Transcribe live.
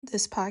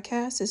This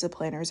podcast is a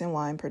Planners and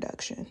Wine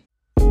production.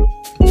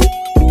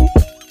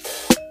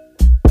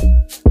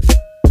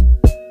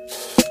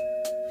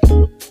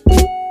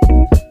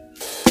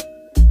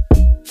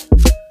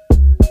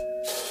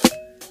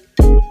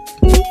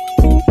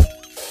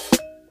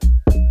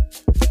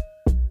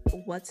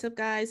 What's up,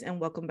 guys, and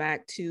welcome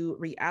back to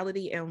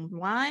Reality and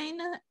Wine.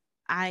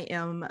 I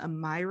am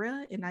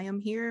Myra, and I am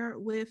here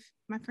with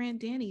my friend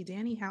Danny.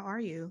 Danny, how are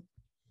you?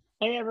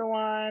 Hey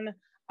everyone,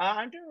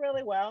 I'm doing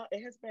really well.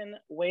 It has been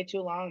way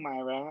too long,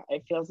 Myra.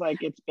 It feels like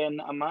it's been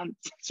a month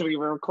since we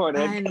were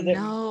recorded. I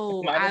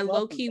know. Might I as well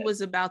low-key was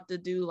about to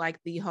do like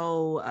the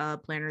whole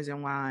Planners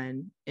and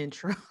Wine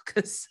intro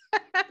because I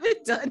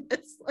haven't done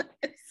this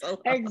in so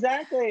long.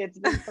 Exactly. It's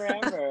been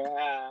forever.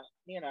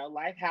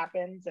 Life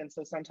happens, and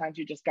so sometimes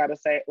you just got to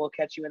say, "We'll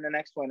catch you in the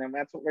next one," and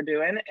that's what we're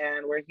doing.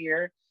 And we're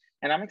here,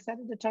 and I'm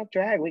excited to talk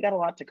drag. We got a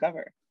lot to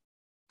cover.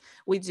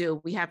 We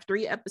do. We have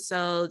 3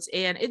 episodes,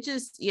 and it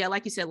just, yeah,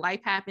 like you said, life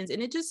happens, and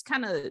it just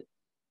kind of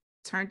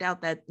turned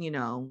out that,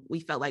 we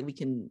felt like we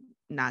can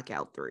knock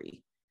out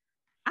 3.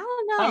 I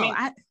don't know. I mean,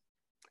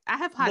 I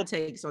have hot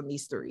takes on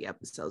these 3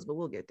 episodes, but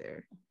we'll get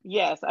there.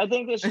 Yes, I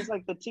think it's just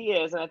like the tea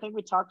is, and I think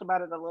we talked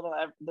about it a little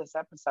this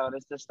episode.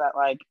 It's just that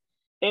like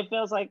it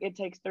feels like it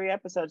takes 3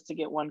 episodes to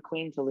get one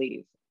queen to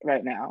leave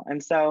right now,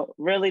 and so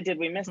really, did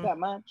we miss that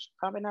much?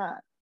 Probably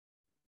not.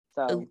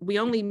 So we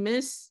only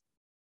miss,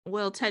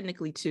 well,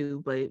 technically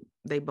 2, but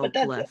they both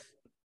left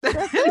in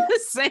the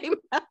same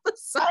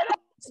episode.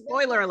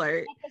 Spoiler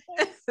alert.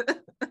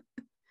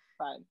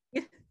 Fine.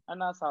 I'm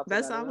not salty.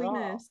 That's all we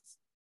missed.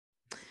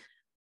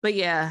 But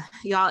yeah,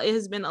 y'all, it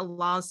has been a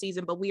long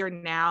season, but we are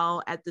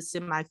now at the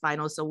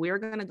semifinals. So we're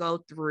going to go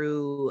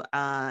through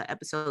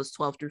episodes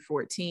 12 through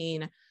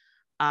 14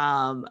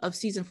 of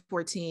season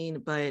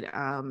 14. But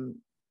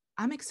I'm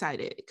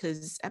excited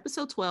because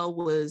episode 12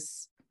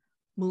 was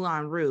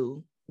Moulin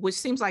Rouge, which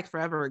seems like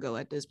forever ago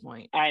at this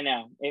point. I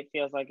know. It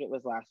feels like it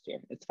was last year.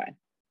 It's fine.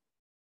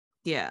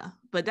 Yeah,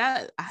 but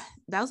that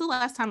was the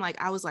last time like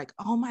I was like,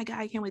 oh my God,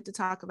 I can't wait to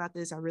talk about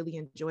this. I really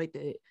enjoyed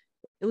it.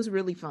 It was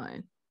really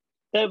fun.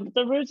 The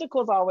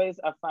musical is always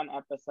a fun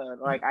episode,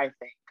 like I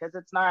think, because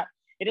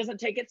it doesn't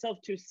take itself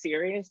too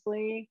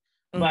seriously,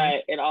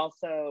 but it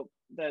also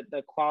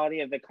the quality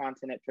of the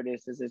content it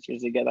produces is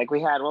usually good. Like we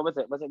had, what was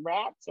it? Was it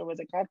Rats or was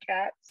it called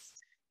Cats?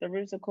 The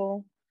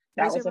musical.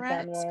 That was a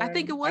fun one. I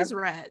think it was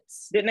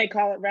Rats. Didn't they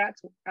call it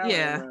Rats?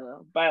 Yeah.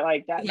 But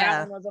like that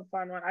one was a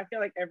fun one. I feel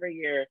like every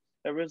year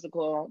the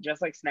musical,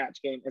 just like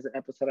Snatch Game, is an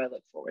episode I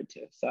look forward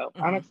to. So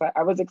I'm excited.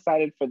 I was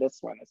excited for this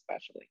one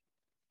especially.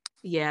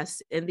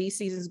 Yes, and these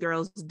seasons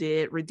girls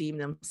did redeem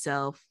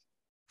themselves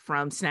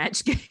from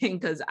Snatch Game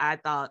because I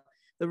thought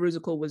the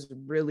musical was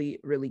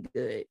really, really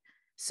good.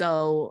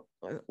 So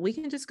we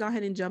can just go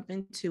ahead and jump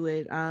into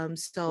it.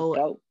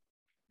 So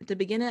at the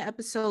beginning of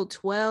episode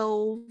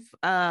 12,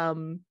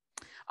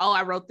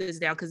 I wrote this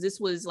down because this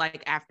was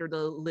like after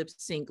the lip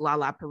sync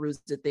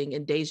Lollapalooza thing,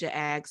 and Deja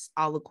asked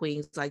all the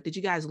queens, like, did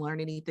you guys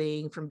learn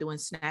anything from doing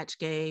Snatch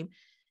Game?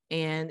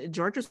 And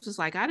Georgia was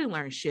like, I didn't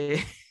learn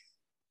shit.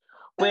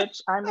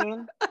 Which, I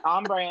mean,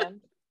 on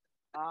brand.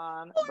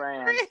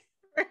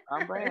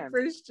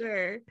 For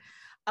sure.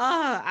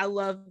 I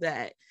love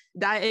that.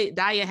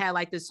 Daya had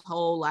like this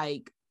whole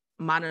like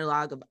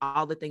monologue of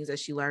all the things that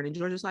she learned, and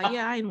Georgia's like,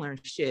 yeah, I didn't learn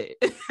shit.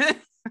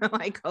 I'm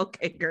like,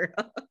 okay, girl.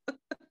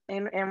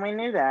 And we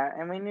knew that.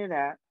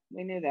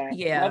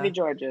 Yeah. Love you,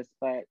 Georges.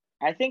 But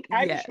I think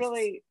I just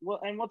really,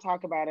 and we'll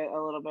talk about it a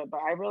little bit,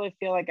 but I really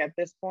feel like at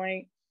this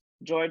point,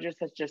 Georges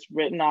has just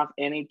written off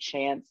any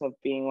chance of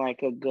being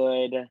like a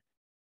good,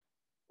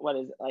 what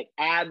is it, like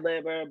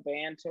ad-libber,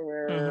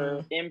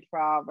 banterer,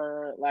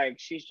 improver. Like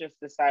she's just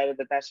decided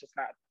that that's just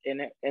not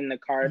in the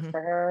cards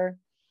for her.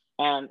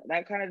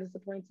 That kind of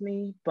disappoints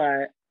me,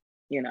 but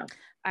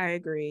I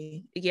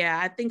agree. Yeah,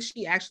 I think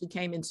she actually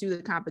came into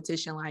the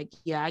competition like,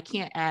 yeah, I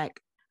can't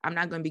act. I'm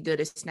not going to be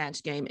good at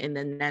Snatch Game. And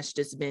then that's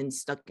just been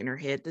stuck in her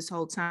head this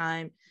whole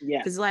time. Yeah.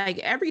 Because like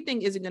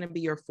everything isn't going to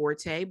be your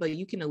forte, but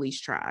you can at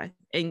least try.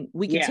 And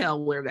we can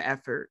tell where the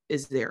effort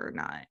is there or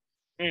not.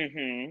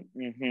 And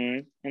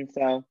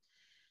so,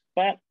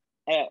 but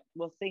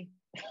we'll see.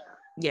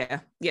 Yeah,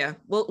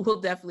 we'll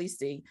definitely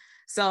see.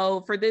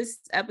 So for this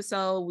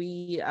episode,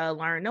 we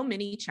learned no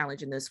mini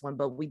challenge in this one,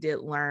 but we did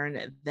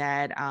learn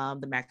that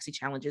the maxi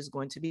challenge is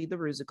going to be the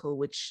Rusical,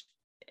 which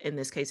in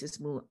this case is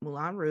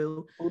Moulin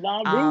Rouge.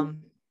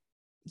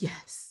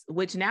 Yes,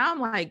 which now I'm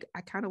like,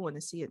 I kind of want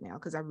to see it now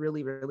because I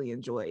really, really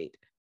enjoyed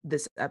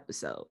this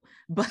episode.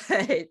 But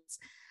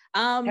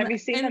have you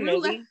seen the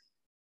movie?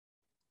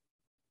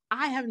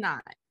 I have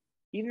not.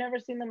 You've never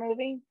seen the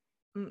movie?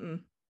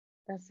 Mm-mm.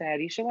 That's sad.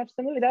 You should watch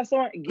the movie. That's the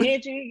one.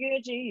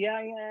 Gitchy,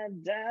 yeah,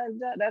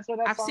 da. That's what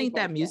I've seen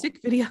that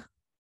music video.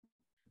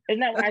 Isn't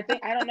that?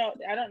 I don't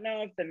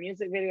know if the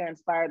music video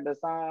inspired the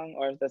song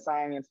or if the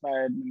song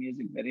inspired the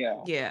music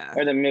video. Yeah.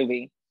 Or the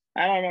movie.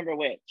 I don't remember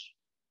which.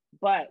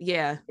 But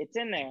yeah, it's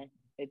in there.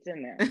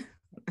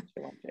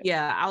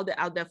 Yeah,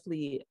 I'll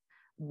definitely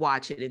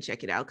watch it and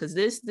check it out because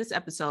this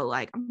episode,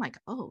 like, I'm like,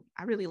 oh,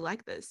 I really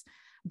like this.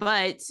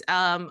 But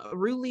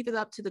Rue leave it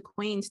up to the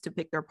queens to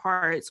pick their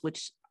parts,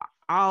 which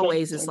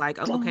always is like,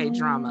 okay,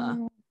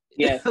 drama.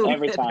 Yes,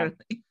 every time.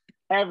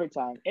 Every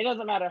time. It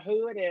doesn't matter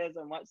who it is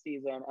and what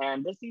season.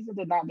 And this season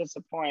did not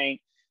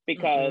disappoint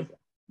because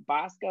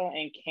Bosco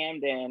and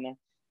Camden,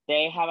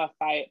 they have a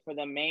fight for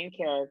the main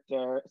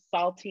character,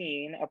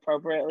 Saltine,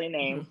 appropriately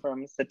named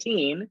from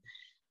Satine.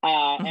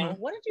 And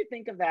what did you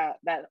think of that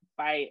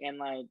fight and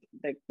like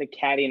the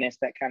cattiness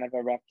that kind of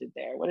erupted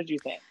there? What did you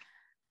think?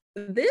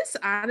 This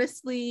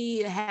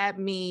honestly had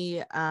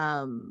me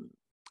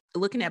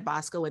looking at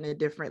Bosco in a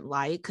different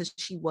light because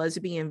she was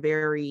being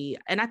very,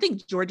 and I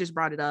think George just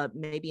brought it up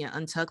maybe in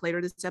Untucked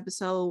later this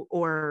episode,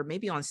 or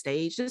maybe on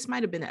stage. This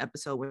might have been an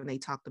episode when they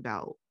talked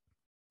about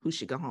who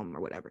should go home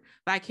or whatever,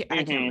 but I can't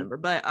remember.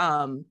 But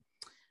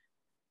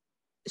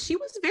she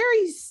was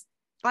very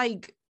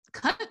like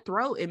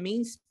cutthroat and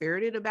mean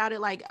spirited about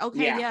it. Like,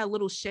 okay, yeah, a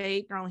little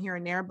shade thrown here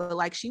and there, but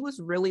like she was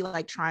really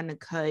like trying to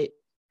cut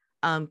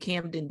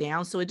Camden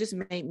down. So it just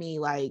made me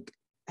like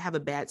have a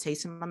bad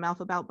taste in my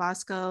mouth about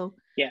Bosco.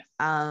 Yes.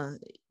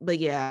 But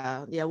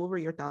yeah, what were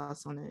your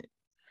thoughts on it?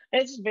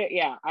 It's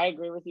very, I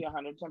agree with you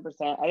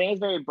 110%. I think it's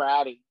very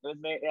bratty. It was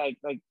very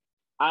like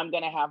I'm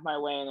gonna have my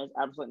way and there's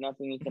absolutely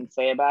nothing you can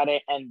say about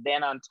it. And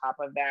then on top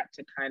of that,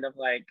 to kind of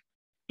like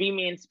be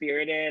mean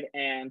spirited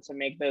and to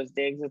make those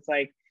digs, it's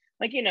like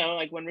you know,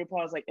 like when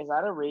RuPaul is like, is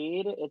that a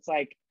read? It's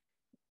like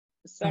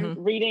some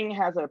reading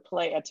has a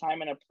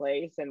time and a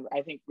place, and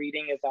I think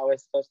reading is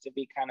always supposed to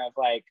be kind of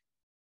like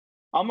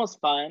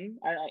almost fun,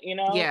 you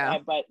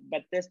know. But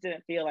this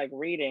didn't feel like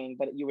reading,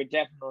 but you were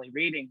definitely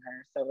reading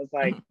her, so it was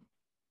like,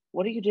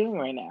 what are you doing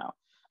right now?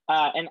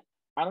 And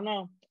I don't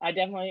know, I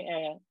definitely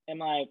am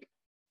like,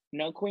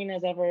 no queen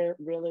has ever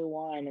really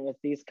won with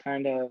these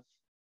kind of,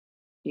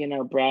 you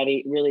know,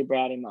 really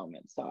bratty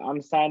moments. So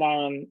I'm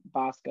side-eyeing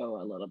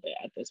Bosco a little bit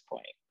at this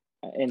point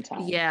in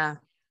time.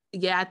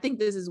 Yeah, I think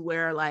this is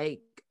where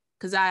like,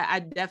 because I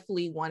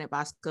definitely wanted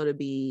Bosco to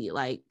be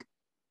like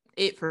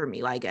it for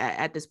me. Like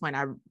at this point,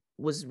 I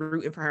was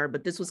rooting for her,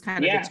 but this was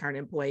kind of the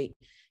turning point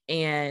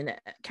and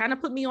kind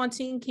of put me on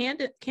Team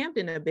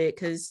Camden a bit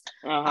because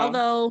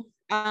although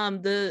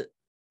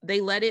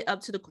they let it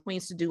up to the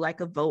queens to do like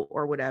a vote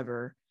or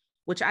whatever,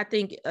 which I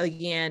think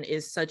again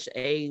is such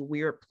a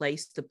weird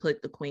place to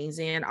put the queens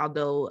in.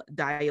 Although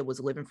Daya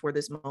was living for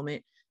this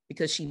moment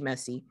because she's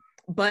messy.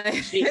 But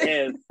she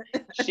is.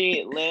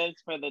 She lives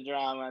for the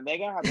drama. They're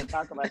gonna have to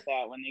talk about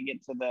that when they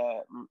get to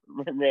the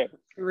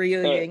reunion.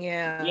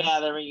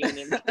 The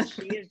reunion.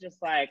 She is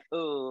just like,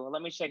 ooh,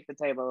 let me shake the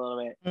table a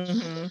little bit.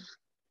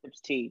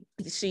 Sips tea.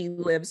 She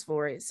lives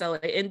for it. So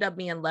it ended up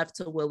being left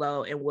to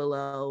Willow, and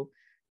Willow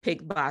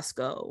picked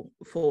Bosco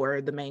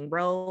for the main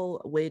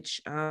role, which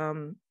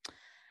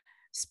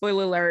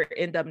spoiler alert,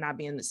 ended up not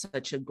being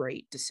such a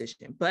great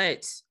decision.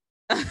 But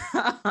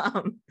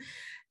Camden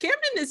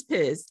is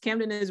pissed.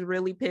 Camden is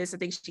really pissed. I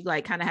think she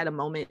like kind of had a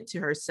moment to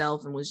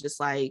herself and was just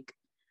like,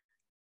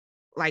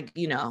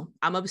 you know,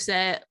 I'm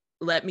upset.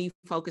 Let me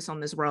focus on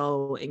this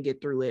role and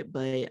get through it.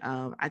 But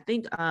I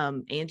think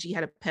Angie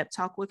had a pep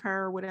talk with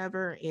her or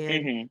whatever.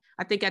 And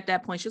I think at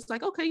that point, she was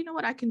like, okay, you know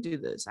what? I can do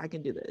this.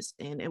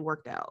 And it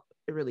worked out.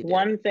 It really did.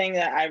 One thing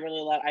that I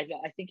really love, I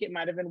think it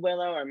might have been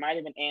Willow or it might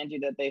have been Angie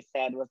that they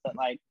said was that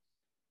like,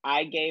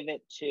 I gave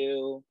it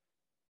to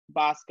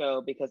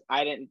Bosco because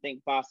I didn't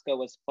think Bosco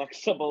was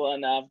flexible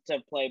enough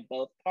to play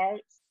both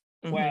parts,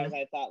 whereas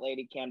I thought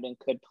Lady Camden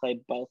could play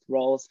both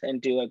roles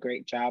and do a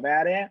great job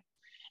at it.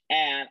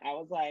 And I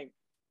was like,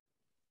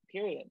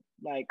 period.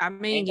 Like, I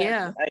mean,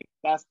 like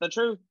that's the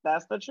truth.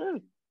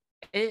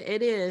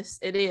 It is,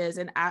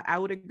 and I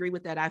would agree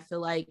with that. I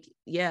feel like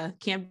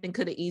Camden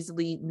could have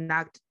easily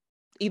knocked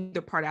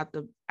either part out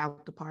the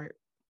part,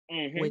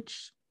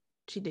 which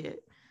she did.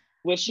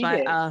 She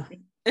did.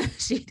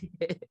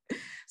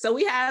 So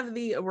we have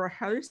the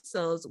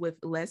rehearsals with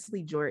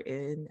Leslie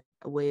Jordan,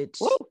 which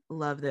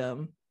love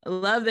them.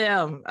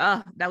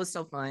 Oh, that was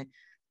so fun.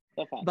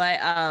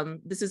 But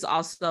this is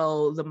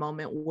also the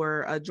moment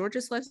where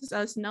Georgia lets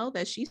us know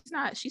that she's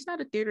not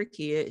a theater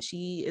kid.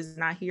 She is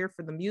not here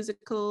for the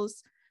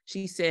musicals.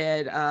 She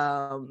said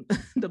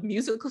the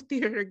musical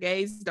theater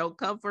gays don't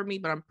come for me,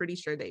 but I'm pretty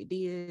sure they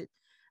did.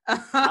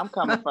 I'm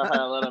coming for her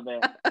a little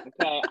bit.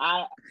 Okay,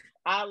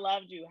 I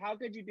loved you. How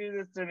could you do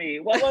this to me?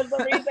 What was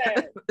the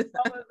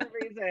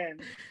reason?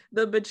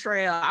 The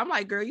betrayal. I'm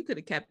like, girl, you could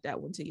have kept that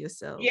one to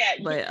yourself. Yeah,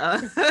 but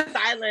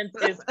silence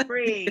is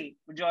free,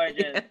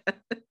 Georgia. Yeah.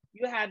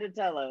 You had to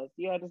tell us.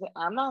 You had to say,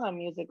 I'm not a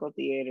musical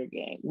theater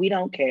gang. We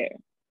don't care.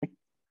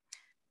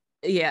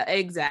 Yeah,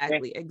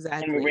 exactly. And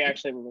we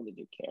actually really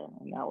do care.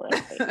 And now we're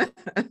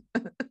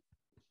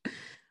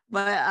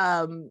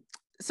But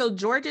so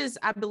George's,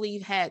 I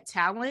believe, had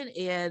talent,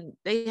 and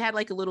they had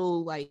like a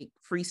little like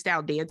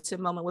freestyle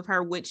dancing moment with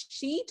her, which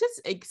she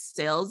just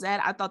excels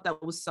at. I thought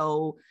that was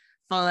so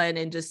fun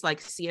and just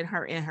like seeing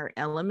her in her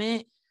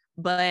element.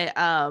 But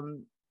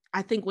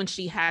I think when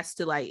she has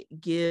to like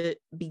be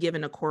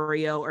given a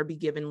choreo or be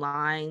given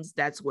lines,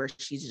 that's where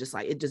she's just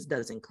like, it just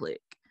doesn't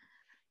click.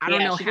 I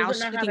don't know how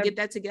she can get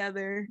that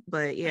together,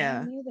 but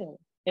yeah.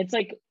 it's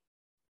like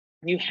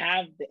you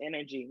have the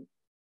energy,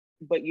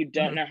 but you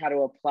don't Mm-hmm. know how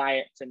to apply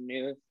it to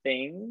new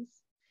things.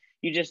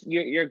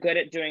 You're good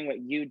at doing what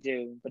you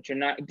do, but you're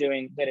not good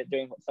at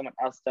doing what someone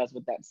else does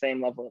with that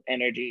same level of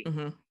energy.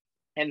 Mm-hmm.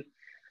 And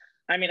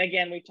I mean,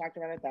 again, we've talked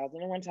about it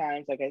 1,001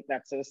 times. Like,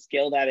 that's a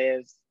skill that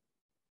is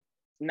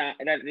not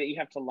that you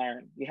have to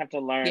learn. You have to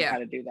learn Yeah. how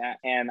to do that.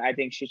 And I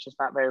think she's just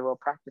not very well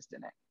practiced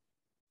in it.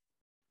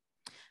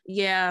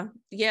 Yeah,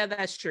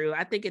 that's true.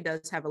 I think it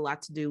does have a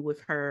lot to do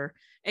with her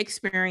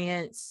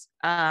experience.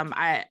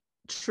 I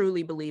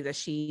truly believe that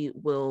she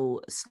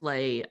will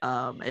slay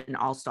an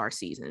all-star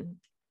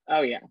season.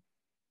 Oh yeah.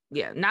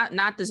 Yeah,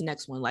 not this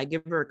next one. Like,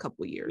 give her a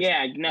couple years.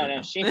 Yeah,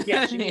 no. She needs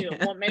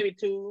one, maybe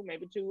two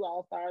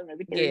all-stars,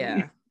 maybe three.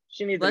 Yeah.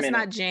 She needs Let's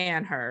not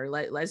Jan her.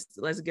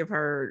 Let's give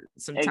her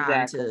some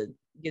time to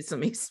get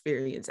some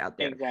experience out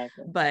there.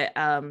 Exactly. But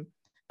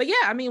yeah,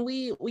 I mean,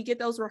 we get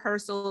those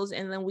rehearsals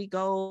and then we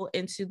go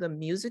into the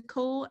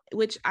musical,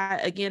 which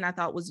I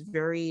thought was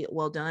very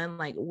well done.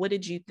 Like, what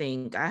did you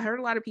think? I heard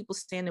a lot of people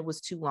saying it was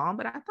too long,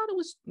 but I thought it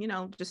was,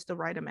 just the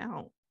right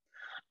amount.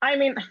 I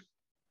mean,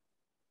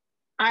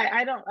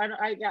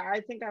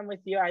 I think I'm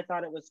with you. I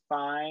thought it was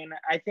fine.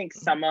 I think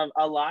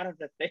a lot of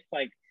the things,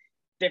 like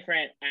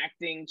different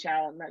acting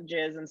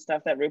challenges and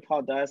stuff that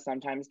RuPaul does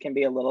sometimes can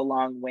be a little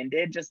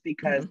long-winded just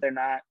because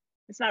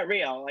it's not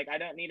real. Like, I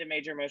don't need a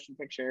major motion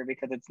picture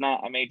because it's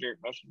not a major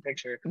motion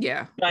picture.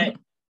 Yeah. But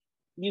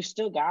you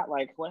still got,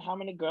 like, how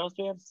many girls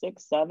do we have?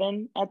 6,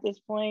 7 at this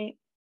point?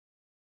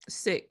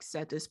 6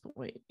 at this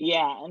point.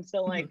 Yeah. And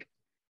so, like,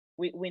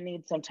 we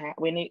need some time.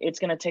 It's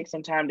going to take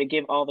some time to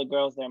give all the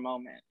girls their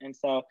moment. And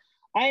so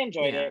I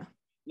enjoyed it,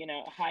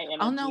 high energy.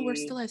 Oh no, we're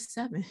still at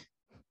 7.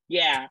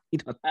 Yeah.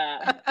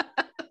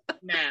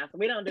 Math.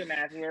 We don't do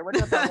math here. What are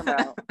you talking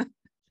about?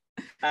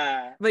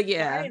 But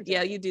yeah,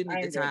 you do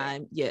need the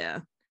time. Yeah,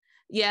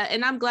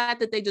 and I'm glad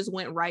that they just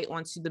went right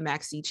onto the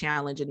maxi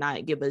challenge and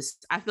not give us.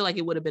 I feel like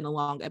it would have been a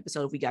long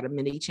episode if we got a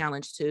mini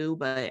challenge too,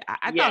 but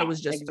I thought it was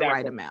just the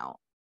right amount.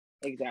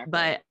 Exactly.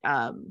 But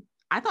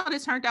I thought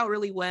it turned out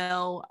really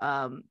well.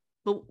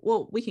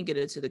 But we can get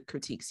into the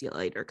critiques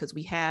later because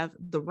we have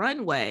the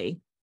runway,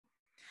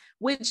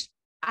 which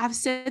I've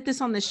said this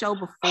on the show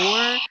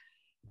before.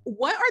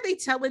 What are they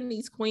telling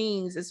these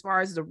queens as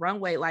far as the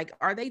runway? Like,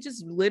 are they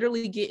just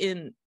literally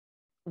getting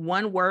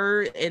one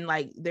word and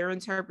like their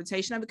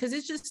interpretation of it? Because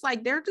it's just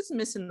like they're just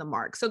missing the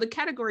mark. So the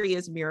category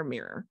is mirror,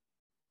 mirror,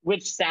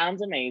 which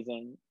sounds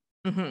amazing.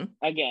 Mm-hmm.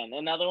 Again,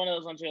 another one of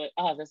those ones you're like,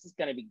 oh, this is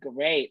gonna be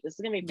great. This is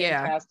gonna be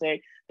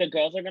fantastic. The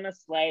girls are gonna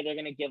slay. They're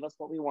gonna give us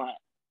what we want.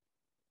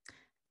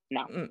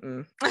 No.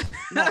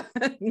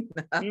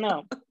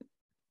 No.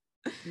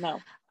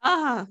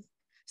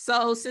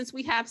 So since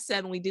we have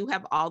 7, we do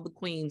have all the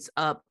queens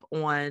up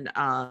on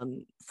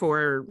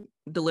for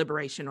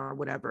deliberation or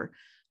whatever.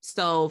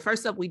 So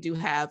first up, we do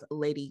have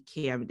Lady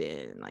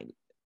Camden. Like,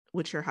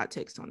 what's your hot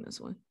takes on this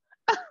one?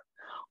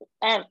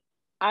 And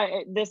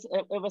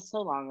it was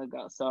so long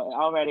ago, so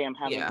already I'm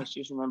having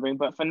issues remembering.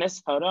 But from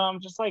this photo,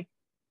 I'm just like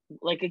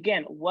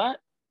again, what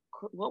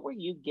were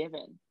you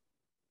given?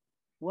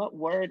 What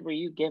word were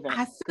you given?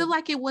 I feel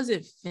like it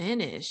wasn't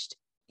finished.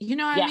 You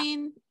know what I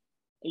mean?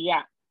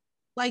 Yeah.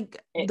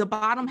 Like the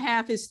bottom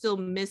half is still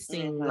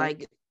missing.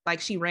 Mm-hmm. Like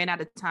she ran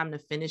out of time to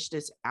finish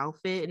this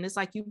outfit, and it's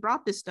like, you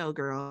brought this though,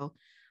 girl.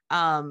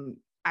 I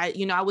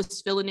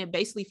was feeling it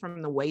basically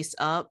from the waist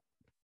up.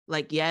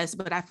 Like, yes,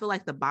 but I feel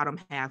like the bottom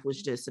half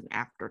was just an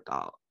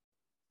afterthought.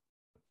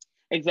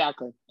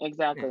 Exactly.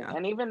 Yeah.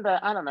 And even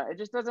I don't know, it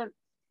just doesn't.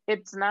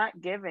 It's not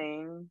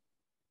giving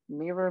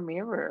mirror,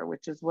 mirror,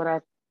 which is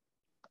what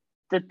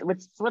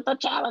what the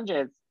challenge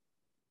is.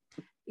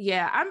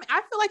 Yeah,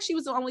 I feel like she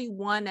was the only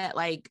one that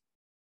like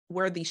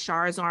where the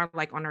shards are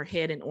like on her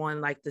head and on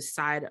like the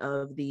side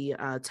of the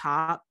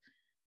top.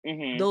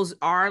 Mm-hmm. Those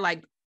are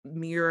like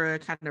mirror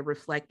kind of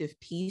reflective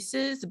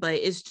pieces, but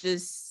it's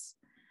just,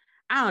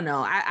 I don't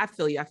know. I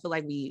feel you. I feel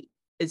like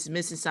it's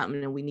missing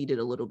something and we needed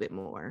a little bit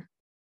more.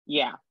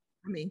 Yeah.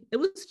 I mean, it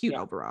was cute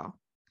overall.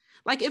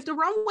 Like, if the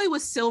runway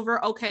was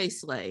silver, okay,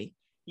 slay.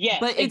 Yeah,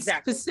 but it's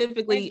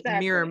specifically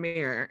mirror,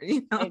 mirror.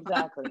 You know?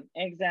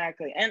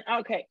 Exactly. And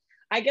okay,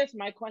 I guess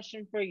my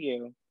question for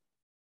you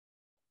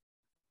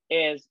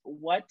is,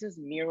 what does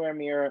mirror,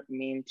 mirror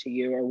mean to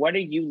you, or what are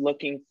you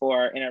looking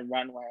for in a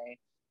runway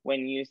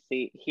when you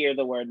hear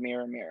the word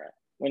mirror, mirror?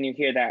 When you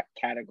hear that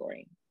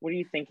category, what are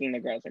you thinking the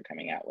girls are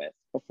coming out with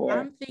before?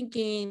 I'm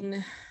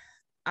thinking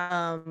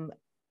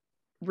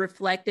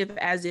reflective,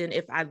 as in,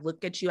 if I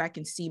look at you, I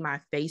can see my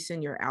face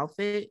in your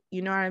outfit.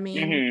 You know what I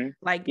mean? Mm-hmm.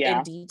 Like,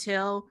 in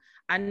detail.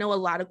 I know a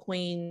lot of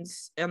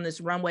queens on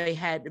this runway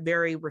had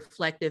very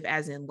reflective,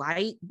 as in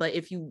light, but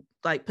if you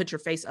like put your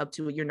face up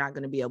to it, you're not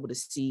going to be able to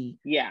see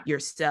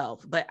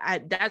yourself. But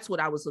that's what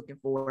I was looking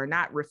for.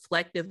 Not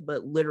reflective,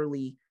 but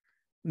literally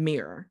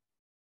mirror.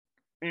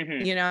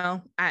 Mm-hmm. You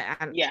know, I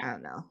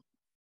don't know.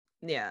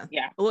 Yeah.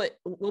 What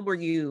were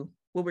you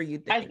What were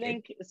you I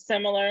thinking? think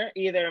similar,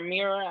 either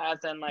mirror as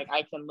in like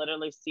I can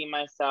literally see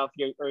myself,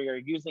 or you're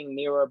using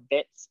mirror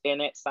bits in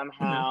it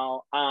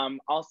somehow.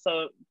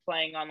 Also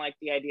playing on like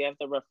the idea of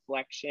the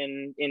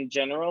reflection in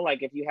general.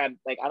 Like if you had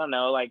like, I don't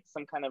know, like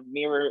some kind of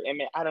mirror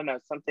image, I don't know,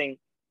 something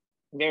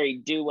very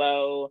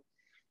duo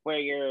where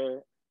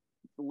you're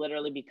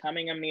literally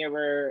becoming a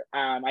mirror.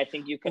 I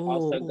think you could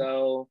also Ooh.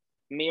 go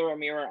mirror,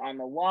 mirror on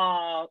the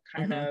wall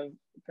kind of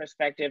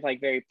perspective, like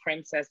very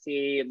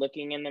princessy,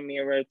 looking in the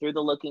mirror through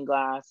the looking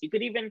glass. You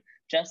could even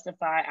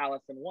justify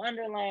Alice in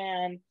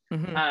Wonderland,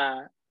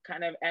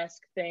 kind of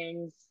esque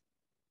things.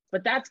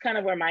 But that's kind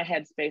of where my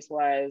headspace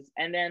was.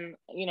 And then,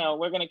 you know,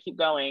 we're going to keep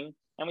going.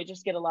 And we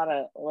just get a lot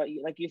of,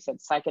 like you said,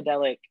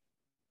 psychedelic.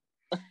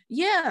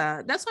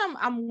 Yeah, that's why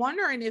I'm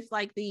wondering if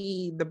like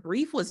the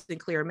brief wasn't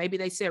clear. Maybe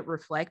they said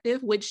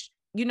reflective, which,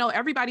 you know,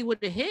 everybody would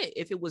have hit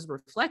if it was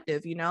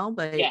reflective, you know,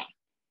 but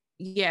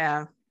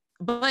yeah.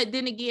 But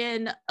then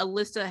again,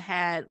 Alyssa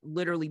had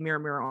literally mirror,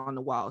 mirror on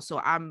the wall. So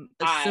I'm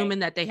assuming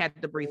that they had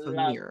the brief of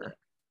mirror.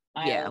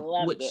 I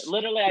loved it.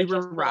 Literally, I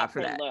just pulled up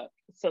her look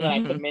so that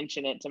I could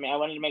mention it to me. I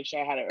wanted to make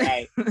sure I had it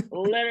right.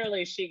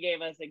 Literally, she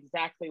gave us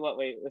exactly what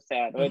we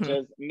said, which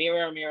is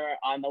mirror, mirror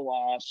on the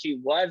wall. She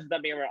was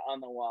the mirror on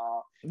the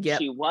wall. Yep.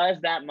 She was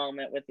that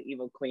moment with the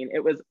evil queen.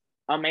 It was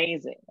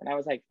amazing. And I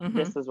was like,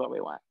 this is what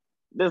we want.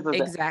 This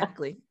is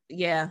exactly.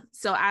 Yeah.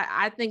 So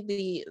I think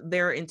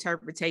their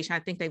interpretation, I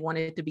think they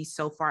wanted it to be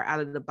so far out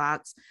of the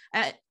box.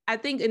 I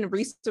think in the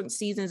recent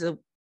seasons of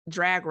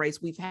Drag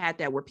Race, we've had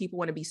that where people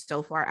want to be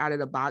so far out of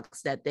the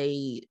box that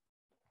they,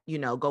 you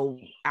know, go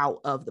out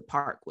of the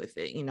park with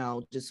it, you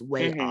know, just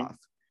way off.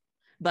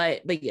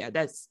 But yeah,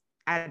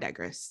 I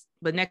digress.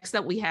 But next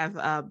up we have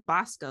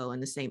Bosco in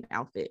the same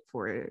outfit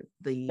for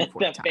the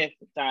fifth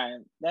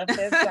time. The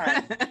fifth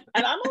time.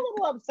 And I'm a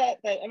little upset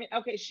that, I mean,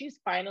 okay, she's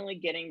finally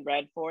getting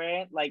read for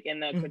it. Like in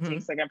the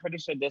critiques, like I'm pretty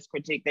sure this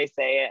critique they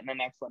say it, and the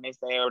next one they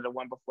say it, or the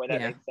one before that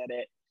they said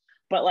it.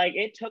 But like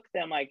it took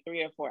them like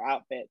 3 or 4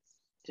 outfits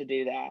to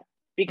do that.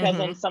 Because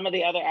in some of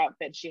the other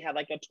outfits, she had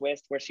like a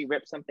twist where she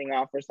ripped something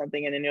off or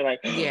something, and then you're like,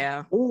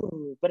 yeah,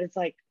 ooh, but it's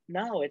like,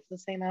 no, it's the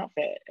same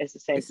outfit. It's the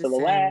same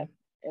silhouette.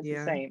 It's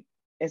the same.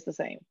 It's the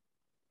same.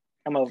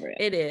 I'm over it.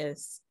 It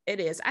is.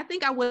 I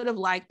think I would have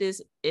liked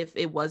this if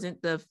it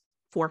wasn't the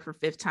 4th or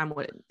 5th time,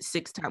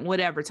 6th time,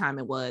 whatever time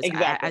it was.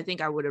 Exactly. I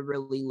think I would have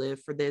really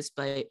lived for this,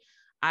 but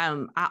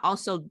I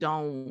also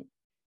don't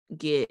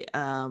get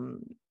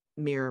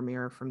mirror,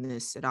 mirror from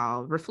this at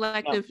all.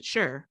 Reflective,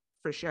 sure,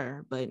 for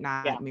sure, but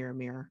not mirror,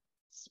 mirror.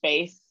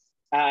 Space,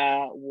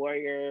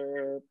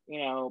 warrior, you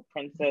know,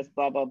 princess,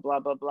 blah blah blah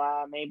blah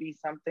blah, maybe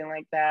something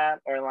like that,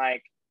 or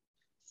like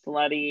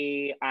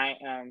slutty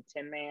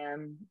Tin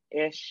Man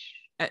ish.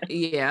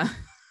 Yeah.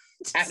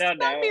 I don't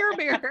know. Not mirror,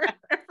 mirror.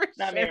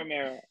 Not mirror,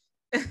 mirror.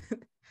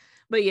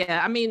 But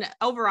yeah, I mean,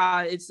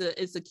 overall, it's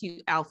a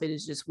cute outfit.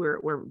 It's just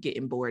we're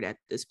getting bored at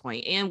this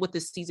point, and with the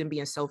season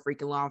being so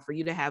freaking long, for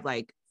you to have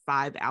like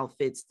 5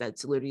 outfits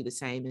that's literally the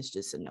same, it's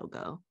just a no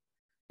go.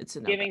 It's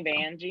a no-go. Giving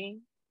Vanjie.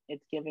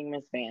 It's giving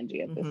Miss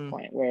Vanjie at this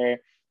point, where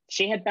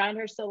she had found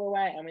her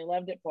silhouette and we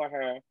loved it for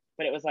her,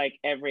 but it was like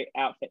every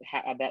outfit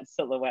had that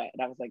silhouette,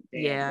 and I was like,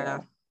 damn,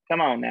 girl,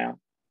 come on now.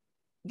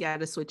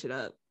 Gotta switch it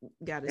up.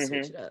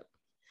 Switch it up.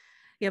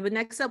 Yeah, but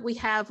next up we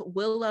have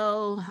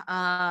Willow.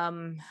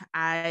 I'm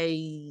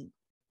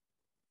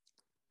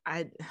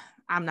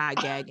not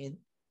gagging.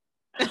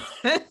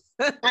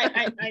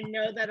 I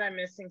know that I'm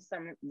missing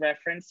some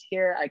reference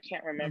here. I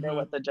can't remember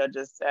what the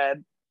judges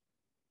said,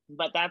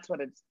 but that's what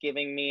it's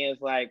giving me,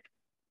 is like,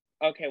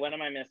 okay, what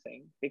am I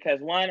missing? Because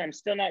one, I'm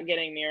still not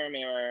getting mirror,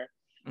 mirror,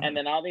 and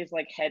then all these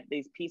like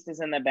these pieces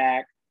in the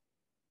back,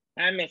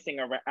 I'm missing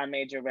a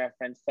major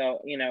reference.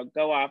 So, you know,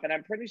 go off. And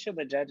I'm pretty sure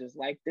the judges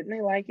didn't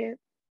they like it?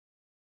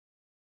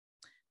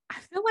 I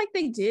feel like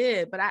they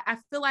did, but I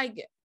feel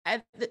like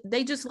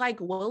they just like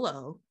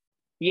Willow.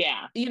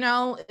 Yeah. You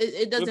know,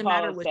 it doesn't RuPaul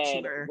matter what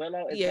you are.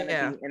 Willow is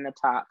gonna be in the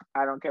top.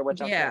 I don't care what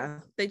y'all say.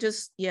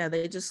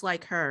 They just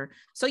like her.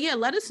 So yeah,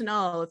 let us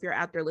know if you're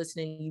out there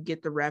listening, you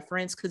get the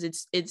reference, because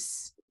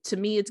it's to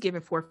me, it's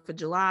giving 4th of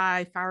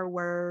July,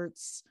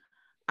 fireworks.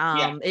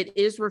 It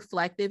is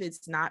reflective.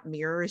 It's not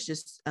mirror. It's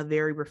just a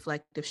very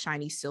reflective,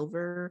 shiny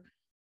silver.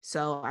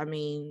 So, I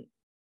mean,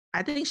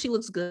 I think she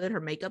looks good.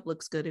 Her makeup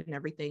looks good and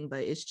everything,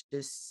 but it's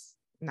just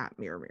not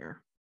mirror,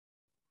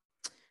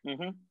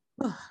 mirror.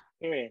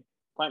 Period.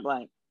 Point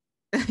blank.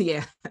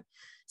 Yeah.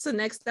 So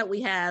next up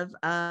we have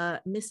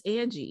Miss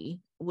Angie,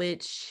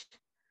 which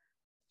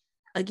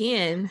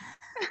again,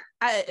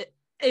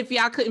 if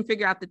y'all couldn't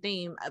figure out the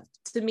theme,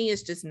 to me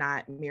it's just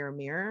not mirror,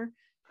 mirror.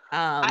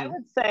 I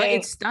would say, but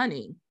it's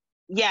stunning.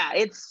 Yeah,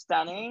 it's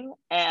stunning,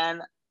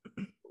 and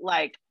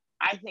like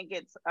I think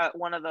it's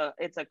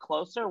it's a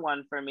closer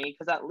one for me,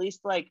 because at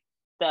least like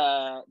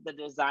the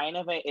design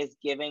of it is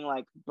giving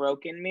like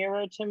broken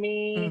mirror to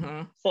me.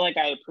 So like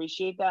I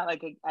appreciate that.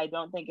 Like I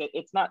don't think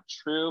it's not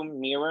true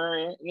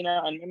mirror, you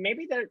know. And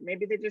maybe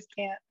they just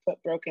can't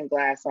put broken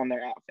glass on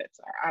their outfits.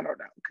 I don't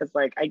know, because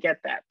like I get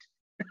that.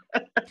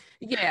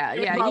 Yeah,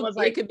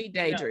 RuPaul it could be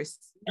no, dangerous.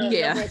 no, no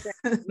Yeah.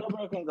 broken, no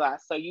broken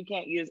glass. So you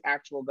can't use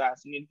actual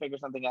glass. You need to figure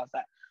something else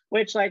out.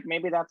 Which, like,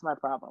 maybe that's my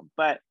problem.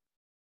 But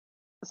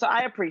so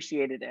I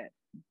appreciated it,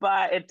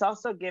 but it's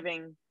also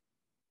giving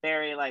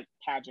very like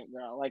pageant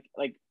girl, like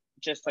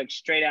just like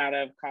straight out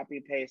of copy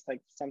paste,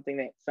 like something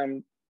that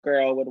some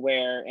girl would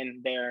wear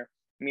in their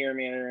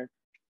mirror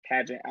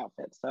pageant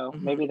outfit. So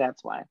maybe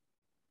that's why.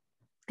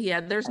 Yeah,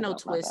 there's I no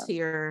don't love twist it.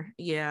 here.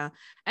 Yeah.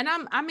 And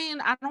I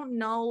mean, I don't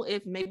know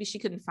if maybe she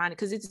couldn't find it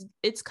because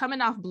it's coming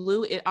off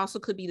blue. It also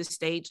could be the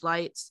stage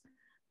lights,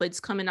 but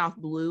it's coming off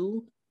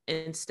blue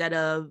instead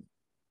of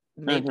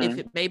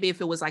maybe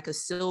if it was like a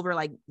silver,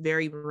 like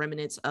very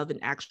remnants of an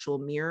actual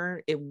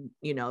mirror, it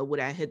it would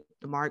have hit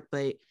the mark.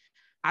 But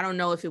I don't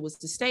know if it was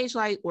the stage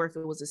light or if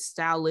it was a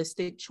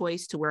stylistic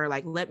choice to where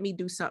like let me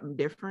do something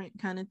different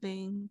kind of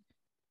thing.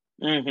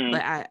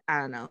 But I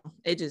don't know.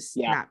 It just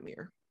not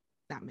mirror.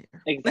 Not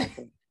mirror.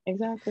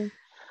 Exactly.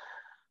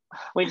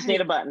 We just need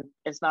a button.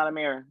 It's not a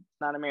mirror.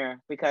 It's not a mirror.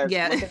 Because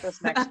look at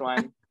this next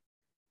one.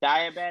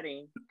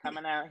 Diabetes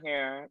coming out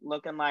here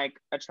looking like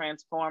a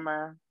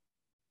transformer.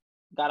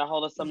 Got a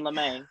hold of some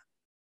LeMay.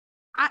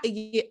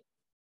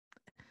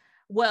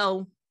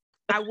 Well,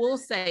 I will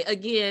say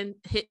again,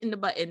 hitting the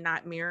button,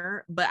 not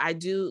mirror, but I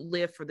do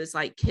live for this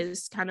like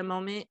kiss kind of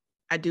moment.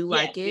 I do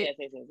like it.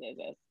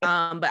 Yes.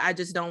 But I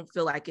just don't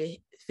feel like it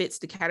fits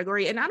the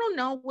category. And I don't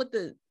know what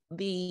the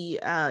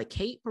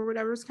cape or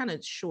whatever is kind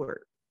of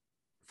short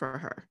for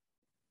her.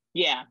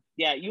 Yeah,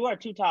 you are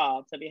too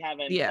tall to be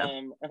having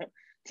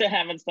to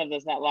having stuff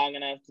that's not long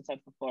enough to touch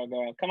the floor,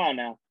 girl. Come on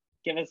now,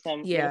 give us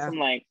some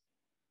length.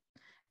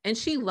 And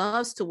she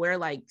loves to wear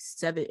like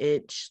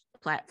 7-inch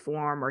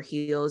platform or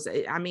heels.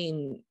 I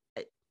mean,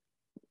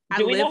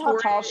 do we know how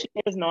tall she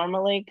is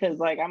normally? Because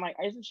like I'm like,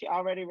 isn't she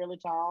already really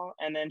tall?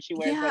 And then she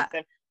wears like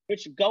 7,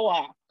 which go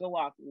off,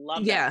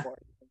 love that for her.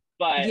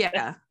 But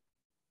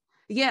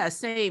yeah,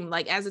 same.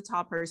 Like as a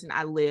tall person,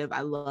 I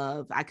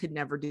love, I could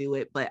never do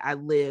it, but I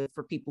live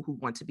for people who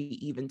want to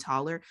be even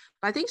taller.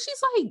 But I think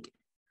she's like,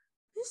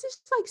 this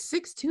is like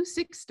 6'2",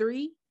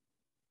 6'3".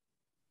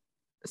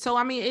 So,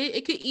 I mean,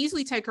 it could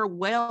easily take her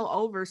well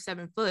over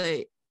 7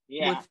 foot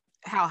with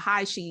how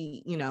high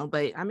she,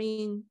 but I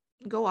mean,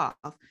 go off.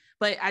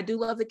 But I do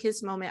love the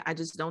kiss moment. I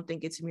just don't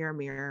think it's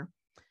mirror.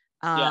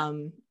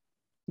 Then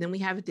we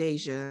have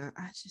Deja.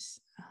 I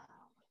just,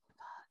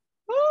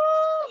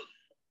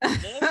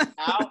 this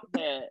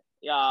outfit,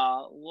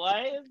 y'all,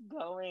 what is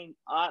going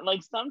on?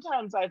 Like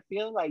sometimes I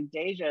feel like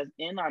Deja is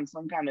in on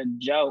some kind of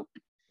joke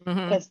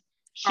because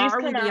she's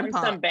come out with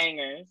some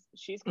bangers.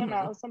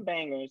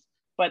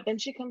 But then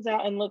she comes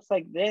out and looks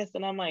like this,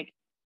 and I'm like,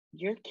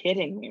 you're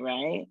kidding me,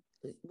 right?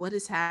 What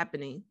is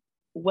happening?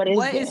 What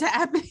is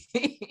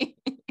happening?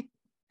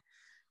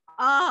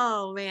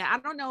 Oh man, I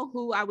don't know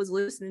who I was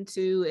listening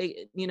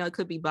to. It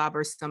could be Bob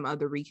or some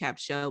other recap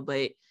show,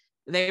 but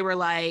they were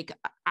like,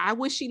 I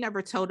wish she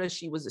never told us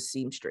she was a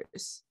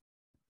seamstress.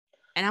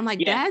 And I'm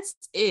like, that's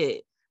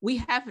it. We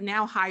have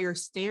now higher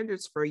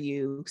standards for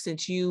you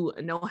since you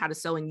know how to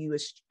sew and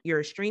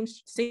you're a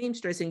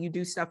seamstress and you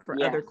do stuff for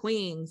other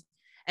queens.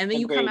 And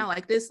then you come out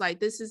like this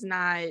is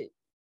not.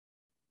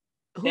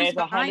 There's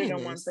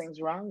 101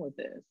 things wrong with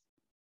this.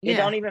 It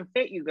don't even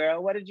fit you,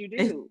 girl. What did you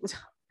do?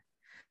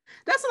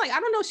 That's like, I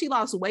don't know if she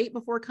lost weight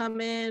before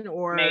coming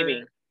or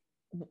maybe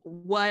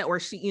what, or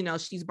she,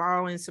 she's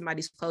borrowing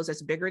somebody's clothes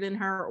that's bigger than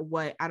her or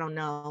what, I don't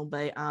know.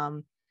 But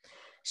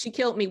she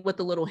killed me with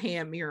the little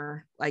hand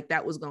mirror. Like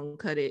that was gonna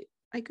cut it.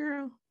 Like,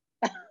 girl.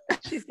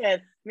 She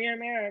said,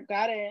 mirror,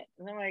 got it.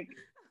 And I'm like,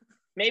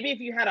 maybe if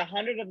you had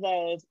 100 of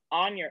those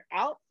on your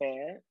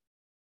outfit,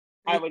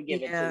 I would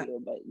give it to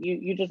you. But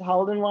you just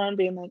holding one,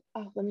 being like,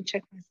 oh, let me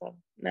check myself.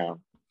 No.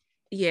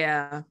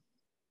 Yeah.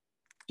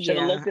 Should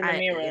have looked in the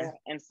mirror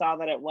and saw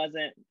that it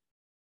wasn't,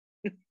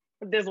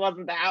 this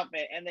wasn't the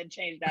outfit, and then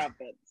changed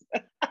outfits.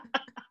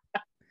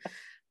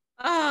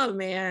 Oh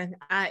man.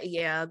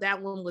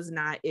 That one was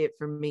not it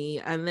for me.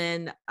 And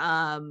then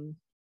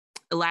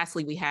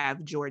lastly, we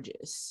have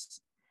Georges.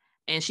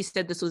 And she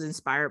said this was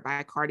inspired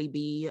by Cardi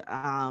B.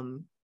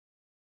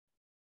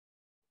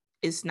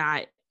 It's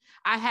not,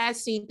 I had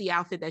seen the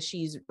outfit that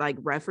she's like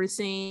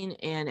referencing,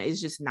 and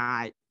it's just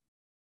not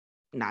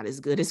as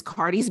good as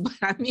Cardi's, but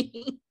I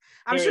mean,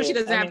 I'm sure she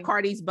doesn't have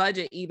Cardi's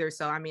budget either.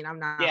 So, I mean, I'm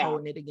not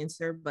holding it against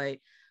her, but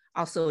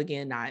also,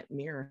 again, not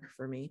mirror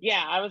for me.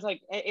 Yeah, I was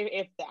like,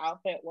 if the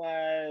outfit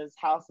was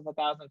House of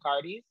 1,000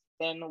 Cardis,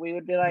 then we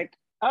would be like,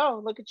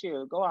 oh, look at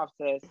you. Go off,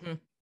 sis.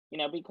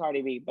 Be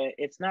Cardi B. But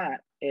it's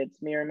not.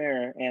 It's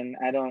mirror. And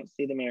I don't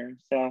see the mirror.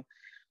 So,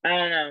 I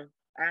don't know.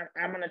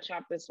 I'm going to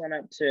chalk this one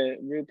up to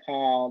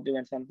RuPaul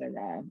doing something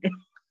wrong.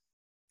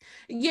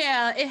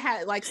 Yeah, it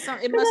had like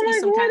it must be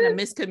some kind of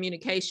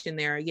miscommunication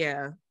there.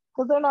 Yeah,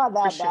 because they're not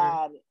that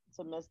bad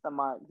to miss the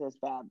mark this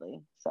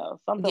badly. So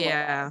something.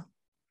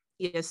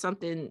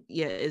 Something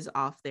is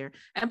off there.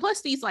 And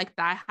plus these like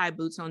thigh high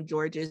boots on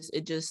Georges,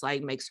 it just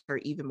like makes her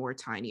even more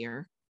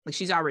tinier. Like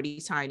she's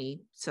already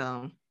tiny,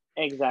 so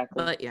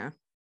exactly. But yeah.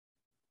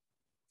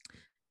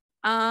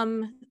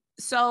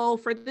 So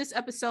for this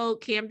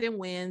episode, Camden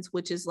wins,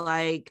 which is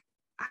like,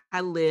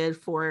 I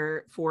lived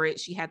for it.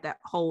 She had that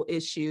whole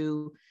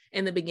issue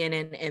in the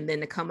beginning, and then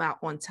to come out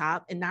on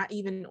top, and not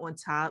even on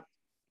top.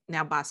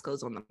 Now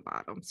Bosco's on the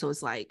bottom, so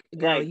it's like,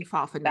 girl, Like, you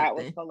fought for that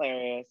was nothing.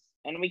 hilarious.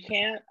 And we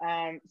can't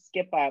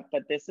skip up,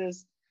 but this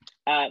is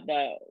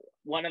the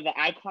one of the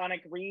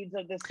iconic reads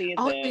of the season.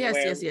 Oh yes,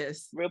 where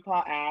yes.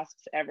 RuPaul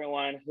asks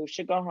everyone who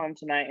should go home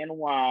tonight and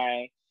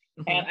why.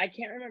 Mm-hmm. And I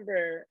can't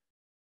remember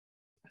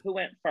who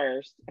went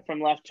first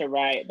from left to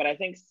right, but I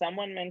think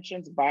someone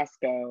mentions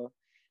Bosco,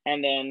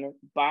 and then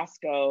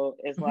Bosco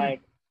is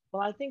like,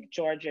 well, I think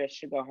Georgia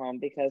should go home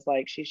because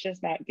like she's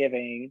just not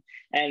giving.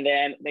 And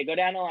then they go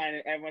down the line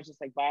and everyone's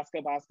just like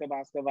Bosco, Bosco,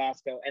 Bosco,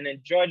 Bosco. And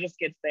then Georges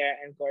gets there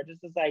and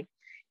Gorgeous is like,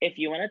 if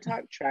you want to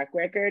talk track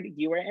record,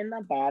 you were in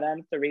the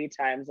bottom 3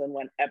 times in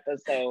one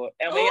episode.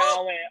 And we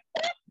all went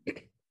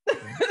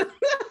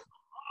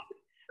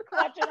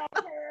clutching our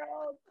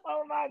pearls.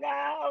 Oh my God.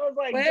 I was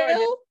like,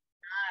 Georgia.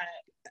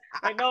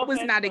 I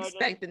was not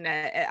expecting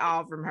that at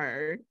all from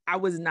her. I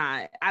was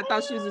not. I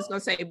thought she was just gonna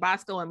say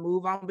Bosco and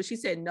move on, but she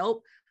said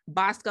nope,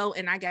 Bosco,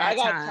 and I got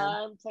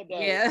time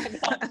today. Yeah. I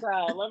got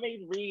time. Let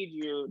me read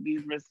you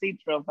these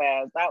receipts real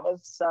fast. That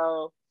was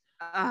so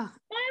funny.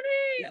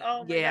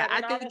 Oh my yeah,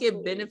 God. I think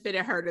it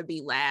benefited her to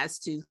be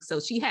last too, so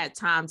she had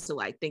time to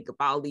like think of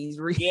all these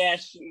reasons. Yeah,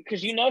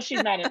 because you know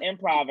she's not an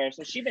improver,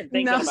 so she's been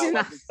thinking about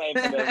what to say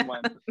for this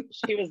one.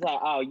 She was like,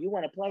 "Oh, you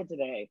want to play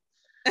today?"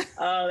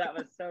 Oh, that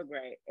was so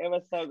great. It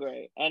was so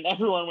great. And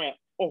everyone went,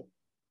 oh.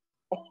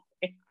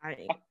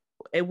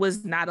 It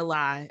was not a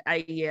lie.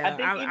 I think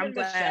I'm glad.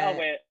 Michelle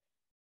went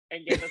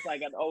and gave us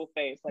like an old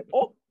face, like,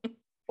 oh,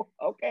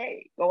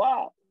 okay, go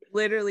out.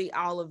 Literally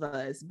all of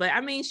us. But I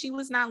mean, she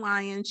was not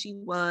lying. She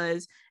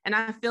was. And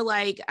I feel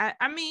like,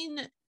 I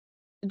mean,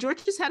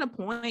 George just had a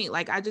point.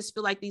 Like, I just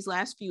feel like these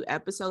last few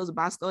episodes,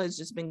 Bosco has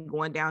just been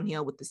going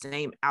downhill with the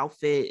same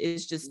outfit.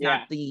 It's just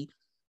not the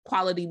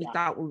quality we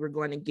thought we were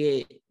going to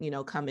get,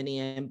 coming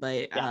in.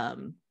 But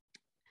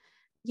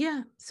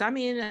so I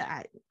mean,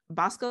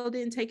 Bosco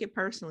didn't take it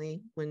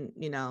personally when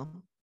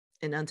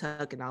and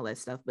Untuck and all that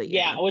stuff, but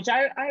which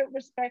I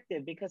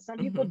respected, because some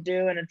people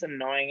do, and it's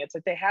annoying. It's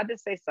like they had to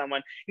say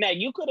someone. Now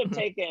you could have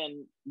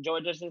taken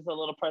George's a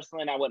little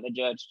personally, and I wouldn't have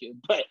judged you,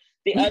 but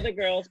the other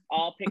girls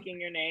all picking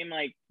your name,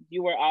 like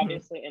you were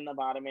obviously in the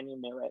bottom and you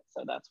knew it,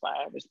 so that's why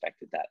I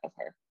respected that of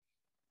her.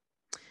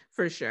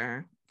 For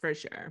sure.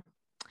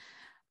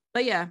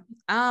 But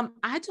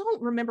I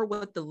don't remember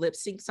what the lip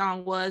sync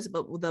song was,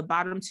 but the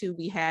bottom 2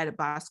 we had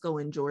Bosco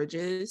and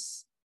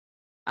George's.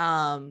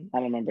 I don't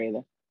remember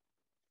either.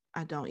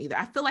 I don't either.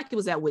 I feel like it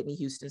was that Whitney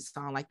Houston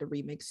song, like the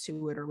remix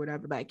to it or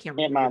whatever, but I can't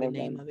remember the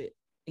name of it.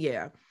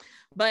 Yeah.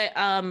 But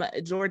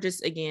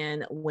George's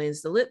again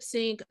wins the lip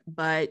sync,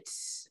 but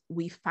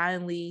we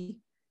finally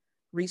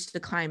reached the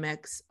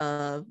climax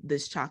of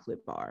this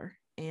chocolate bar.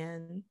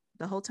 And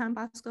the whole time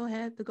Bosco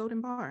had the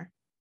golden bar.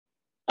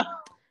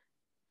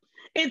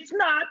 It's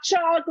not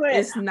chocolate.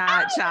 It's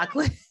not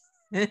chocolate.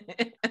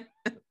 Okay,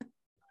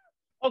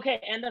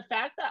 and the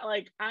fact that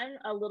like I'm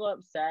a little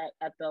upset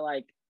at the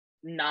like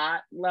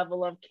not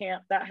level of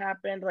camp that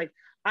happened. Like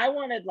I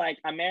wanted like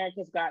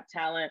America's Got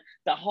Talent,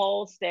 the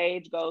whole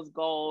stage goes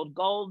gold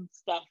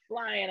stuff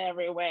flying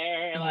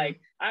everywhere.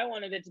 Like I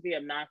wanted it to be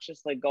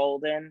obnoxiously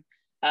golden.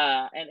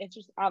 And it's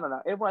just, I don't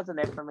know, it wasn't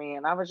it for me.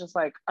 And I was just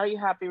like, are you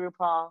happy,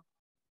 RuPaul?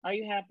 Are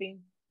you happy?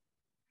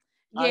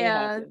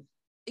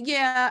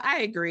 Yeah, I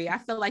agree. I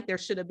feel like there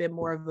should have been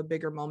more of a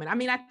bigger moment. I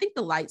mean, I think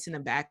the lights in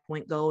the back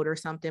went gold or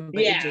something,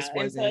 but it just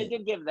wasn't. So I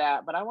did give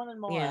that, but I wanted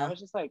more. Yeah. I was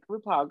just like,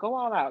 RuPaul, go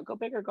all out, go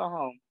big or go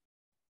home.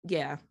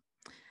 Yeah.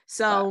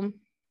 So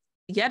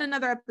yet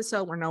another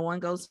episode where no one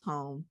goes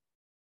home.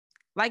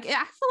 Like, I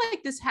feel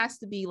like this has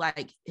to be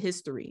like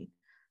history.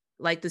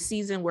 Like the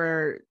season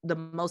where the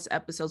most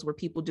episodes where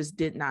people just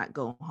did not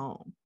go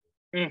home.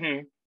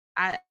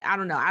 I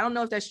don't know. I don't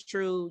know if that's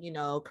true.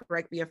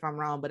 Correct me if I'm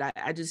wrong, but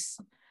I just...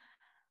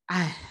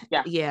 I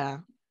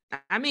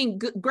mean,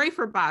 great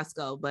for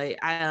Bosco, but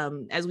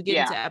as we get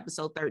into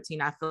episode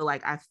 13, I feel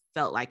like I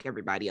felt like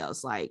everybody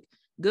else. Like,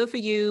 good for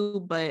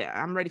you, but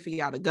I'm ready for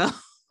y'all to go.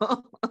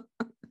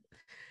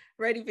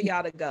 Ready for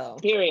y'all to go.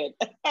 Period.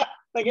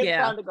 Like it's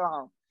time to go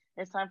home.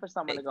 It's time for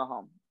someone to go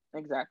home.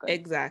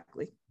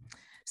 Exactly.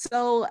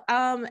 So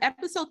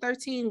episode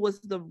 13 was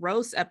the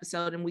roast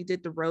episode, and we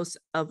did the roast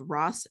of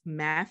Ross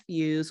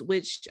Matthews,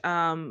 which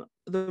the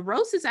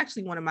roast is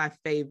actually one of my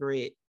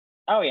favorite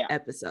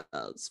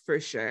episodes for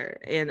sure.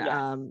 And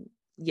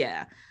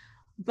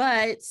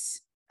but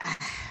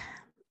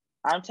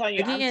I'm telling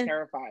you, again,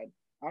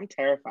 I'm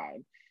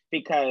terrified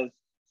because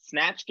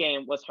Snatch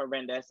Game was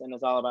horrendous and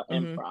is all about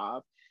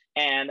improv.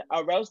 And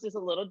a roast is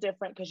a little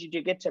different because you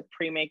do get to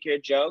pre-make your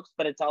jokes,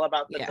 but it's all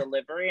about the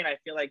delivery. And I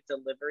feel like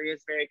delivery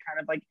is very kind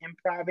of like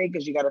improv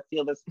because you got to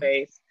feel the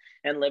space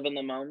and live in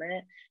the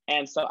moment.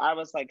 And so I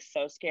was like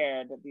so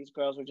scared that these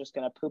girls were just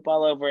going to poop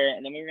all over it.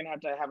 And then we were going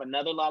to have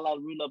another La La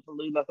Rula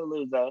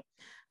Palooza.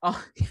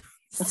 Oh,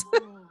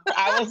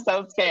 I was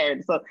so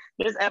scared. So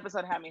this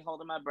episode had me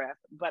holding my breath,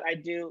 but I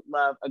do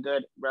love a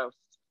good roast.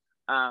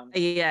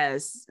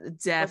 Yes,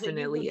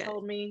 definitely. Was it you who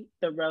told me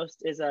the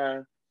roast is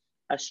a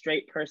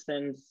straight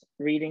person's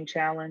reading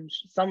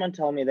challenge? Someone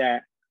told me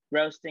that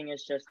roasting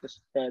is just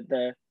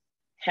the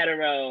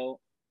hetero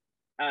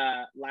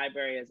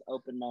library is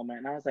open moment.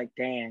 And I was like,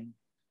 dang,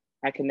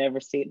 I can never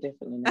see it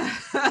differently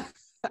now.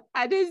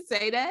 I didn't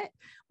say that,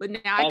 but now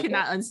I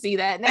cannot unsee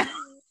that now.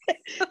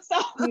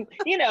 So,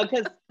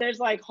 because there's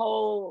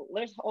whole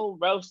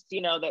roasts,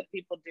 that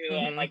people do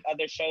and like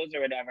other shows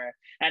or whatever.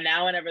 And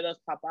now whenever those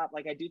pop up,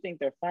 like I do think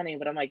they're funny,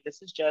 but I'm like,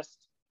 this is just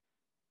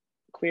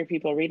queer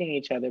people reading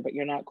each other, but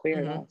you're not queer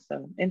at all.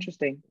 So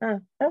interesting.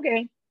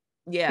 Okay.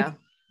 Yeah.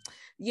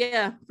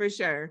 Yeah, for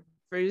sure.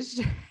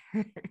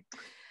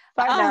 I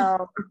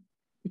know.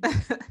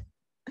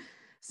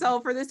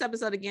 So for this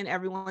episode, again,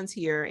 everyone's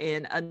here,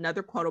 and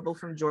another quotable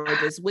from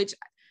George's, which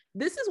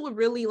this is what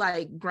really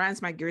like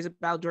grinds my gears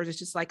about George. It's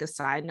just like a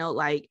side note.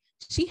 Like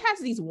she has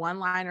these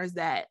one-liners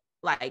that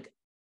like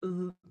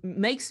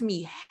makes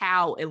me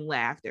howl in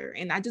laughter.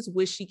 And I just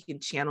wish she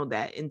could channel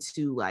that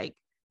into like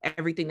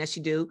everything that she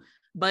do.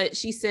 But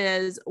she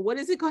says, what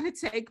is it going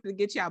to take to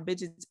get y'all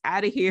bitches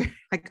out of here?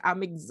 Like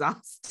I'm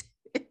exhausted,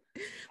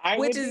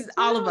 which is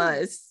all of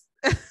us.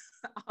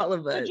 All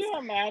of us. Could you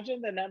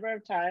imagine the number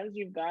of times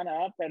you've gone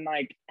up and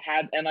like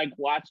had and like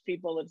watched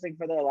people lip sync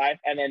for their life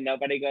and then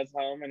nobody goes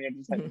home and you're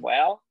just like,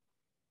 well,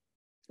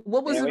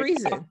 what was the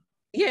reason?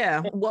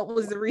 Yeah, what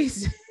was the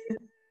reason?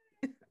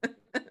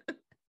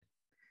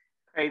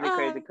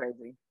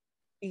 Crazy.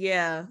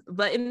 Yeah,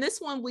 but in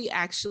this one we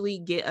actually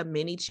get a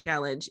mini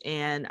challenge,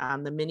 and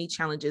the mini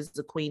challenges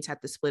the queens have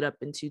to split up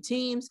in 2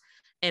 teams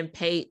and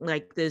paint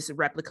like this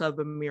replica of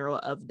a mural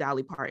of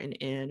Dolly Parton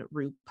and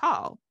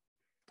RuPaul.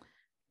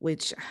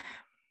 Which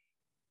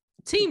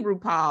Team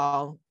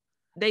RuPaul,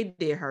 they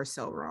did her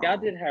so wrong. Y'all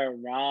did her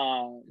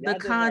wrong. The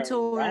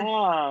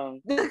contour.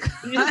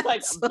 Just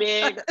like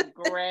big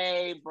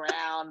gray,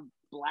 brown,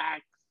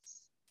 black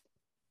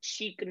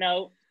cheek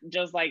note,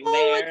 just like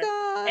there. My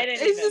God. They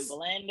didn't even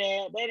blend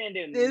it. They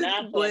didn't do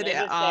nothing. Blend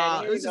it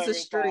all. It was just a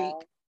streak.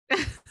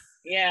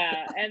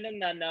 Yeah, and then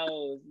the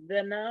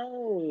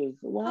nose.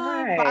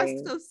 Why?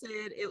 Bosco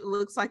said it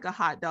looks like a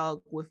hot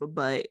dog with a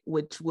butt,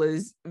 which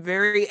was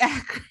very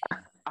accurate.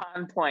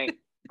 On point.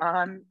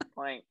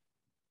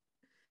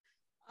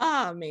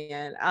 Oh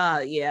man.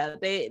 Yeah,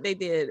 they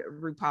did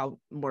RuPaul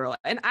moral.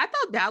 And I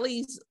thought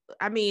Dolly's,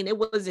 I mean, it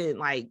wasn't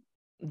like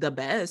the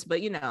best, but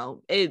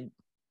it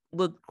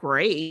looked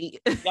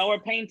great. Y'all were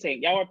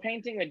painting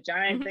with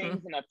giant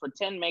things in a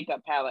pretend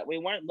makeup palette. We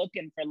weren't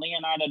looking for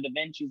Leonardo da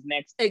Vinci's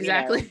next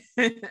exactly.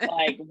 But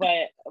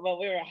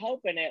we were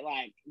hoping it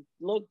like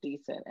looked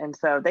decent. And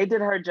so they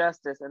did her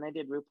justice and they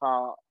did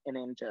RuPaul an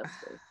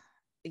injustice.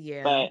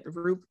 Yeah, but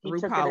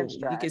RuPaul,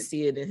 you can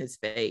see it in his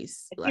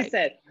face. He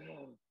said,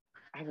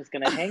 I was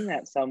gonna hang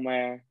that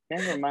somewhere.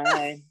 Never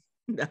mind.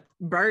 No,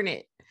 burn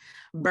it.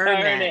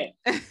 But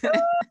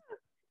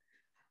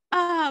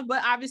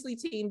obviously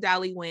Team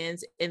Dolly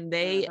wins, and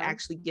they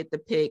actually get to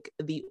pick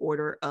the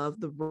order of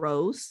the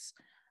roast.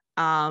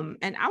 And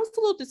I was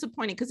a little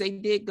disappointed because they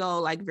did go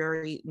like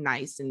very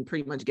nice and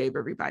pretty much gave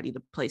everybody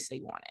the place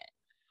they wanted.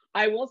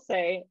 I will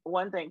say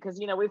one thing, because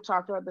we've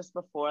talked about this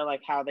before,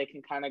 like how they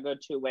can kind of go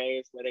 2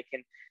 ways, where they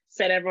can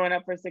set everyone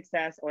up for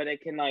success or they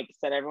can like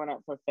set everyone up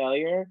for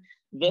failure.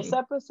 This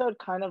episode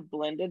kind of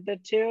blended the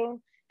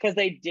two, because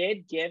they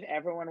did give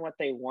everyone what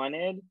they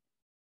wanted,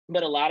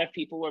 but a lot of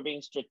people were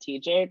being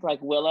strategic.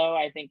 Like Willow,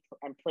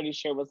 I'm pretty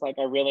sure was like,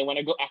 I really want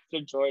to go after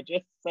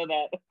Georgia so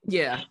that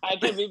I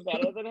could be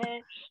better than her.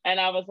 And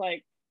I was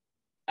like,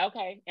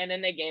 okay. And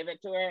then they gave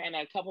it to her, and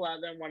a couple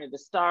of them wanted to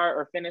start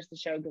or finish the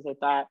show because they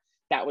thought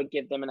that would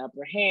give them an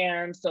upper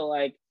hand. So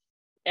like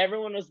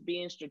everyone was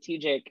being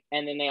strategic,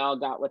 and then they all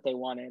got what they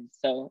wanted.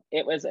 So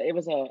it was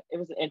an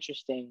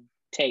interesting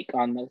take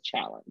on the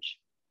challenge.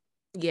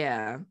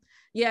 Yeah.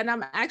 And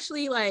I'm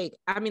actually like,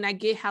 I mean, I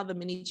get how the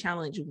mini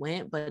challenge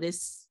went, but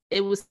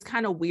it was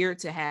kind of weird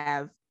to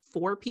have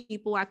 4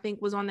 people, I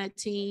think, was on that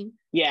team.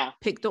 Yeah.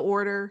 Pick the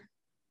order.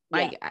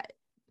 Like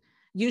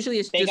usually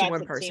it's just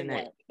one person.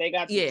 They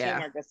got the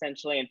teamwork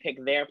essentially and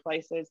pick their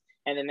places,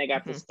 and then they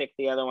got to stick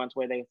the other ones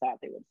where they thought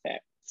they would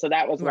fit. So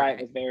that was why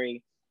it was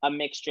very a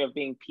mixture of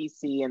being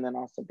PC and then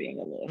also being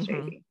a little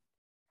shady.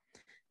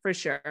 For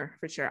sure.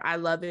 I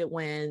love it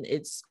when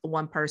it's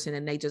one person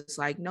and they just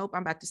like, nope,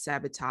 I'm about to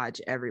sabotage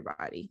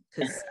everybody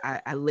because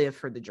I live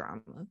for the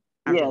drama.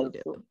 I really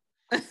do.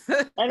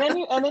 and then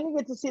you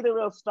get to see the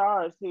real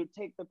stars who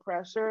take the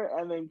pressure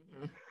and then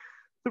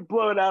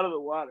blow it out of the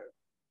water.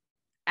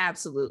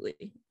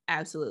 Absolutely.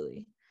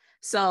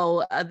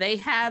 So they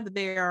have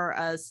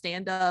their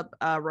stand-up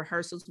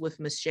rehearsals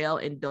with Michelle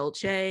and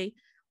Dolce,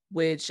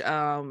 which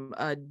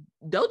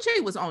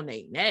Dolce was on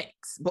their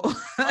necks.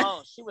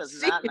 Oh, she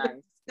was not nice.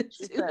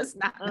 She said, was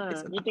not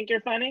nice. You think you're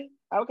funny?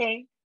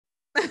 Okay.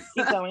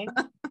 Keep going.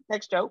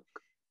 Next joke.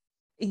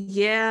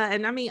 Yeah,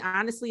 and I mean,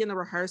 honestly, in the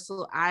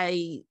rehearsal,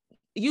 I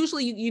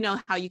usually, you know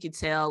how you could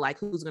tell like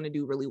who's going to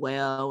do really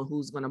well,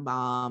 who's going to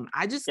bomb.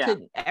 I just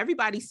couldn't.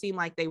 Everybody seemed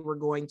like they were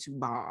going to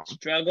bomb.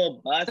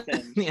 Struggle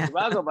busting.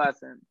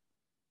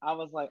 I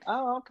was like,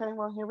 oh, okay,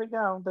 well, here we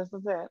go. This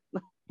is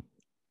it.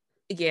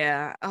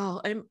 Yeah.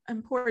 Oh,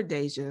 and poor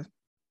Deja.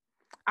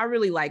 I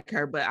really like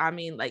her, but I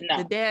mean, like the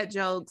No, dad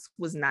jokes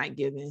was not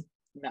given.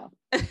 no.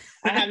 I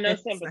have no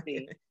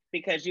sympathy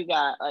because you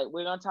got, like,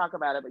 we're going to talk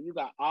about it, but you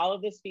got all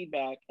of this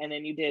feedback and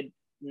then you did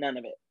none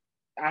of it.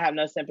 I have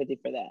no sympathy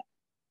for that.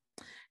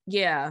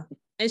 Yeah.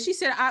 And she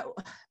said,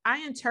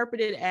 I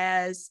interpret it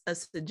as a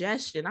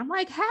suggestion. I'm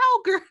like,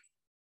 how, girl?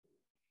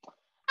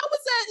 How was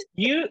that?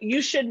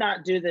 You should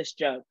not do this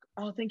joke.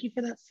 Oh, thank you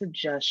for that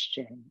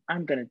suggestion.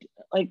 I'm going to do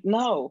it. Like,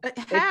 no.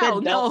 How?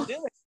 No,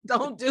 do it.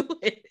 don't do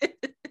it.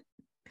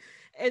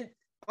 And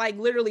like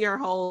literally her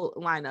whole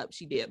lineup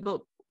she did,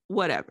 but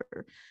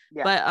whatever.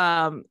 Yeah.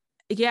 But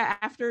yeah,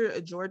 after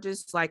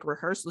George's like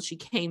rehearsal, she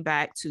came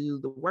back to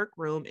the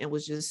workroom and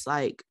was just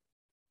like,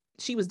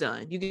 she was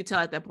done. You could tell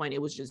at that point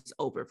it was just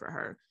over for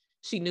her.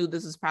 She knew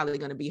this was probably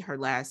going to be her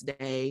last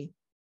day.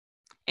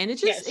 And it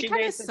just, it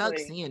kind of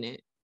sucks seeing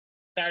it.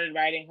 Started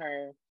writing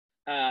her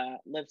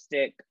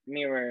lipstick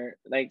mirror.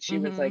 Like she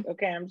was like,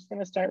 okay, I'm just going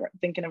to start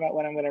thinking about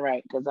what I'm going to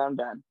write because I'm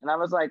done. And I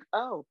was like,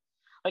 oh,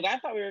 like I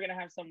thought we were going to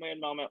have some weird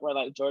moment where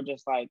like George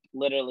just like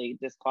literally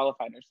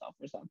disqualified herself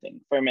or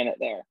something for a minute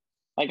there.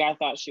 Like I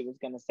thought she was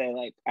going to say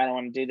like, I don't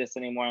want to do this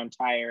anymore. I'm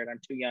tired. I'm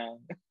too young.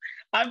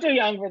 I'm too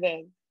young for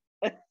this.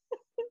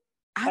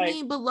 I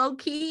mean, but low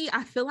key,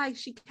 I feel like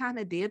she kind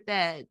of did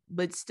that,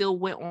 but still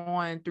went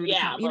on through the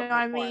you know what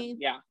I mean?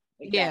 Yeah,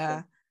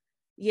 exactly.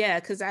 Yeah,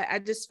 because I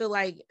just feel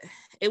like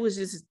it was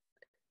just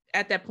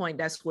at that point,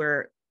 that's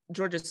where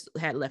Georgia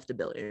had left the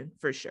building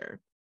for sure.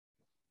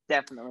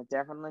 Definitely.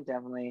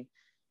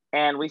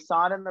 And we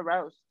saw it in the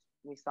roast.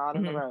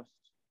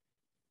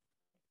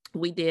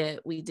 We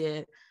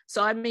did.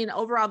 So, I mean,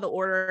 overall, the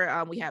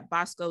order, we had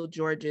Bosco,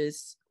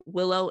 Georges,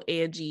 Willow,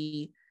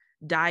 Angie,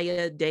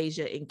 Daya,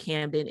 Deja, and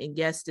Camden. And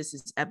yes, this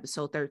is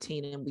episode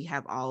 13, and we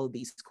have all of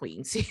these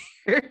queens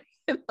here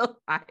in the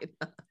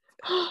lineup.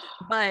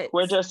 But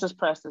we're just as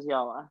pressed as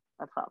y'all are,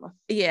 I promise.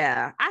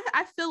 Yeah,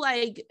 I feel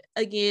like,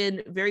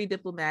 again, very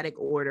diplomatic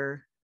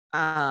order.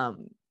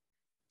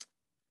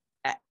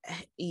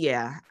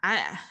 Yeah,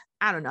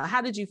 I don't know.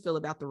 How did you feel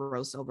about the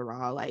roast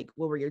overall? Like,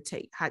 what were your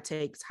hot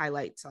takes,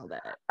 highlights, all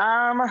that?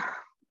 I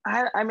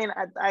mean,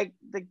 I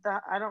think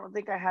that I don't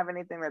think I have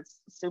anything that's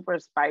super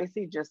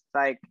spicy. Just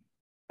like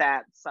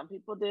that, some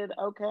people did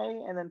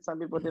okay, and then some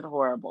people did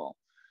horrible.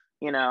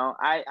 You know,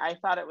 I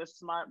thought it was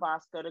smart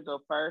Bosco to go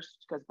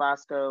first because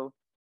Bosco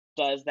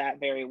does that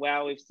very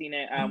well. We've seen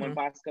it when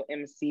Bosco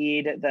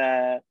emceed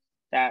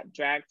that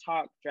drag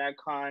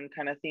con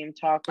kind of theme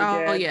talk we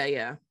did. Oh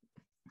yeah.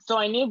 So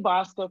I knew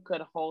Bosco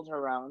could hold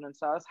her own, and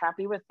so I was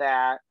happy with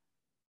that.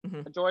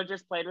 George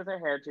just played with her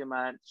hair too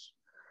much.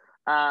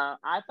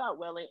 I thought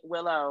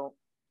Willow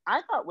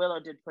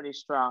did pretty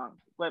strong,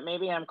 but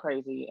maybe I'm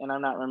crazy and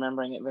I'm not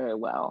remembering it very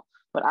well.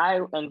 But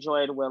I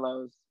enjoyed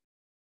Willow's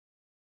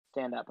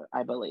stand up,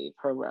 I believe,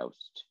 her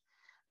roast.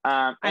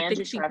 I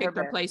think she picked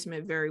her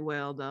placement very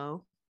well,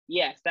 though.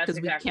 Yes, that's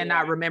because we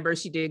cannot remember if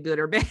she did good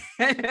or bad.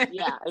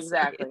 Yeah,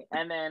 exactly.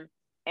 And then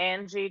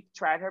Angie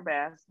tried her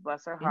best,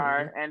 bless her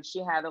heart, and she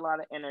had a lot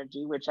of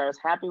energy, which I was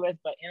happy with.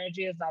 But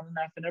energy is not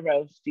enough in a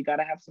roast. You got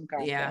to have some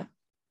content. Yeah.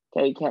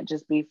 Okay, you can't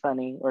just be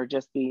funny or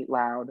just be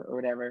loud or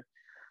whatever.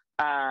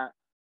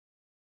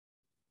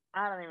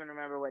 I don't even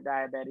remember what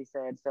Diabetes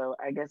said, so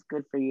I guess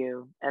good for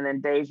you. And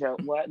then Deja,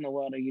 what in the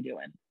world are you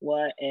doing?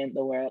 What in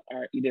the world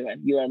are you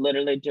doing? You are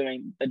literally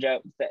doing the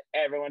jokes that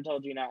everyone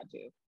told you not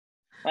to.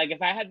 Like,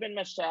 if I had been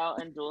Michelle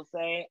and Dulce,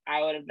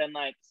 I would have been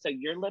like, so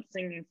you're lip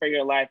syncing for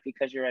your life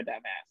because you're a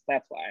dumbass.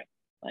 That's why.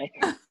 Like,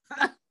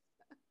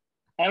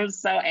 I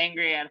was so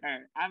angry at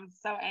her. I'm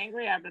so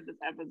angry after this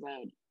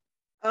episode.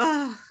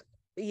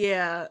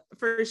 Yeah,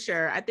 for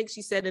sure. I think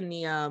she said in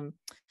the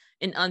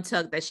in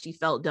Untucked that she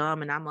felt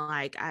dumb, and I'm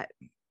like,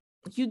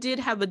 you did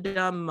have a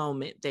dumb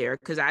moment there,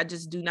 because I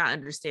just do not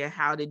understand,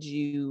 how did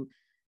you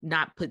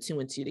not put two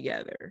and two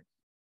together?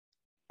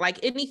 Like,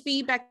 any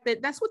feedback,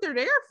 that's what they're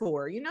there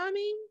for, you know what I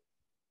mean?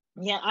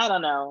 Yeah, I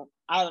don't know.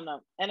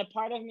 And a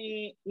part of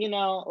me, you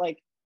know, like,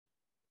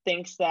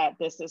 thinks that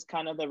this is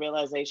kind of the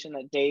realization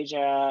that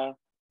Deja,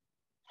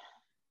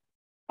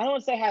 I don't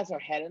want to say has her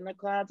head in the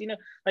clouds, you know,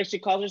 like she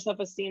calls herself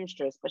a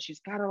seamstress, but she's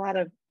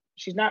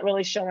not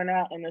really showing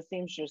out in the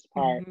seamstress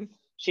part.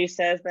 She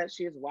says that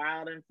she's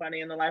wild and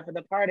funny in the life of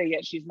the party,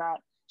 yet she's not.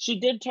 She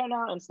did turn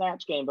out in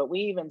Snatch Game, but we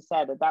even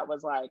said that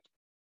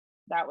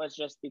was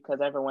just because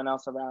everyone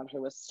else around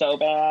her was so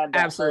bad.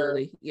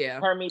 Absolutely.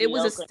 It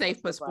was a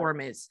safe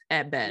performance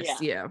at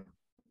best. Yeah.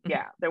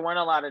 There weren't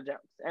a lot of jokes.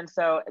 And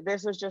so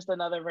this was just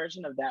another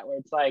version of that, where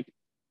it's like,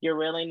 you're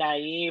really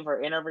naive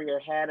or in over your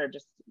head, or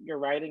just you're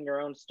writing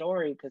your own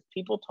story because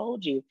people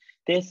told you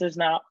this is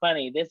not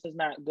funny, this is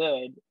not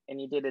good, and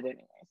you did it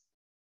anyways.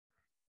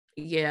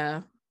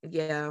 Yeah.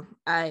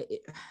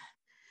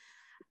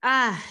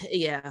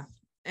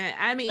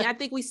 I mean, I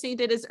think we seen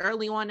it as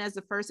early on as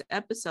the first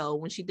episode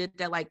when she did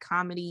that like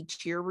comedy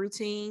cheer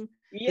routine.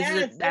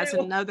 Yes, that's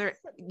another.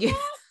 Yeah,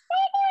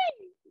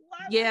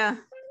 yeah.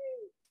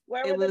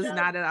 It was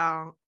not at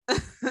all.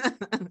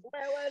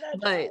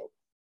 But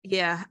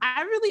yeah,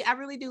 I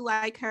really do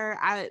like her.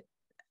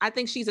 I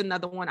think she's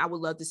another one I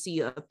would love to see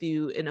a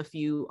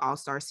few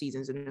All-Star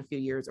seasons in a few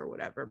years or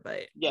whatever.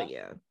 But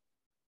yeah.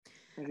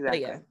 Exactly. But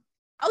yeah.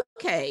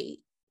 Okay.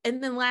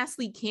 And then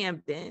lastly,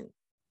 Camden.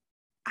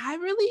 I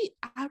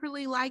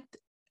really liked.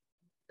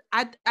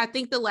 I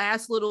think the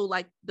last little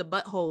like the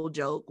butthole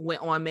joke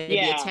went on maybe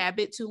a tad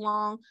bit too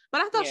long,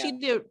 but I thought she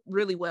did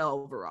really well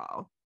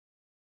overall.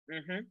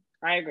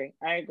 I agree.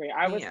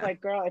 I was like,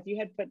 girl, if you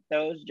had put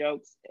those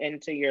jokes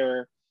into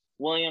your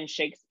William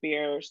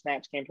Shakespeare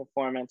Snatch Game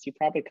performance, you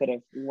probably could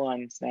have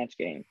won Snatch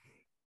Game.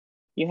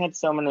 You had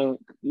so many.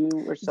 You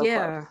were so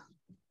close.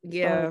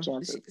 Yeah.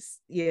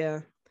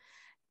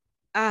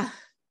 Yeah.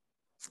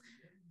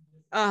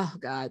 Oh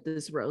God,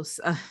 this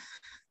roast.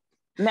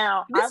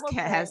 Now this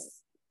cast.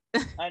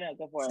 I know,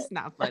 go for it. It's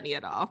not funny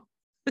at all.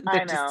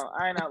 I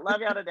know.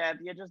 Love y'all to death.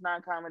 You're just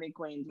not comedy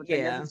queens, which I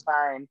guess is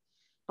fine.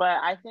 But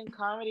I think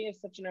comedy is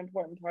such an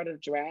important part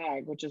of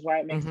drag, which is why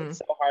it makes it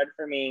so hard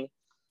for me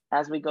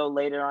as we go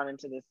later on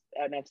into this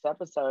next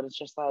episode. It's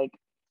just like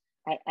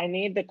I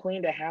need the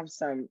queen to have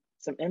some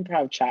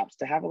improv chops,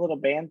 to have a little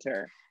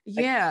banter.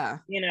 Yeah.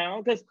 Like, you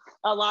know, because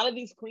a lot of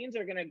these queens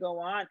are going to go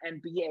on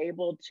and be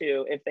able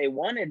to, if they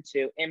wanted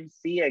to,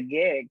 MC a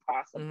gig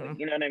possibly.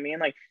 You know what I mean?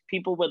 Like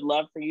people would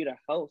love for you to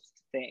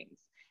host things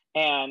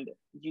and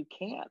you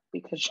can't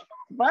because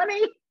you're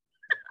funny.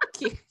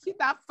 You're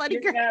not funny,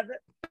 girl.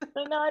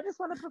 No, I just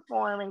want to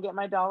perform and get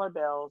my dollar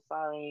bill.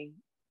 Sorry.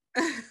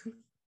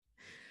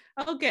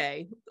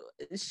 Okay,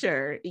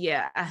 sure.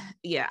 Yeah.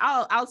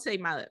 I'll say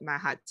my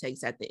hot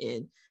takes at the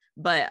end,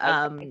 but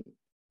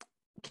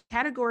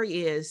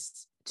category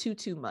is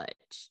too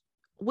much.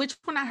 Which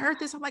when I heard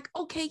this, I'm like,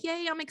 okay,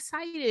 yay, I'm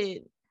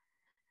excited.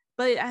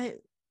 But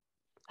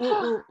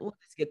we'll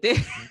just get there.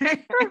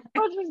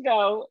 Let's just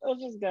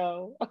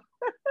go.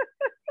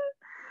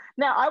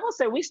 Now, I will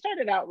say we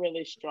started out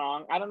really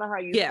strong. I don't know how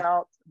you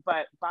felt,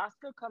 but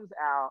Bosco comes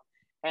out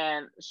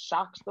and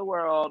shocks the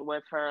world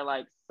with her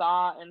like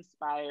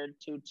Saw-inspired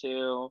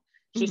tutu.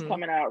 She's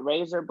coming out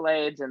razor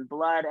blades and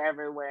blood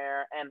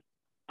everywhere. And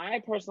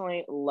I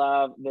personally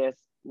love this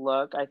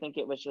look. I think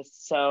it was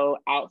just so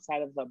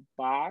outside of the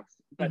box,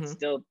 but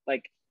still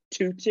like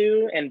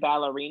tutu and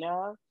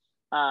ballerina.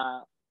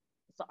 So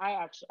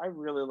I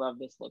really love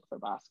this look for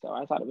Bosco.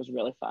 I thought it was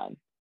really fun.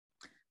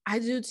 I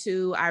do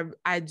too.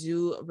 I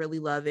do really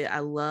love it. I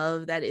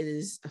love that it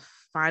is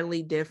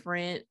finally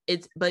different.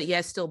 But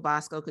yeah, still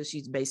Bosco because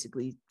she's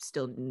basically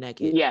still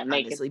naked. Yeah,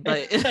 honestly.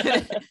 But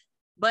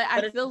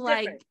I feel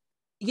like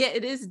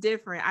it is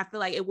different. I feel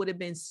like it would have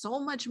been so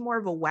much more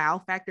of a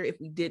wow factor if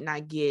we did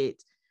not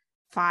get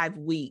 5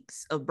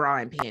 weeks of bra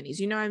and panties.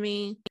 You know what I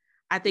mean?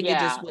 I think it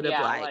just would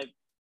have like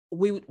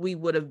we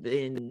would have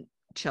been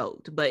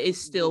choked, but it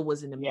still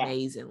was an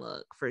amazing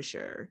look for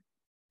sure.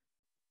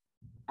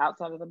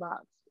 Outside of the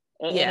box.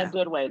 In a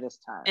good way this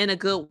time. In a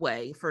good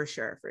way, for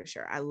sure.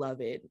 I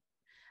love it.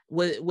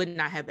 Would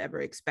not have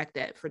ever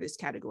expected that for this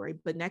category.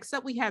 But next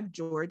up we have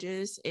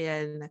George's,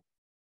 and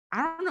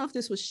I don't know if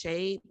this was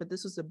shade, but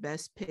this was the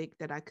best pick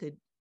that I could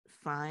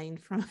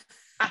find from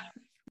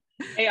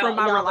from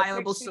my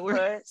reliable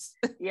source.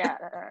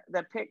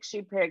 The pick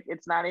she picked,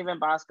 it's not even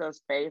Bosco's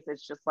face.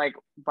 It's just like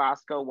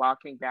Bosco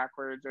walking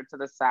backwards or to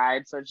the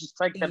side. So it's just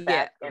like the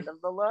back end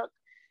of the look.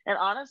 And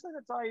honestly,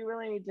 that's all you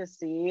really need to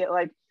see.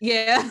 Like,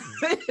 and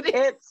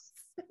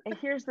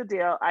here's the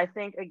deal. I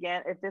think,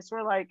 again, if this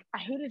were like,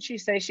 who did she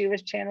say she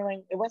was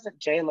channeling? It wasn't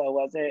J-Lo,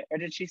 was it? Or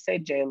did she say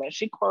J-Lo?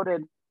 She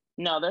quoted,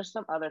 no, there's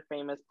some other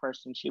famous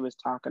person she was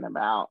talking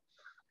about.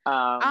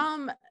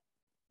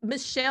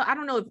 Michelle, I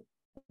don't know if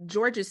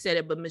Georgia said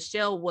it, but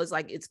Michelle was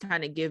like, it's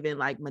kind of given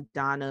like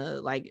Madonna,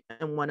 like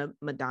in one of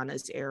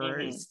Madonna's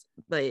eras.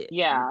 But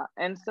yeah.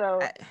 And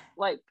so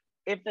like,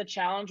 if the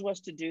challenge was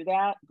to do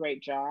that,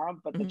 great job.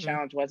 But the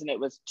challenge wasn't. It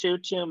was too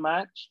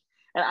much.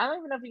 And I don't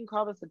even know if you can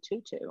call this a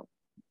tutu.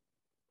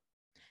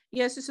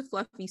 Yeah, it's just a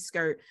fluffy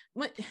skirt.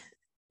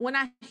 When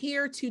I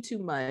hear too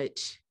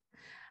much,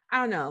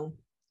 I don't know.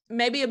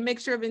 Maybe a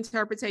mixture of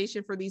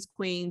interpretation for these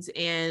queens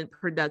and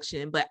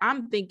production. But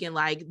I'm thinking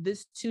like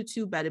this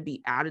tutu better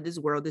be out of this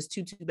world. This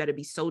tutu better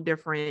be so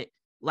different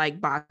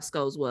like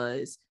Bosco's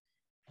was.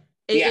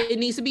 It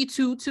needs to be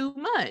too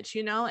much,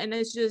 you know? And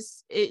it's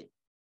just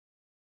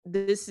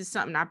this is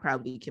something I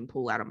probably can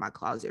pull out of my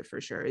closet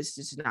for sure. It's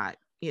just not,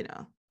 you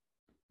know,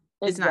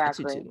 it's not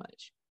too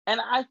much.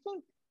 And I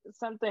think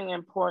something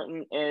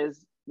important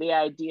is the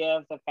idea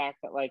of the fact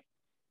that like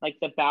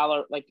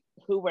the like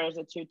who wears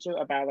a tutu,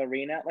 a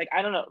ballerina? Like,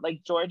 I don't know,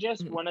 like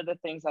Georgia's, one of the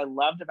things I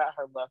loved about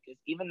her look is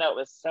even though it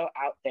was so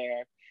out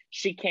there,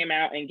 she came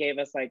out and gave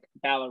us like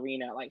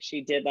ballerina. Like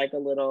she did like a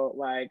little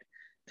like,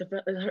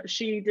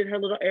 she did her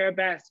little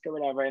arabesque or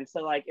whatever. And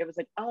so like, it was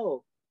like,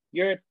 oh,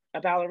 you're a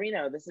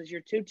ballerina, this is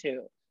your tutu.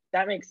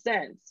 That makes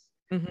sense.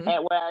 And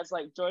whereas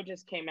like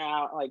Georgia's came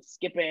out like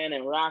skipping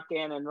and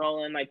rocking and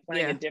rolling, like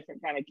playing a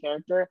different kind of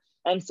character.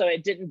 And so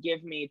it didn't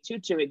give me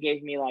tutu, it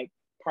gave me like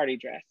party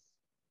dress.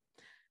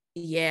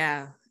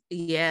 Yeah.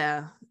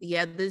 Yeah,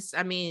 this,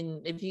 I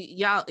mean, if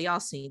y'all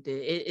seen it,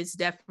 it's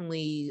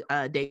definitely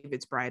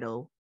David's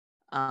bridal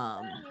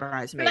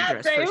bridesmaid Not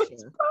dress for David's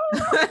sure.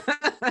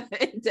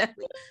 bridal.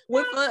 Definitely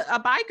with a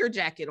biker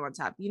jacket on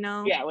top,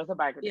 Yeah, with a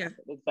biker yeah,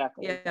 jacket.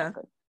 Exactly. yeah,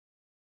 Exactly.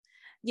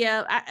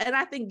 yeah. And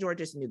I think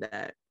Georges knew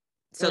that,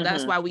 so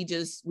that's Mm-hmm. why we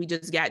just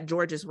got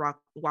Georges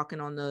walking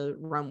on the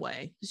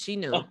runway. She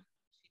knew,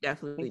 she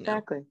definitely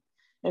knew.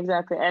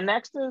 Exactly. And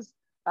next is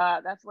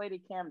that's Lady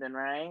Camden,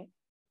 right?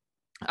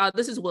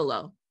 This is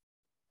Willow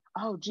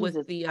Oh with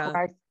Jesus the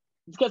Christ.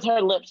 It's because her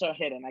lips are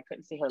hidden. I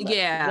couldn't see her lips.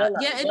 yeah, Willow.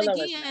 yeah. And Willow is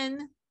next.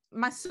 again,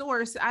 my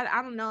source,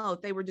 I don't know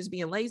if they were just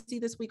being lazy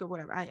this week or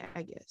whatever. I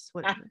guess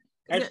whatever.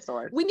 Her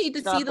source. We need to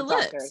You don't see have to the talk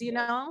to her lips, again.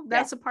 Yeah.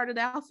 that's a part of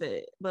the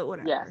outfit, but Yes.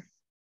 whatever.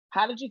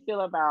 How did you feel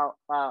about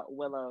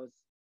Willow's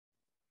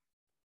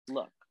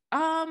look?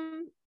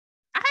 I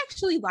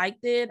actually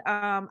liked it.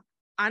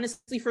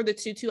 Honestly, for the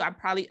tutu,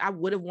 I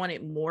would have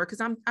wanted more,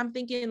 because I'm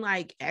thinking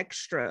like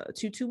extra,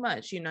 too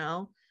much,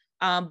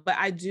 but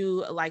I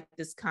do like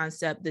this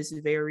concept, this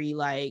very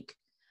like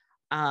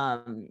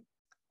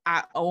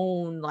I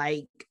own,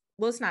 like,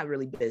 well, it's not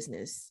really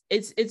business,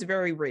 it's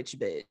very rich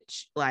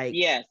bitch, like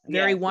Yes,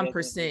 very yes, yes,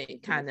 yes, yes, 1% yes, yes,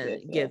 kind of yes,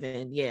 yes.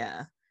 given.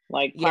 Yeah,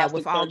 Like yeah,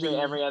 with plastic all surgery the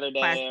every other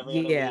class. day, every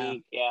other Yeah.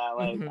 week. Yeah,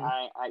 like Mm-hmm.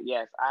 I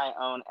yes, I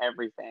own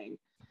everything.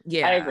 I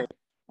Yeah, agree.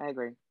 I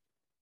agree.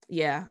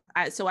 yeah.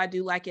 So I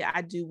do like it.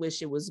 I do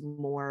wish it was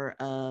more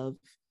of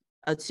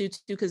a tutu,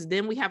 because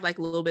then we have like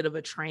a little bit of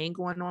a train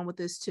going on with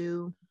this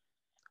too,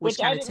 which Which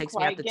I kind of didn't takes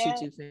me out quite the get.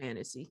 tutu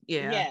fantasy.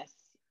 Yeah. Yes,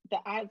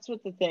 that's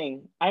what the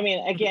thing. I mean,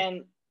 Mm-hmm.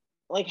 again,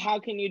 like how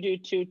can you do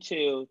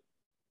too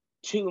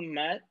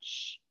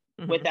much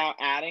Mm-hmm. without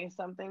adding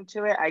something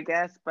to it? I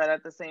guess, but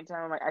at the same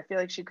time, I'm like, I feel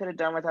like she could have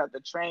done without the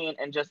train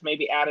and just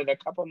maybe added a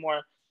couple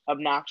more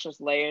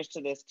obnoxious layers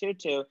to this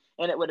tutu,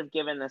 and it would have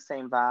given the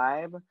same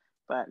vibe.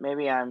 But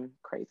maybe I'm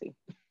crazy.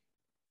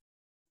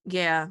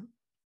 Yeah,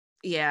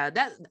 yeah.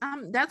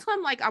 That's why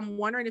I'm like, I'm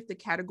wondering if the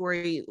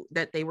category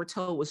that they were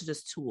told was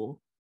just tulle.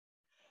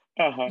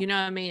 Uh-huh. You know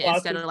what I mean? Lots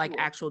Instead of of like tool.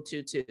 actual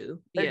tutu.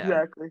 Yeah.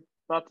 Exactly.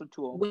 Lots of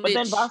tool. But then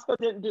Which, Vasco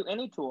didn't do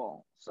any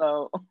tool.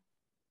 So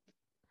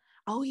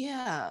oh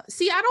yeah.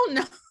 See, I don't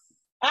know.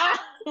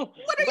 What are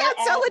where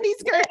y'all telling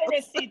these where are the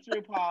girls? receipts,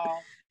 RuPaul?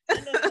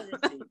 Send us the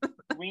receipts.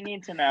 We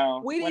need to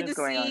know We what need is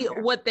to going on see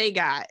here. what they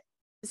got.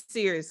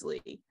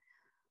 Seriously.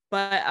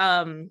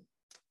 But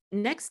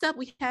next up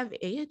we have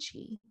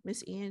Angie,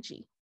 Miss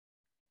Angie.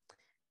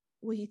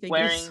 What do you think is?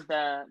 Wearing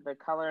the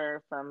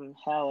color from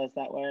hell, is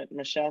that what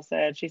Michelle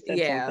said? She said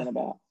Yeah. something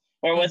about,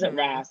 or was it Mm-hmm.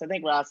 Ross? I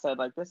think Ross said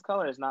like this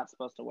color is not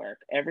supposed to work.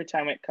 Every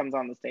time it comes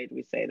on the stage,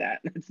 we say that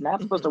it's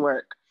not supposed to Mm-hmm.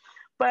 work.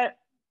 But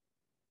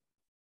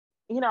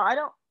I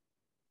don't.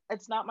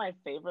 It's not my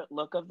favorite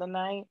look of the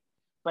night,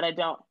 but I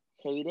don't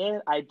hate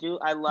it.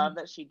 I love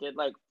that she did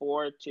like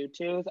 4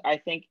 tutus. I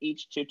think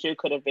each tutu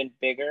could have been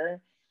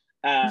bigger.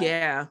 Uh,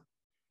 Yeah.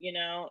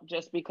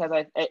 just because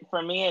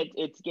for me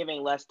it's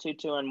giving less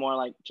tutu and more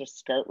like just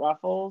skirt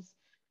ruffles.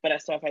 But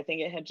so if I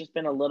think it had just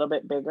been a little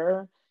bit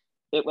bigger,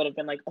 it would have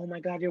been like, oh my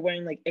God, you're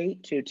wearing like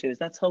 8 tutus.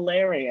 That's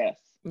hilarious.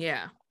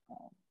 Yeah.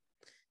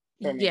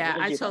 For me, what Yeah,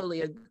 did you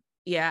think?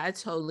 I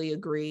totally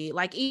agree.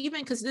 Like,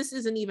 even because this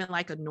isn't even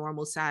like a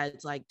normal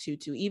size like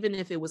tutu. Even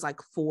if it was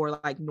like 4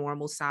 like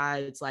normal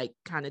size like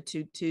kind of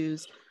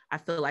tutus, I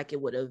feel like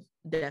it would have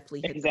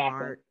definitely hit the Exactly.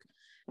 mark.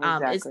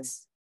 Exactly.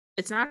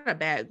 It's not a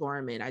bad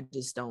garment. I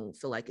just don't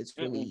feel like it's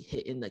really Mm-mm.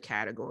 hitting the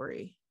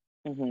category.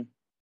 Mm-hmm.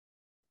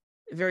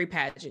 Very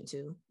pageant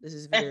too. This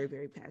is very,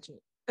 very pageant.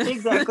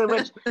 Exactly.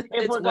 Which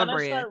It's on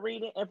brand.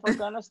 if we're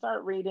gonna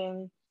start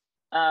reading,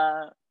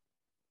 uh,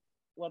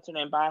 what's her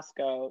name,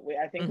 Bosco.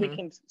 I think we Mm-hmm.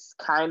 can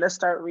kind of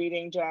start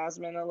reading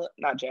Jasmine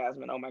not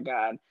Jasmine. Oh my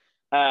God,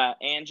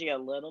 Angie a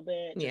little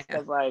bit, just Yeah.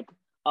 because like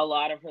a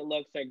lot of her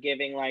looks are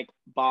giving like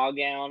ball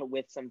gown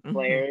with some Mm-hmm.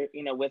 flair,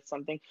 with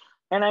something.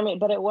 And I mean,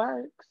 but it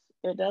works.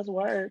 It does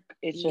work.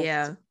 It's just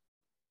Yeah.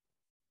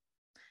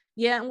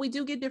 Yeah, and we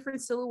do get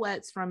different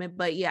silhouettes from it,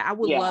 but yeah, I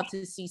would yeah, love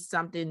to see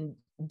something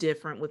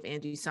different with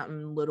Angie,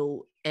 something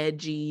little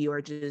edgy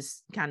or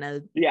just kind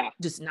of yeah,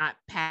 just not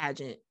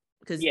pageant.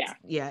 Because yeah.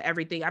 yeah,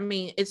 everything. I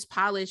mean, it's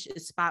polished,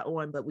 it's spot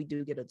on, but we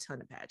do get a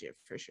ton of pageant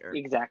for sure.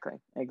 Exactly,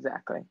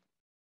 exactly.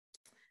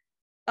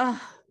 Uh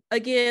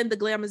Again, the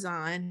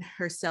glamazon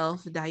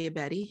herself,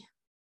 Diabetti.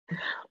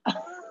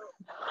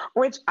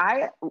 Which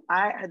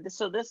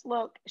so this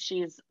look,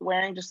 she's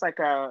wearing just like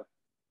a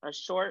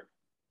short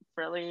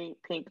frilly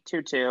pink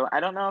tutu. I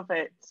don't know if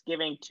it's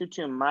giving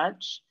too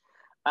much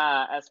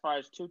as far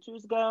as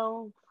tutus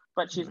go,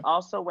 but she's Mhm.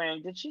 also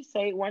wearing, did she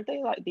say, weren't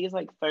they like these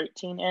like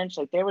 13-inch?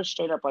 Like they were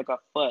straight up like a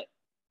foot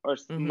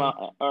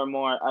Mhm. or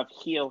more of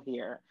heel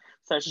here.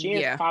 So she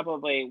is Yeah.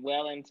 probably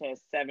well into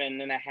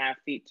 7.5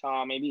 feet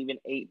tall, maybe even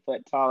 8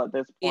 foot tall at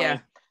this Yeah.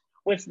 point,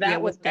 which Yeah,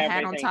 that was with the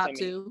hat on everything to top me.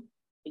 too.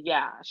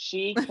 Yeah,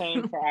 she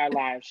came for our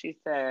lives. She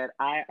said,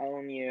 I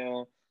own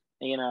you,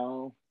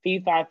 fee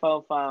fi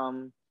fo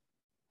fum.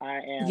 I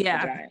am a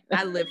Yeah, giant.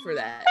 I live for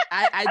that.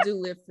 I do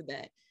live for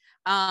that.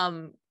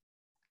 Um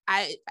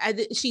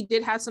She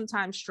did have some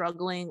time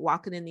struggling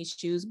walking in these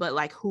shoes, but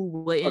like who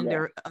wouldn't?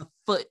 They're a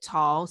foot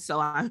tall. So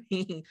I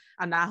mean,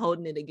 I'm not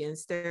holding it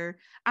against her.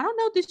 I don't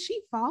know. Did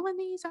she fall in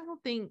these? I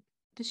don't think,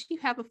 did she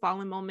have a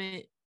falling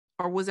moment?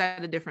 Or was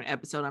that a different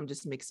episode? I'm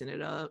just mixing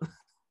it up.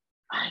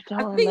 I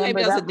don't think remember.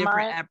 maybe that was a That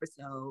different might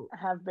episode.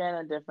 have been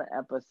a different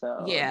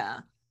episode.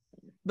 Yeah.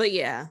 But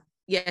yeah,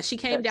 she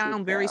came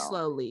down very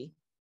slowly.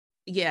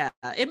 Yeah,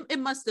 it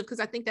must have,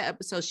 because I think that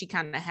episode she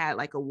kind of had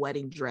like a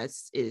wedding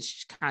dress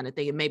ish kind of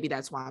thing, and maybe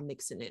that's why I'm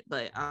mixing it.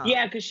 But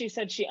yeah, because she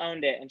said she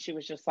owned it, and she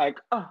was just like,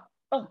 oh,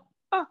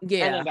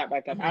 yeah, and then got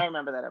back up. I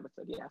remember that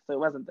episode. Yeah, so it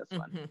wasn't this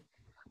one.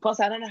 Plus,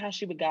 I don't know how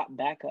she got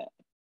back up.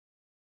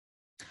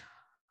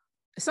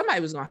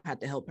 Somebody was gonna have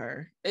to help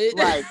her.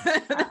 Like,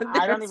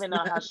 I don't even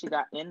know how she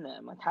got in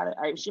them.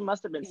 Like, she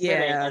must have been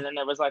sitting, and then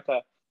there was like a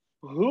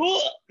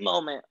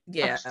moment.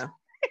 Yeah,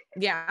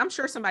 yeah, I'm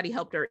sure somebody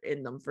helped her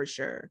in them for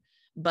sure.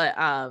 But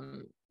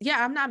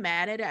yeah, I'm not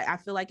mad at it. I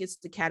feel like it's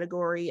the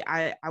category.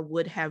 I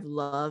would have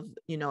loved,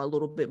 a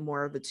little bit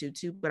more of a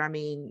tutu, but I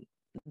mean,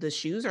 the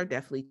shoes are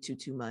definitely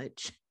too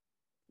much.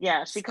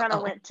 Yeah, she kind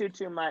of went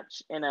too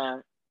much in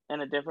a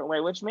different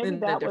way, which maybe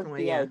that was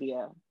the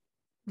idea.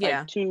 Yeah,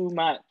 like too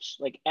much,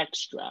 like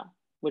extra,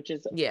 which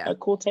is a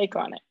cool take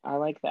on it. I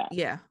like that.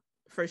 Yeah,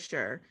 for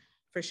sure.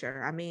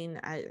 I mean,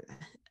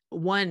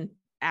 1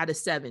 out of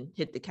 7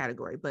 hit the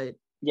category, but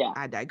yeah,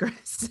 I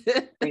digress.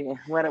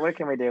 What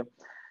can we do?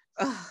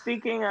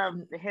 Speaking of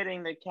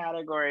hitting the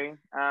category,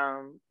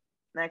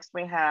 next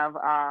we have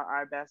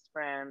our best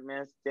friend,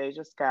 Miss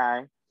Deja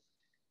Sky.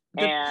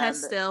 The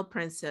pastel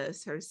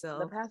princess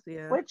herself.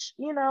 Which,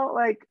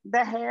 like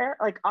the hair,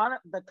 like on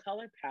the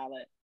color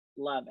palette,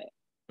 love it.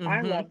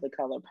 I love the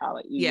color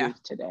palette you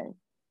used today.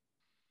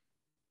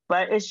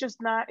 But it's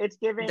just not, it's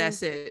giving,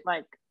 that's it.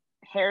 Like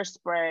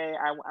Hairspray,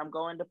 I'm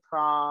going to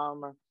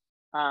prom,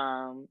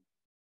 but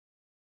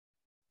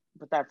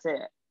that's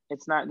it.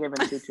 It's not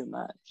giving too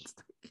much.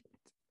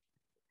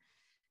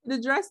 The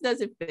dress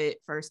doesn't fit,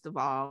 first of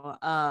all.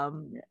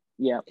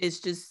 It's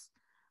just,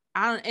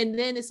 and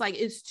then it's like,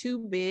 it's too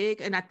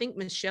big. And I think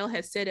Michelle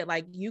has said it,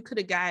 like, you could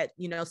have got,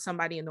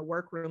 somebody in the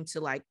workroom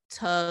to like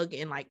tug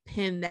and like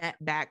pin that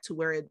back to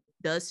where it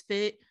does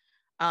fit.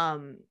 I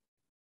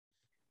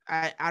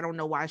don't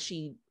know why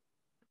she,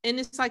 and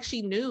it's like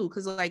she knew,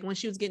 because like when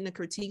she was getting the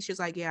critique, she was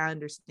like, yeah, I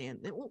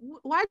understand.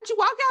 Why did you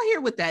walk out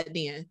here with that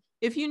then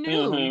if you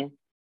knew?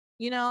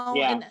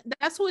 And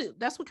that's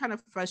what kind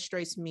of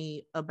frustrates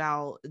me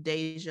about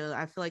Deja.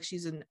 I feel like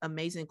she's an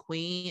amazing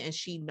queen and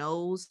she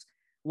knows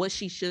what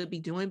she should be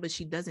doing, but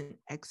she doesn't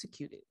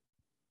execute it,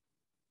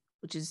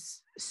 which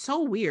is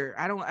so weird.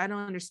 I don't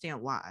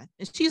understand why.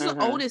 And she's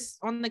the oldest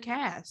on the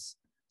cast.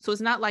 So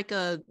it's not like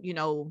a,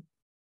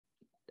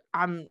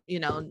 I'm,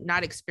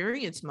 not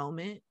experienced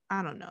moment.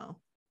 I don't know.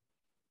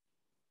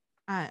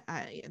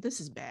 This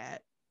is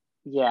bad.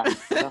 Yeah,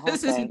 the whole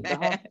thing.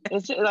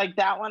 It's just, like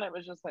that one. It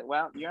was just like,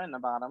 well, you're in the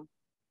bottom,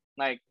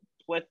 like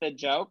with the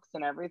jokes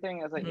and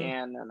everything. It's like,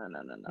 yeah, no.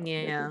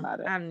 Yeah,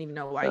 I don't even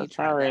know why you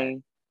tried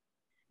that.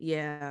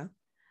 Yeah,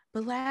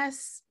 but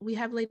last we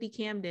have Lady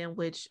Camden,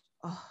 which,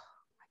 oh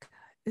my god,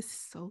 it's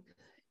so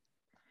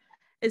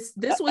good.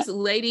 This was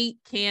Lady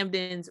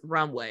Camden's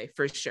runway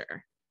for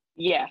sure.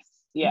 Yes,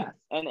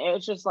 and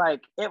it's just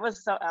like it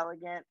was so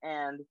elegant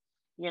and.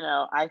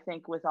 I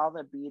think with all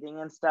the beating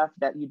and stuff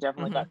that you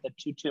definitely got the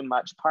too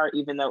much part,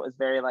 even though it was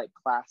very like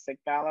classic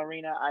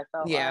ballerina, I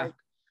felt like.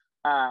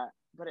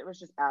 But it was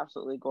just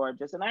absolutely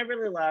gorgeous. And I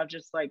really love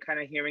just like kind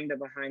of hearing the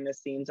behind the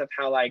scenes of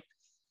how like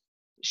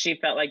she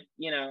felt like,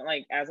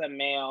 like as a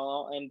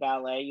male in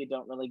ballet, you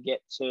don't really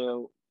get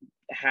to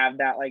have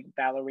that like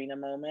ballerina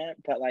moment,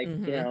 but like,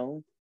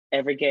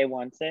 every gay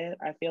wants it,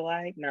 I feel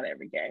like. Not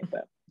every gay,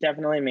 but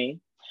definitely me.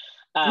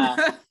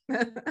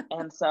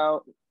 And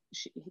so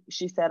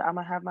she said, I'm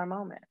gonna have my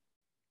moment,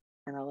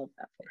 and I love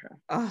that for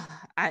her.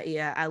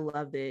 I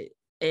loved it.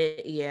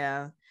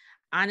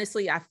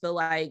 Honestly, I feel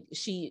like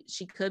she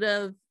could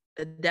have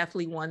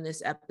definitely won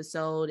this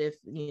episode if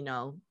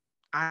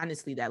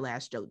honestly that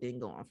last joke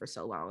didn't go on for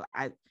so long.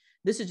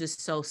 This is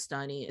just so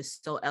stunning. It's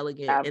so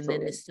elegant. Absolutely.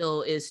 And then it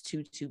still is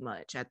too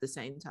much at the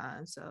same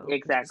time. So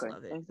exactly.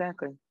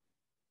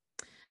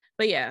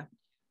 But yeah,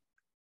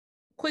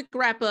 quick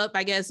wrap up.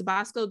 I guess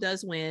Bosco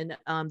does win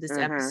this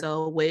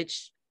episode,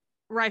 which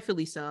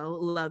rightfully so.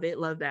 Love it.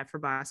 Love that for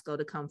Bosco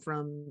to come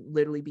from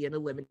literally being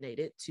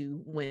eliminated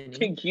to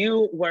winning.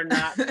 You were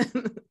not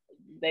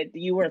that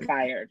you were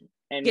fired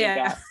and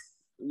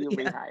you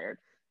rehired.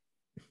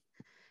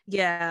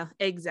 Yeah,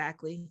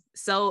 exactly.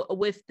 So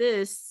with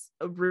this,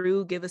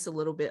 Rue, give us a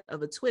little bit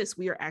of a twist.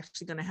 We are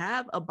actually going to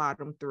have a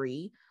bottom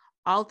 3.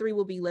 All 3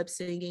 will be lip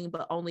singing,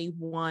 but only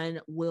one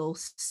will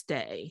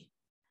stay.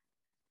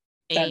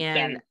 And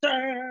dun,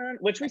 dun,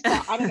 which we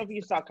saw. I don't know if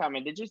you saw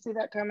coming. Did you see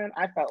that coming?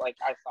 I felt like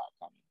I saw it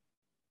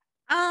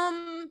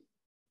coming.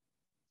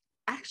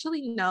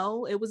 Actually,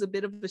 no. It was a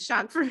bit of a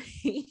shock for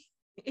me.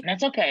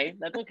 That's okay.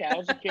 I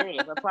was just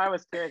curious. That's why I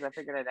was curious. I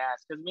figured I'd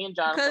ask because me and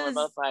Jonathan were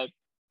both like,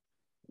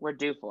 "We're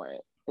due for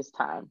it. It's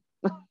time."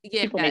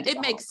 Yeah,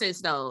 it makes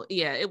sense though.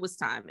 Yeah, it was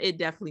time. It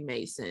definitely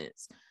made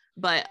sense.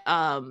 But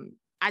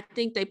I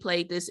think they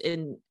played this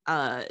in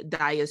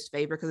Daya's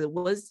favor because it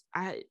was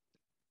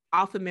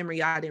off of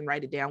memory, I didn't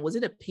write it down. Was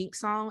it a Pink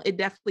song? It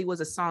definitely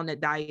was a song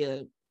that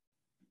Daya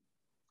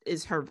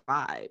is her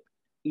vibe.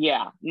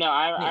 Yeah, no,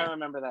 I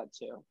remember that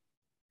too.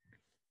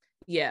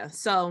 Yeah,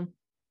 so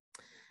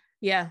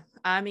yeah,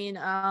 I mean,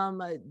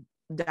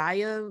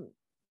 Daya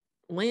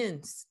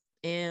wins,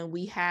 and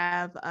we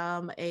have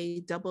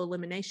a double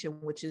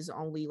elimination, which is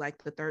only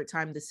like the third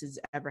time this has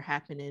ever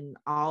happened in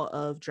all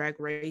of Drag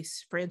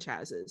Race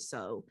franchises.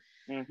 So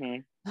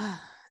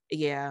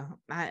yeah,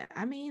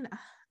 I mean,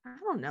 I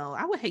don't know.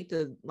 I would hate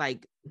to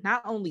like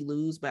not only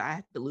lose, but I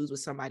have to lose with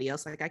somebody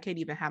else. Like I can't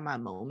even have my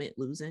moment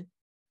losing.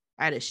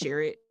 I had to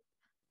share it.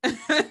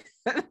 I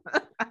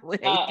would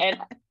hate and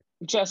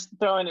just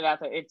throwing it out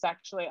there, it's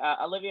actually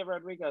Olivia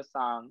Rodrigo's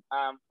song.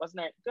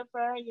 Wasn't it "Good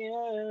for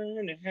You"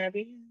 and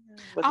 "Happy"?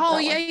 Oh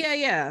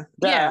yeah.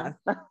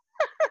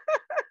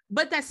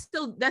 But that's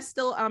still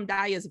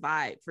Daya's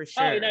vibe for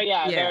sure. Oh,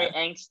 very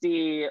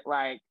angsty,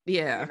 like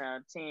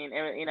teen.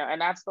 And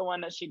that's the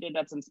one that she did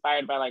that's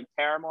inspired by like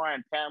Paramore,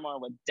 and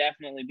Paramore would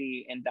definitely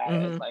be in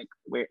Daya's like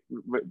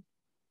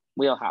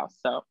wheelhouse.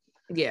 So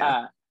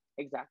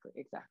exactly.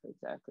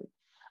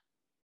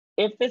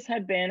 If this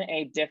had been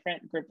a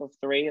different group of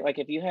three, like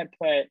if you had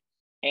put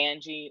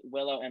Angie,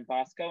 Willow, and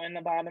Bosco in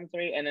the bottom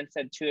three, and then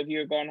said two of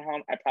you are going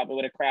home, I probably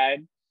would have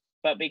cried.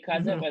 But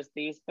because it was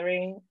these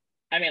three,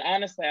 I mean,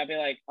 honestly, I'll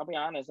be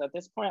honest. At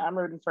this point, I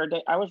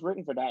was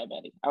rooting for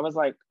Diabetes. I was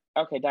like,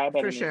 okay,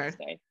 Diabetes needs to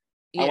stay.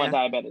 Yeah. I want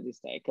Diabetes to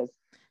stay because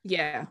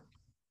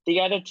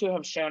the other two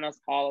have shown us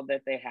all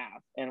that they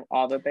have, and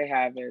all that they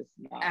have is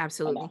not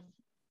absolutely enough.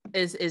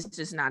 Is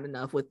just not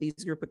enough with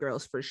these group of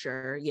girls for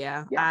sure.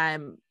 Yeah.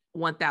 I'm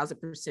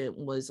 1000%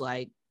 was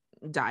like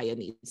Daya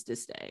needs to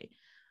stay.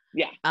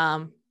 Yeah.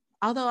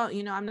 Although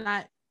I'm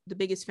not the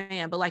biggest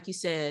fan, but like you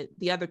said,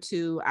 the other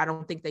two, I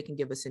don't think they can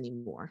give us any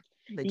more.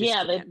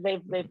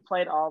 They've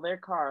played all their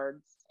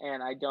cards,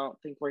 and I don't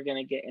think we're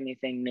gonna get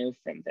anything new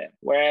from them.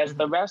 Whereas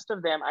the rest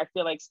of them, I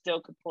feel like still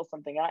could pull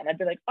something out, and I'd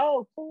be like,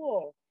 oh,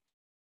 cool.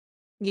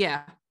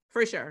 Yeah,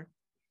 for sure.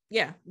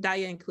 Yeah,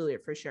 Daya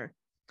included for sure.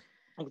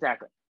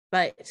 Exactly.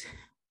 But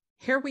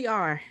here we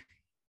are.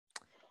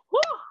 Woo!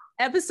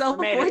 Episode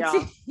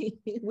 14.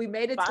 We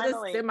made it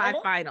finally to the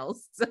semifinals.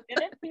 And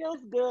it feels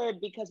good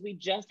because we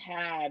just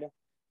had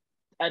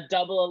a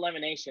double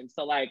elimination.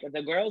 So like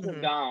the girls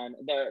have gone.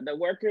 The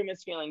workroom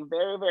is feeling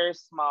very, very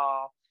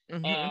small.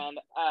 And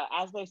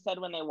as they said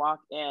when they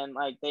walked in,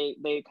 like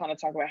they kind of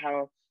talk about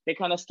how they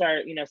kind of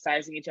start,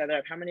 sizing each other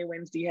up. How many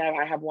wins do you have?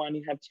 I have one.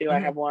 You have two. I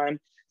have one.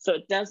 So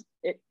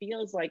it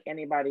feels like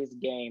anybody's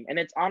game. And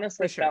it's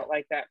honestly felt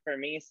like that for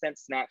me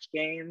since Snatch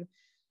Game.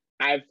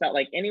 I've felt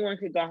like anyone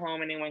could go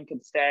home, anyone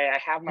could stay. I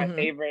have my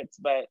favorites,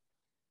 but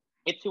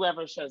it's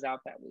whoever shows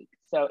out that week.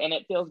 So, and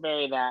it feels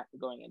very that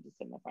going into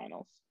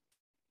semifinals.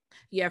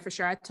 Yeah, for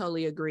sure. I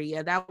totally agree.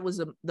 Yeah, that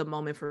was the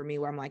moment for me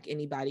where I'm like,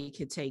 anybody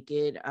could take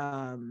it,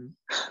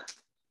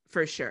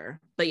 for sure.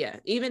 But yeah,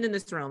 even in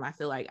this room, I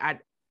feel like I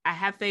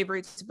have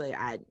favorites, but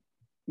I'm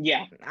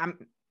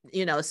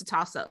it's a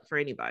toss up for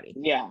anybody.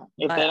 Yeah,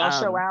 if they don't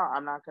show out,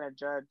 I'm not gonna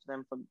judge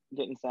them for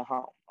getting sent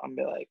home. I'm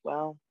be like,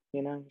 well,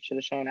 should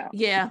have shown out.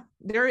 Yeah,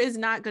 there is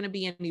not going to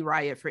be any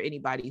riot for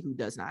anybody who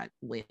does not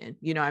win.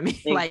 You know what I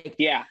mean? Like,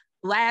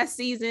 last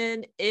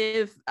season,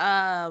 if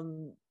why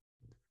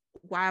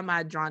am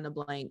I drawing a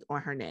blank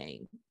on her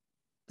name?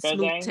 Rose?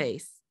 Smooth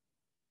Taste.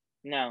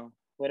 No,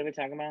 what are we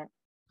talking about?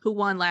 Who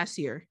won last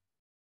year?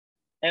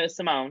 It was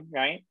Simone,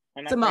 right?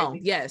 Simone,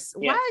 yes.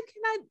 Why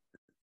can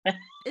I?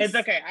 It's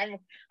okay.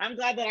 I'm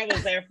glad that I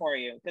was there for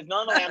you because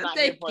normally I'm not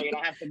here for you. You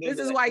don't have to do this.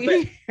 This is why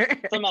you're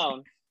here.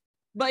 Simone.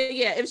 But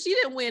yeah, if she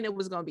didn't win, it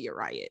was going to be a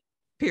riot,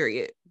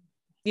 period.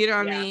 You know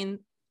what I mean?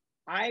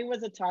 I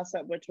was a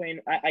toss-up between,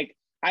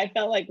 I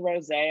felt like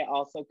Rose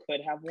also could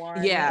have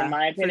won, in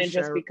my opinion,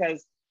 just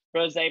because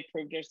Rose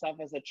proved herself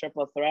as a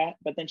triple threat,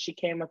 but then she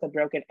came with a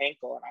broken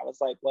ankle, and I was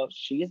like, well,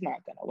 she's not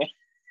going to win.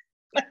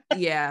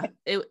 Yeah,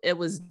 it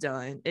was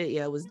done.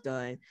 It was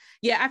done.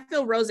 Yeah, I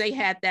feel Rose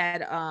had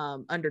that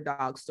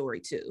underdog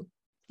story too.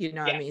 You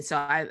know what I mean? So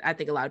I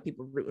think a lot of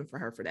people rooting for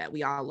her for that.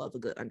 We all love a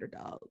good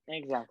underdog.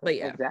 Exactly. But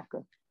yeah.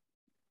 Exactly.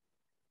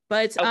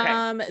 But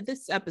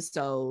this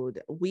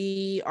episode,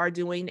 we are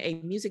doing a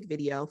music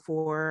video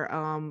for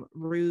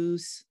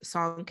Rue's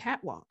song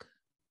Catwalk.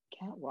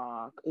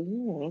 Catwalk.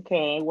 Ooh,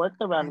 okay. Work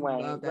the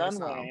runway.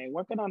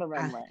 Working on a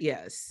runway.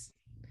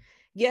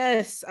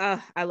 Yes,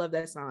 I love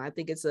that song. I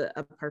think it's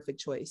a perfect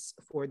choice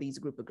for these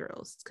group of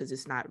girls because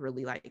it's not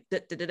really like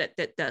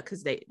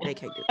because they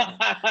can't do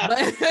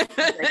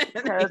that.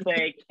 Because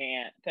they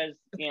can't, because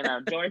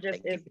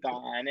Georges is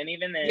gone, and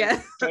even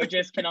then,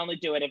 Georges can only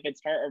do it if it's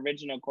her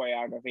original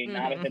choreography,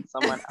 not if it's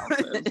someone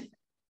else's.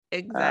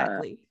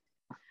 Exactly.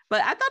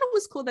 But I thought it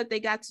was cool that they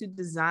got to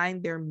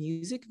design their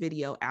music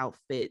video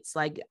outfits.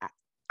 Like,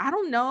 I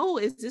don't know,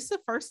 is this the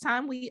first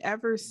time we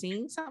ever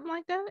seen something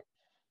like that?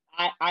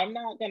 I'm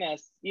not gonna,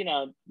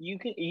 you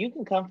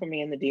can come for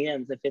me in the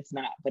DMs if it's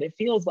not, but it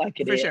feels like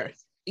it For is. sure.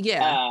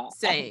 Yeah,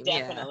 same.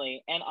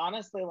 Definitely. Yeah. And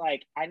honestly,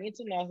 like, I need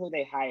to know who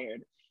they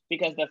hired,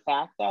 because the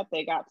fact that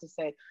they got to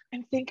say,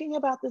 I'm thinking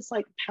about this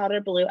like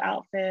powder blue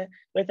outfit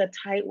with a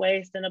tight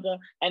waist and a blue,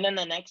 and then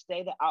the next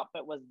day the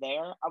outfit was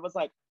there, I was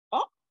like,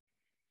 oh,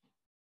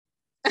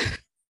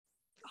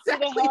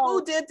 exactly.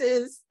 Who did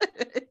this?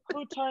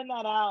 Who turned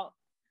that out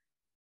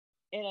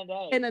in a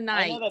day? In a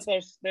night. I know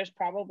that there's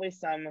probably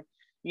some,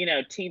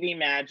 TV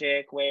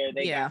magic where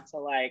they got to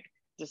like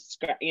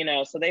describe,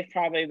 so they've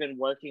probably been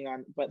working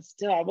on, but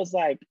still I was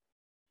like,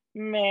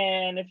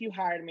 man, if you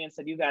hired me and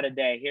said you got a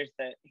day,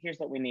 here's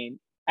what we need,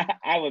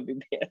 I would be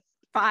pissed.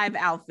 5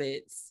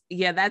 outfits.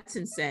 Yeah, that's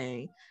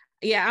insane.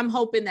 Yeah, I'm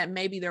hoping that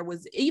maybe there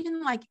was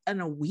even like in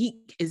a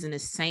week is an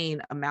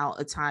insane amount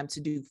of time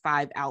to do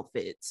 5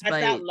 outfits. At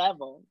that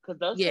level, because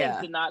those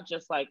things did not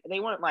just like,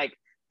 they weren't like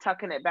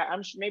tucking it back.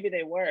 I'm sure maybe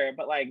they were,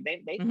 but like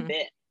they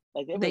fit,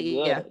 like they were good.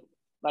 Yeah.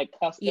 Like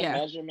custom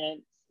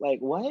measurements. Like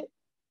what?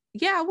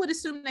 Yeah, I would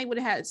assume they would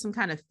have had some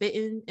kind of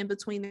fitting in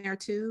between there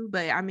too.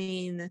 But I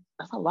mean,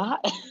 that's a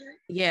lot.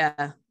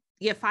 Yeah.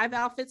 5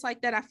 outfits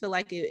like that. I feel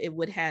like it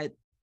would have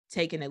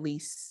taken at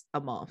least a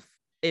month.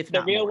 If the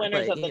not real more,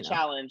 winners of the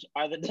challenge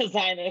are the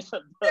designers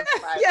of those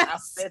 5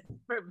 outfits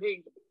for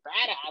being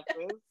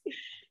badasses,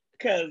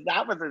 because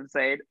that was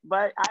insane.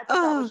 But I thought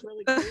that was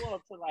really cool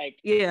to like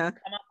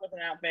come up with an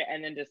outfit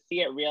and then to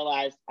see it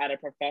realized at a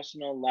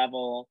professional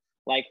level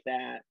like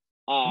that,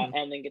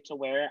 and then get to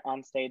wear it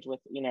on stage with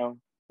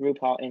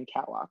RuPaul in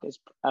catwalk is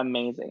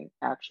amazing,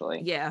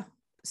 actually. Yeah,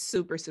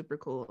 super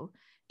cool.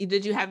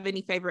 Did you have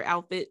any favorite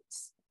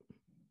outfits?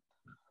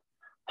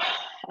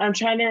 I'm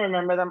trying to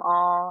remember them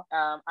all.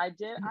 I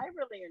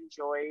really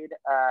enjoyed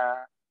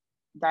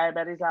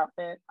Diabetes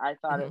outfit. I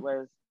thought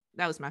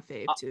that was my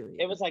fave too.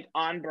 Yeah. It was like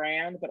on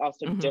brand, but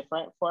also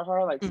different for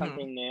her, like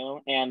something new.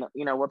 And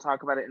we'll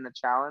talk about it in the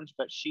challenge,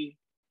 but she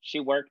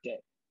worked it,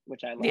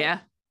 which I love.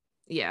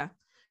 Yeah,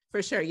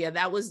 for sure. Yeah,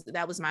 that was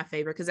my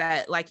favorite, because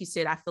I, like you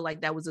said, I feel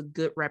like that was a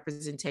good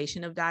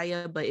representation of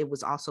Daya, but it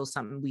was also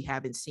something we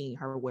haven't seen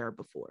her wear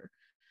before.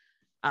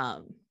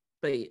 But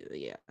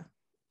yeah,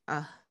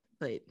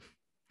 but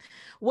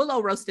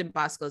Willow roasting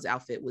Bosco's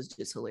outfit was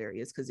just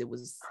hilarious because it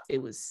was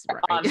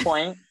right on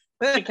point.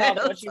 She called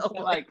it what she said,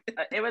 like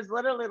it was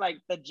literally like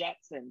the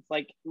Jetsons,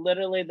 like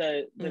literally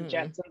the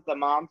Jetsons. The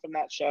mom from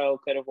that show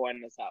could have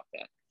worn this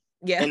outfit.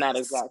 Yeah, in that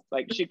exact,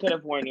 like she could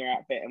have worn your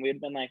outfit, and we'd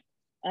been like,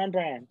 on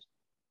brand,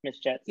 Miss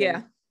Jetson.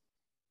 Yeah,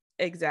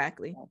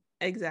 exactly.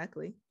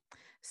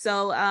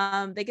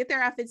 So they get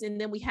their outfits,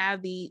 and then we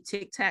have the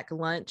Tic Tac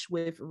lunch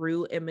with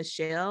Rue and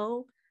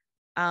Michelle,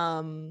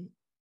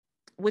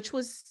 which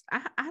was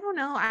I don't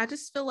know. I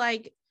just feel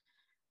like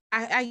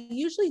I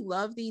usually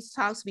love these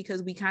talks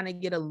because we kind of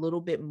get a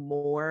little bit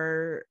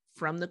more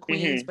from the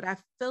queens, but I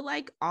feel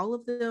like all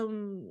of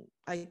them,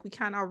 like we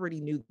kind of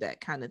already knew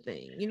that kind of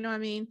thing. You know what I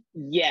mean?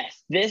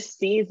 Yes, this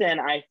season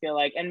I feel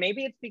like, and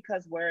maybe it's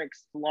because we're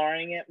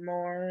exploring it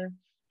more.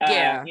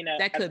 Yeah,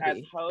 that could as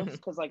be. hosts,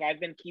 because like I've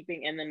been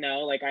keeping in the know.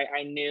 Like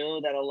I knew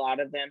that a lot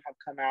of them have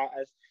come out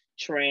as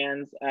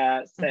trans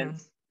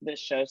since the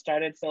show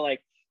started. So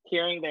like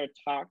hearing their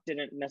talk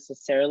didn't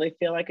necessarily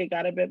feel like it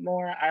got a bit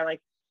more.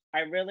 I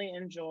really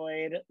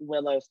enjoyed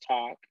Willow's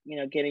talk,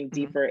 getting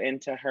deeper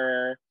into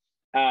her,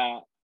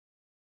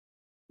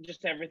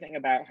 just everything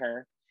about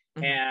her.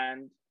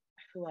 And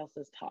who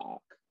else's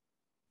talk?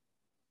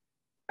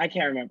 I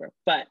can't remember,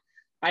 but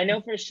I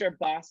know for sure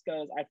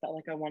Bosco's, I felt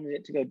like I wanted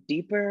it to go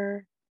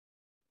deeper.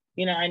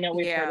 I know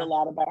we've heard a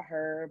lot about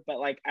her, but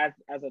like as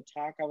a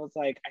talk, I was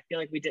like, I feel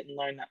like we didn't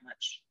learn that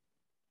much.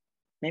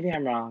 Maybe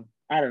I'm wrong.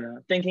 I don't know.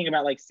 Thinking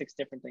about like 6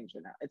 different things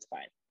right now. It's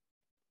fine.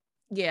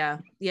 Yeah,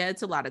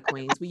 it's a lot of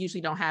queens. We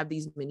usually don't have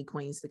these many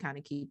queens to kind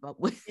of keep up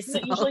with.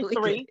 Isn't it usually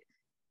 3?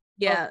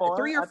 Yeah,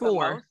 3 or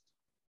 4.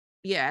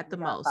 Yeah, at the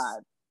most. 5.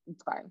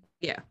 It's fine.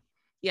 Yeah,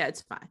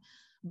 it's fine.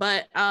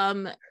 But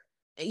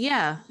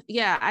yeah.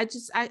 I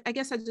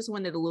guess I just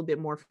wanted a little bit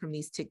more from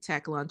these Tic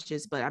Tac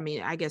lunches, but I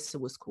mean, I guess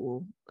it was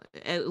cool.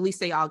 At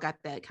least they all got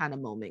that kind of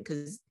moment,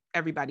 because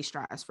everybody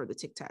strives for the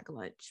Tic Tac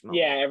lunch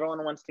moment. Yeah,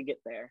 everyone wants to get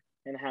there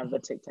and have the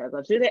Tic Tac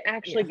lunch. Do they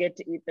actually get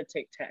to eat the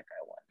Tic Tac,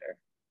 I wonder?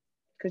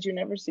 Because you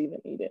never see them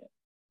eat it.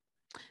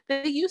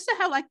 They used to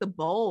have like the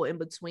bowl in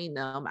between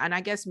them, and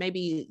I guess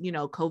maybe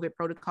COVID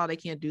protocol, they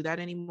can't do that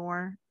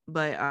anymore.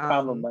 But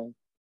probably,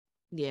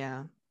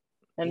 yeah.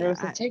 And there's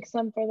take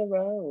some for the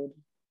road.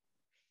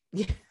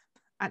 Yeah,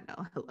 I know,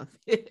 I love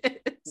it.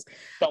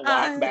 The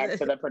walk back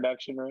to the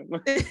production room.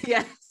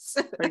 Yes.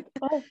 Like,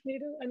 I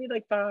need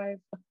like 5.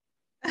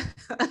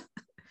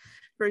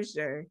 For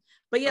sure.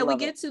 But yeah, we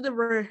get to the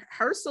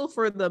rehearsal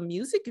for the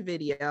music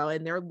video,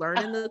 and they're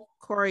learning the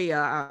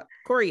choreo.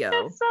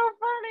 It's so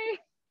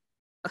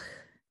funny.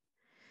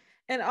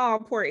 And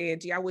poor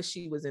Angie. I wish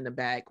she was in the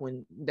back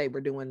when they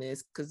were doing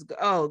this, because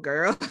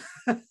girl,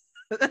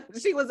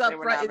 she was up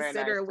front and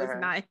center and was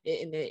not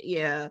hitting it.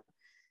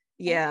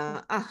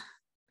 Yeah.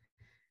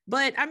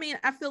 But I mean,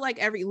 I feel like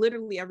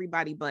literally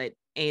everybody but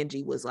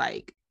Angie was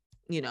like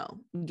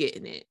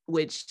getting it,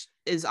 which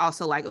is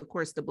also like, of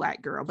course, the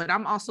Black girl, but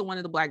I'm also one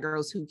of the Black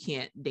girls who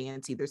can't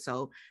dance either.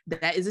 So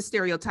that is a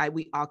stereotype.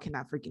 We all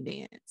cannot freaking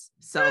dance.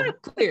 So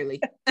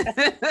clearly.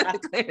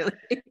 Clearly.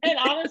 And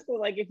honestly,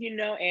 like if you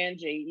know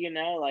Angie,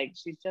 like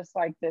she's just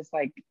like this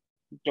like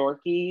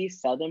dorky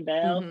Southern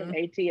Belle from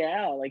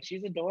ATL. Like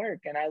she's a dork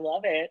and I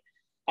love it.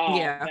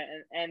 Yeah.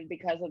 And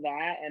because of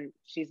that, and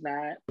she's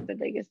not the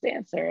biggest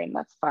dancer, and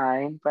that's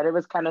fine. But it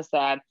was kind of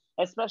sad,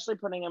 especially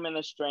putting them in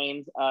the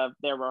strains of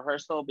their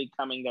rehearsal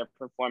becoming their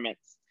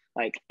performance,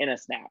 like in a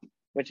snap,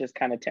 which is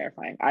kind of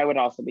terrifying. I would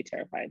also be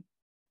terrified.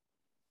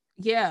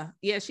 Yeah,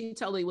 she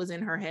totally was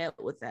in her head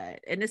with that,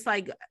 and it's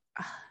like,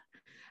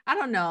 I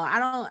don't know,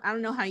 I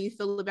don't know how you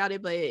feel about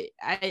it, but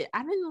I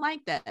didn't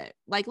like that.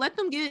 Like, let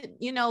them get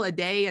a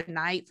day, a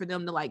night for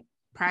them to like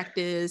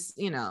practice,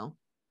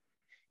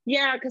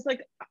 Yeah, because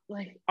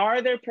like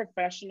are there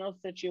professional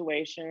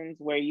situations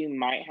where you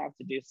might have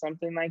to do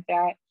something like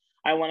that?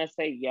 I want to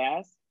say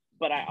yes,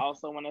 but I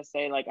also want to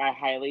say like I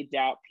highly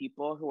doubt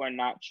people who are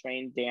not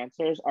trained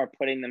dancers are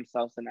putting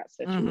themselves in that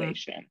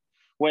situation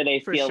where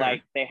they feel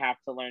like they have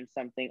to learn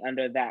something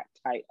under that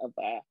tight of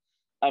a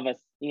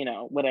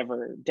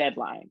whatever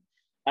deadline.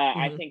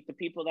 I think the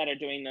people that are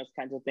doing those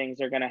kinds of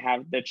things are going to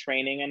have the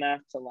training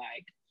enough to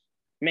like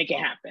make it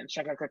happen.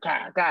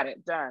 Got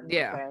it done.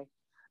 Yeah. Okay.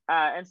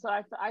 And so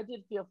I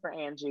did feel for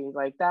Angie,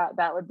 like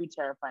that would be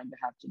terrifying to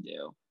have to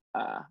do.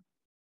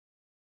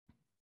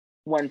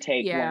 One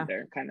take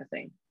wonder kind of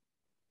thing.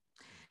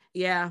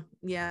 Yeah.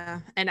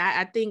 And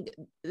I think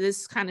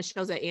this kind of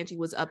shows that Angie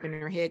was up in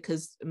her head,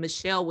 because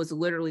Michelle was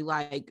literally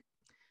like,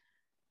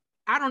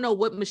 I don't know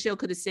what Michelle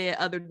could have said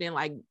other than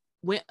like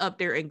went up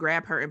there and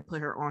grabbed her and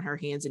put her on her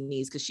hands and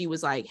knees, because she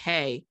was like,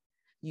 hey,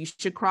 you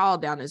should crawl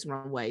down this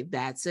runway.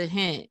 That's a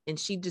hint. And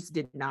she just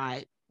did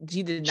not.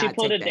 She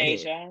pulled a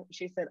Deja.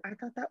 She said, I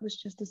thought that was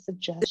just a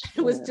suggestion.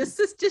 It was just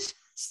a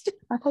suggestion.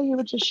 I thought you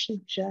were just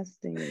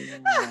suggesting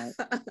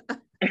that.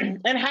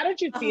 And how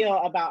did you feel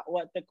about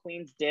what the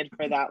queens did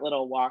for that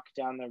little walk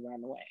down the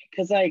runway?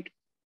 Because like,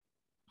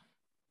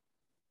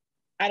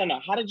 I don't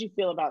know. How did you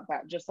feel about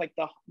that? Just like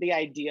the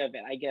idea of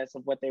it, I guess,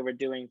 of what they were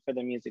doing for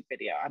the music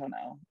video. I don't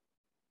know.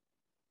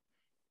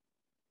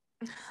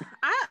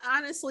 I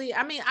honestly,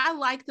 I mean, I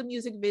like the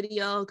music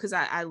video because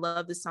I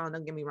love the song.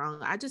 Don't get me wrong.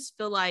 I just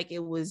feel like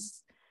it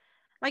was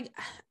like,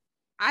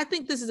 I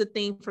think this is a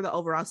theme for the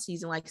overall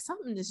season. Like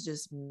something is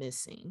just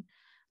missing.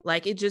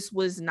 Like it just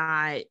was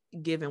not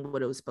given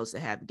what it was supposed to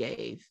have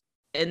gave.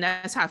 And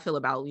that's how I feel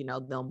about,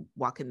 them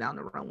walking down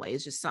the runway.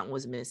 It's just something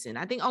was missing.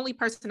 I think only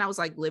person I was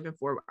like living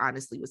for,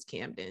 honestly, was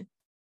Camden.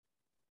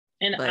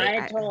 And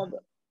I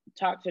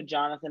talked to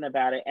Jonathan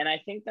about it. And I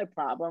think the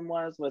problem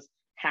was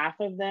half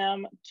of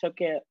them took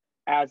it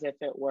as if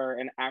it were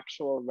an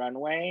actual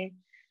runway.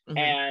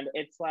 And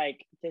it's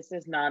like, this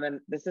is not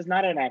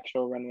an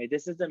actual runway.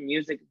 This is a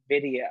music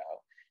video.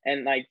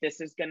 And like,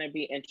 this is going to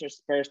be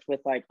interspersed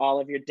with like all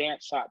of your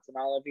dance shots and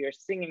all of your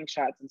singing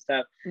shots and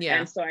stuff. Yeah.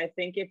 And so I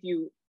think if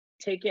you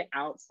take it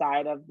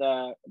outside of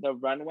the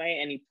runway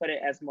and you put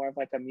it as more of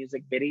like a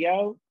music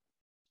video,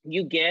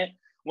 you get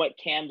what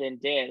Camden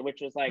did, which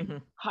was like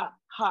hot,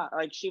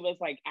 like she was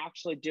like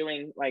actually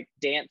doing like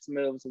dance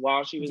moves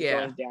while she was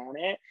going down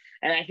it.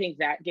 And I think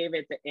that gave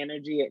it the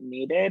energy it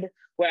needed.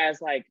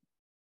 Whereas like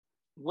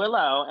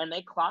Willow, and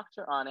they clocked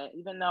her on it,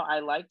 even though I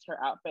liked her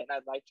outfit and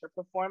I liked her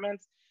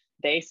performance,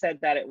 they said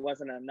that it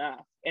wasn't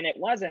enough. And it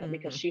wasn't,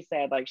 because she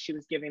said like she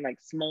was giving like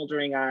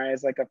smoldering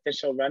eyes, like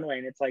official runway.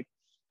 And it's like,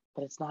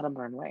 but it's not a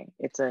runway.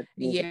 It's a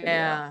music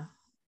video.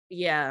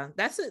 Yeah.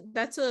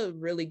 That's a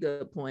really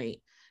good point.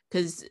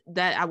 Because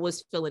that I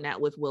was feeling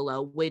that with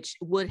Willow, which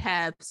would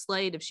have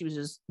slayed if she was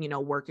just,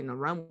 working the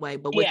runway.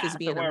 But with this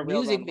being a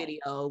music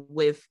video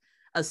with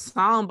a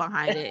song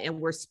behind it, and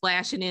we're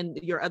splashing in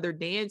your other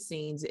dance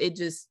scenes, it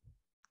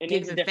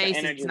needs a different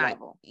energy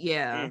level.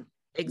 Yeah,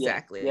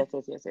 exactly. Yes.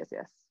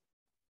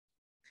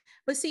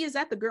 But see, is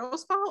that the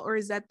girl's fault or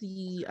is that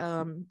the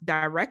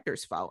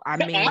director's fault? I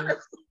mean,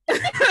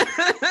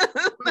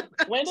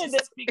 when did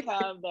this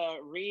become the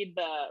Read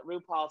the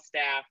RuPaul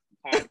Staff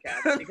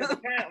podcast? Because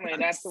apparently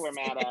that's what we're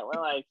mad at.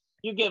 We're like,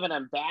 you're giving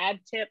them bad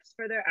tips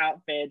for their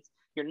outfits.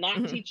 You're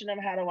not teaching them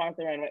how to walk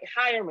the runway.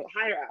 Hire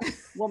us.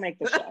 We'll make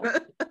the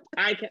show.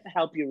 I can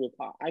help you,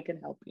 RuPaul. I can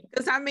help you.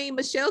 Because I mean,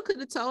 Michelle could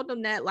have told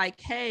them that,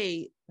 like,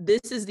 hey,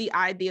 this is the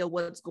idea of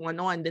what's going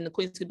on. Then the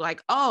queens could be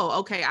like, oh,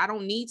 okay, I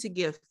don't need to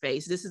give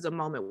face. This is a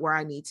moment where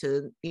I need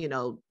to,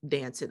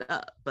 dance it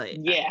up.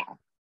 But yeah.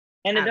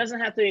 And it doesn't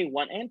have to be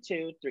 1 and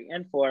 2, 3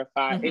 and 4,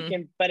 5. It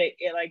can, but it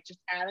like just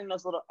adding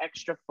those little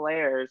extra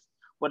flares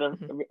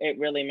it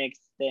really makes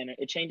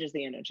it changes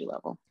the energy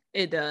level.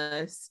 It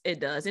does.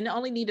 And it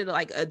only needed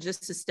like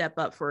just a step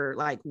up for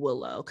like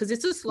Willow, because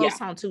it's a slow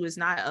song too. It's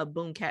not a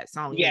boom cat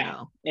song.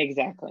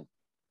 Exactly.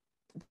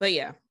 But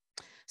yeah.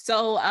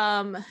 So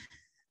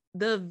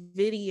the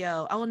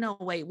video. Oh no,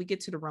 wait, we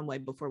get to the runway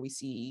before we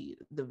see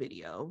the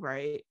video,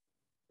 right?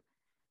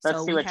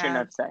 Let's see what your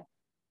notes say.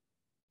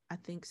 I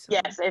think so.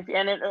 Yes, if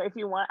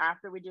you want,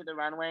 after we do the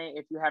runway,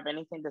 if you have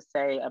anything to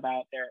say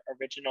about their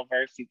original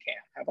verse, you can.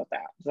 How about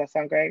that? Does that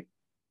sound great?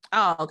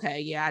 Oh,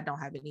 okay. Yeah, I don't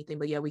have anything,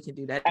 but yeah, we can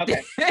do that.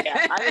 Okay.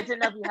 Yeah, I just didn't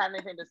know if you had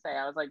anything to say.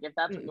 I was like, if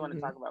that's what you want to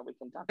talk about, we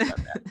can talk about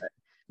that.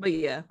 But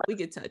yeah, we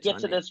could touch get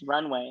on to it. this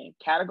runway.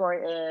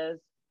 Category is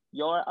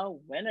You're a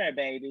Winner,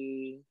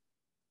 baby.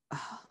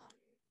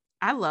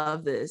 I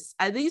love this.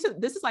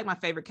 This is like my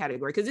favorite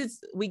category because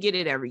we get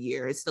it every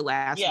year. It's the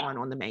last one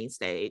on the main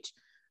stage.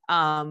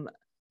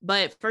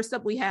 But first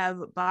up we have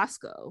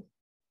Bosco.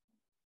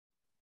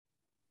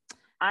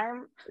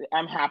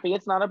 I'm happy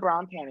it's not a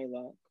brown panty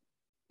look.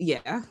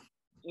 Yeah.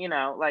 You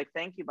know, like,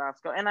 thank you,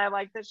 Bosco. And I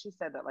like that she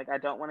said that, like, I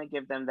don't want to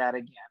give them that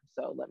again.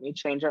 So let me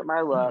change up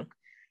my look.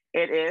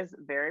 It is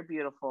very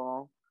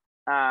beautiful.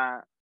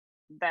 The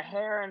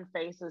hair and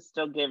face is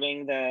still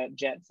giving the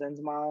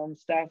Jetsons mom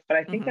stuff, but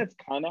I think that's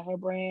kind of her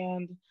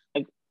brand.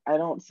 Like, I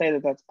don't say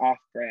that that's off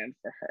brand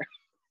for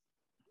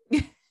her.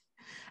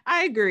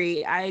 I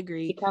agree.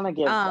 She kind of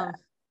gives that.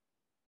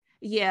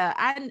 Yeah,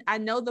 I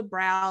know the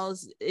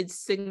brows, it's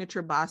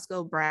signature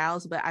Bosco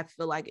brows, but I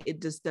feel like it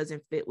just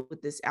doesn't fit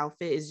with this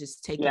outfit. It's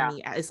just taking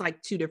me, it's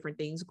like two different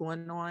things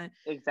going on.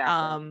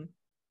 Exactly.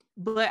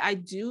 But I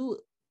do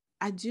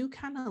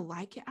kind of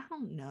like it. I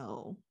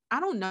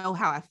don't know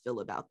how I feel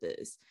about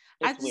this.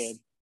 Weird.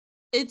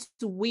 It's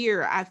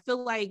weird. I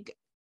feel like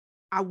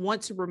I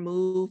want to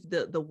remove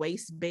the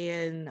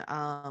waistband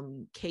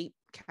cape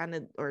kind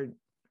of, or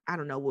I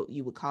don't know what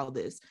you would call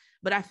this,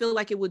 but I feel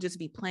like it would just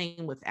be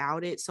plain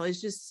without it. So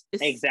it's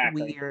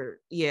weird.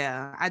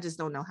 Yeah, I just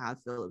don't know how I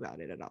feel about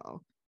it at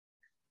all.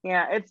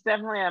 Yeah, it's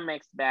definitely a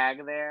mixed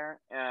bag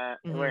there,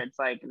 where it's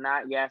like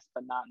not yes,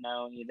 but not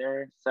no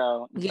either.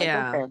 So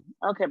yeah, like,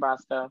 okay,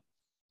 Bosco,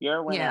 you're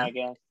a winner, I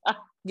guess.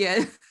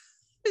 Yeah,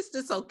 it's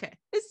just okay.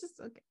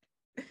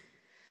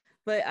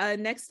 But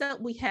next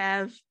up we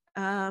have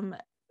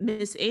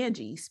Miss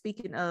Angie.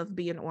 Speaking of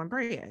being on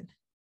brand.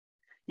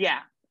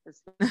 Yeah.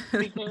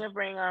 Speaking of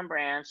being on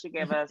brand, she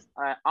gave us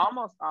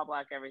almost all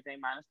black everything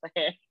minus the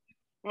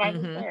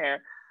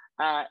hair.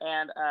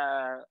 And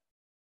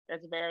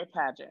it's very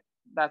pageant.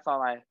 That's all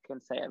I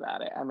can say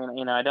about it. I mean,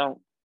 you know, I don't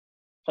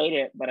hate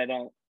it, but I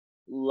don't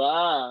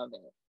love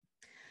it.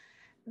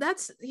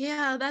 That's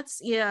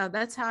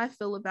how I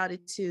feel about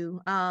it too.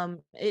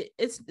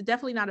 It's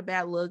definitely not a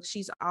bad look.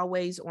 She's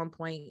always on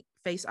point.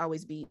 Face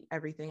always beat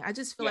everything. I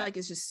just feel like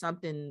it's just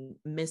something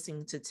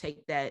missing to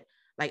take that.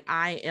 Like,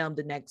 I am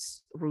the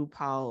next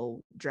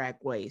RuPaul Drag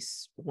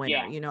Race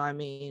winner. You know what I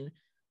mean?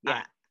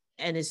 Yeah.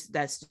 And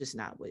that's just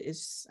not what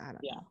it's. I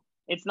don't know.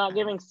 It's not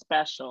giving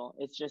special.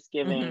 It's just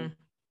giving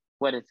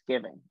what it's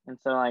giving. And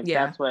so, like,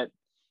 that's what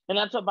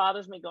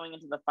bothers me going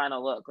into the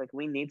final look. Like,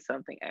 we need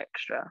something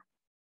extra.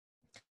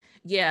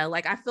 Yeah,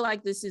 like, I feel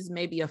like this is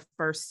maybe a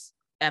first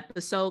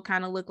episode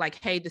kind of look,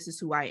 like, hey, this is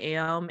who I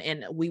am,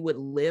 and we would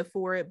live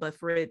for it. But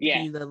for it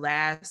to be the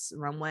last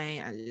runway,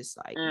 I just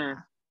like, nah.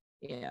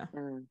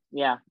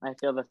 Yeah, I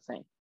feel the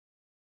same.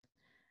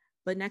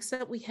 But next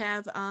up we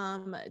have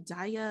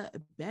Daya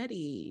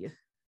Betty.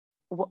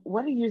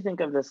 What do you think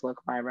of this look,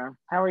 Myra?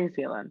 How are you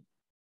feeling?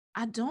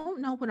 I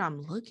don't know what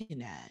I'm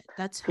looking at.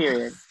 That's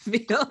period. How I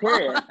feel.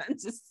 Period.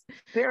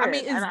 I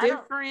mean, it's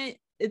different.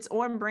 It's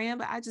on brand,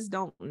 but I just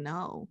don't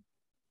know.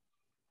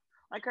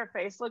 Like, her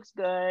face looks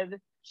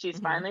good. She's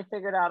finally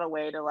figured out a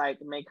way to, like,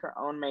 make her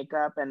own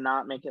makeup and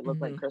not make it look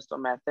like Crystal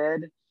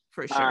Method.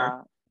 For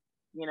sure.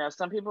 You know,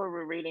 some people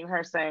were reading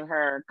her saying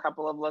her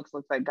couple of looks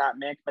looks like Got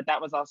Mick, but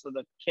that was also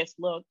the Kiss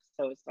look,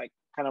 so it's like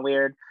kind of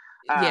weird.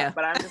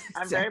 But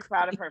I'm very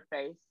proud of her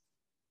face.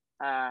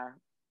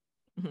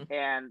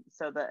 And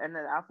so the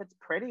outfit's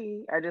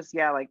pretty. I just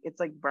like, it's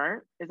like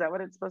burnt. Is that what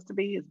it's supposed to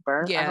be? It's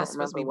burnt. Yeah, I don't it's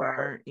supposed to be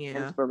burnt.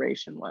 Yeah.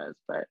 Inspiration was,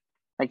 but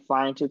like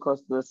flying too close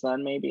to the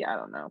sun, maybe. I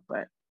don't know, but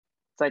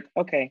it's like,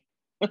 okay.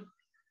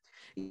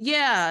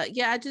 yeah.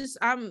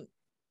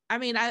 I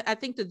mean, I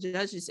think the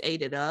judges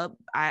ate it up.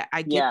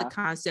 I get the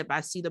concept.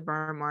 I see the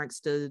burn marks.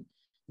 The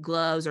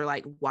gloves are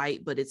like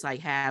white, but it's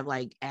like have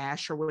like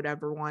ash or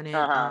whatever on it.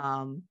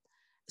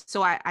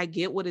 So I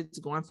get what it's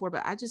going for,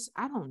 but I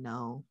don't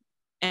know.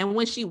 And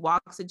when she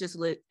walks,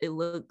 it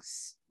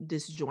looks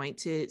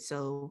disjointed.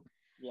 So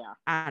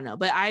I don't know,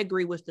 but I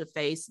agree with the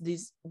face.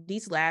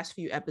 These last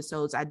few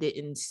episodes, I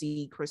didn't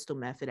see Crystal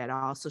Method at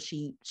all. So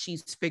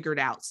she's figured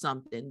out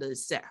something to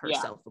set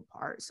herself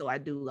apart. So I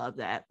do love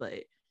that,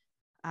 but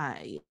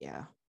I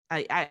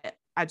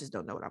just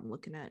don't know what I'm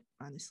looking at,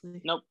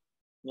 honestly. Nope.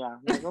 Yeah.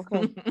 Like,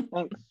 okay.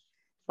 Thanks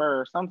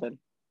for something.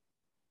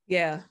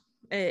 Yeah,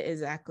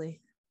 exactly.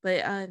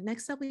 But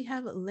next up we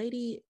have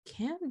Lady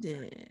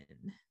Camden.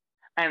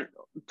 And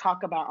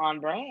talk about on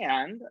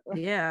brand.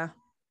 Yeah.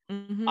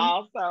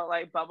 Also,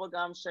 like,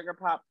 bubblegum sugar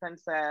pop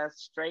princess,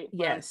 straight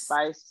from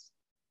Spice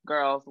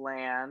Girls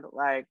land.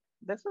 Like,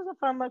 this is a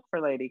fun look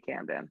for Lady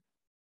Camden.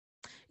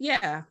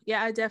 Yeah,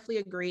 I definitely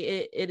agree.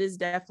 It is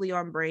definitely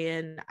on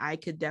brand. I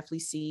could definitely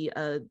see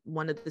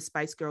one of the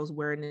Spice Girls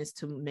wearing this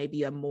to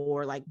maybe a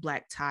more like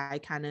black tie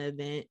kind of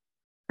event.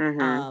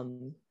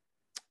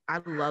 I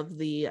love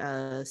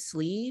the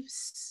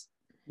sleeves.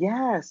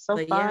 Yeah, so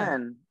But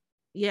fun.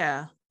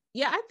 Yeah.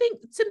 I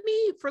think to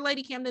me, for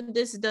Lady Camden,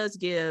 this does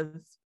give,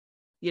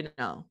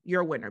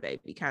 your winner,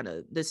 baby. Kind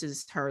of, this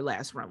is her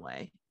last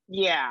runway.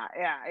 Yeah.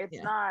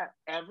 It's not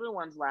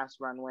everyone's last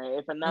runway.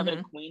 If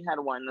another queen had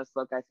won this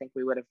look, I think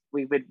we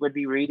would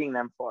be reading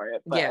them for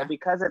it. But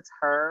because it's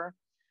her,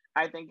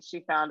 I think she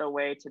found a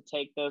way to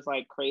take those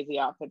like crazy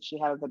outfits she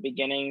had at the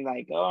beginning,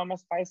 like, oh, I'm a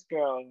Spice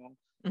Girl,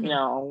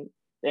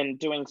 and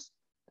doing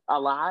a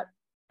lot,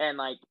 and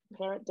like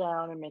pare it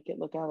down and make it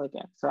look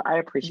elegant. So I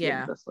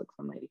appreciated this look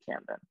from Lady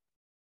Camden.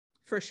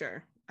 For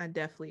sure. I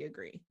definitely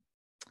agree.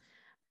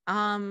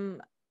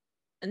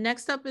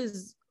 Next up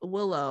is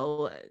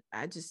Willow.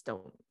 I just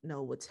don't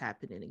know what's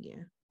happening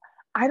again.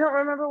 I don't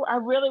remember. I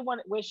really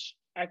wish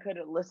I could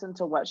listen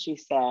to what she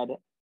said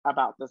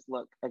about this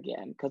look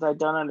again, because I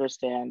don't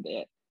understand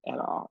it at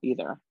all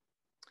either.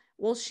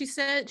 Well, she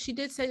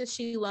did say that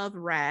she loved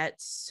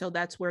rats, so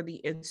that's where the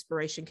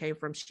inspiration came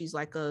from. She's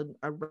like a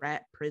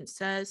rat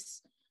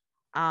princess.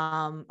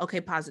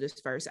 Okay, positives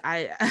first.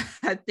 I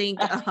think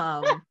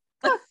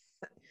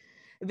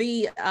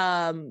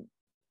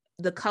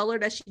the color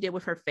that she did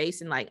with her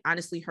face, and like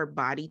honestly her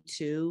body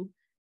too,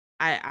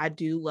 I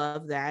do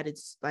love that.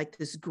 It's like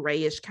this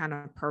grayish kind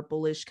of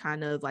purplish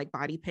kind of like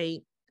body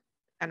paint,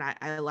 and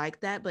I like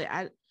that.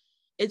 But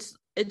it's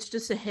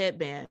just a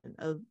headband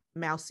of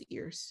mouse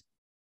ears.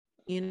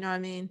 You know what I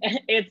mean?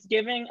 It's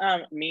giving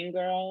Mean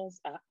Girls.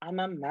 I'm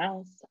a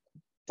mouse.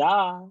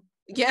 Duh.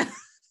 Yeah.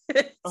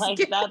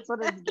 Like that's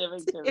what it's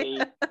giving to me.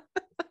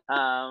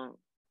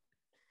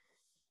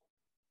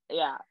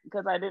 Yeah,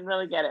 because I didn't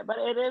really get it, but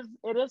it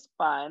is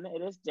fun.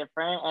 It is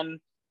different,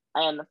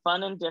 and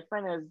fun and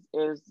different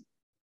is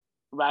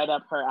right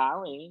up her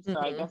alley. So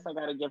I guess I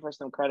got to give her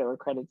some credit where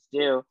credit's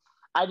due.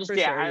 I was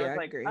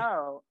like, agree.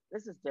 Oh,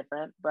 this is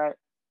different, but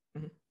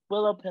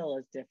Willow Pill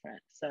is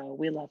different, so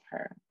we love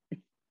her.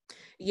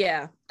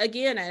 Yeah,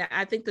 again,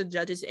 I think the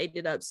judges ate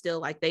it up still.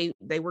 Like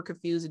they were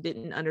confused and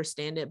didn't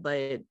understand it,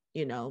 but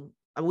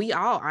we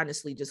all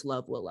honestly just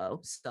love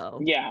Willow.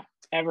 So yeah,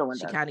 everyone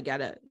she kind of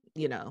got a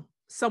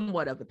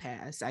somewhat of a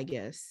pass, I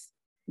guess.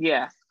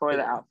 Yes, for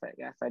the outfit.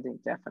 Yes, I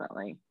think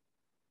definitely.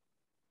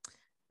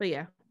 But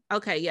yeah.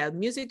 Okay, yeah.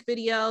 Music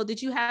video.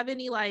 Did you have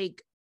any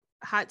like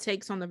hot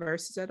takes on the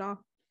verses at all?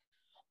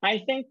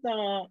 I think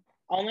the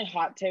only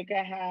hot take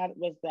I had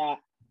was that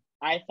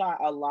I thought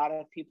a lot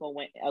of people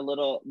went a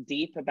little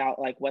deep about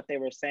like what they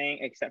were saying,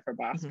 except for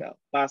Bosco.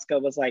 Bosco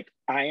was like,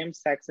 I am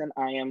sex and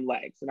I am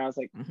legs. And I was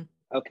like,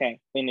 okay,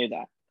 we knew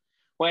that.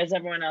 Whereas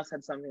everyone else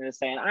had something to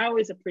say. And I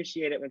always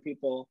appreciate it when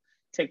people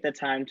take the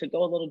time to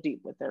go a little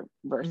deep with their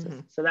verses.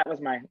 So that was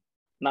my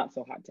not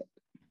so hot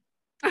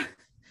take.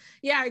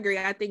 Yeah, I agree.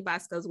 I think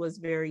Bosco's was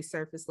very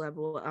surface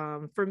level.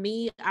 For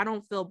me, I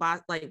don't feel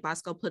like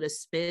Bosco put a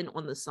spin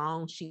on the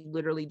song. She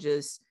literally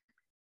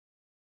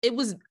it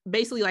was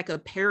basically like a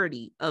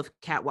parody of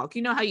Catwalk.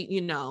 You know how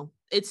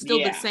it's still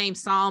the same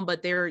song,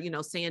 but they're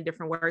saying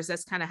different words.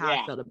 That's kind of how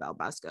I felt about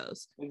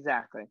Bosco's.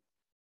 Exactly.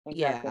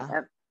 Yeah.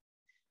 And,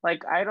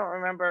 like, I don't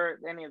remember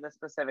any of the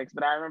specifics,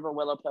 but I remember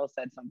Willow Pill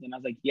said something. I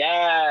was like,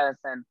 yes.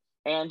 And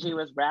Angie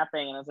was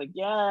rapping, and I was like,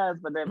 yes.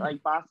 But then,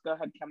 like, Bosco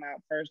had come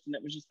out first, and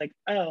it was just like,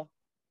 oh,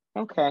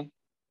 okay.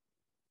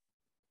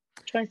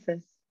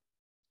 Choices.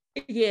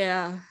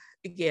 Yeah.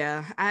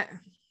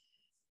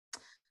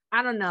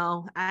 I don't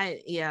know.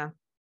 It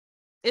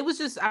was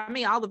just, I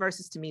mean, all the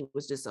verses to me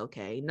was just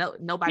okay.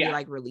 Nobody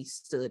like really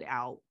stood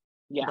out.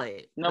 Yeah.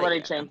 But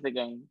nobody changed the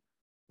game.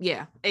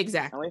 Yeah,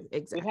 exactly.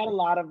 We've had a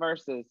lot of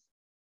verses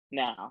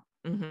now.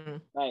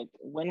 Like,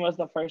 when was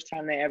the first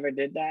time they ever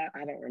did that?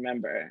 I don't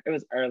remember. It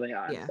was early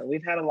on. So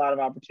we've had a lot of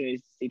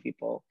opportunities to see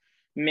people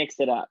mix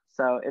it up.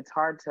 So it's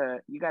hard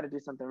you got to do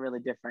something really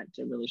different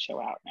to really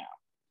show out now.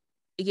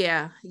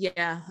 Yeah.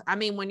 I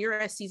mean, when you're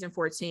at season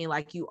 14,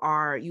 like you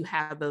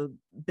have a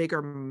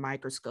bigger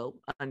microscope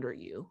under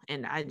you.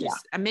 And I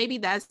just, maybe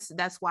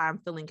that's why I'm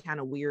feeling kind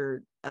of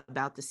weird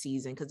about the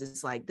season. Cause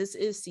it's like, this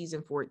is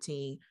season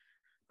 14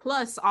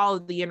 plus all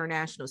of the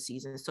international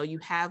seasons. So you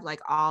have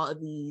like all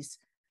of these,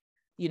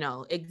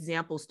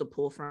 examples to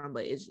pull from,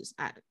 but it's just,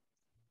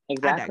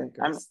 exactly.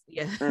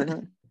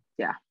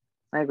 Yeah,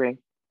 I agree.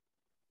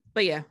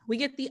 But yeah, we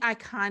get the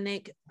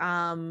iconic,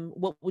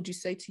 what would you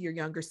say to your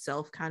younger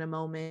self kind of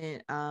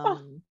moment.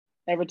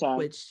 Every time.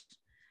 Which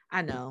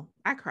I know.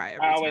 I cry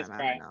every time. I always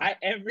cry.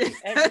 Every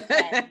time.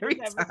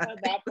 Every episode,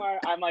 that part,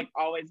 I'm like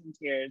always in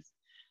tears.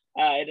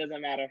 It doesn't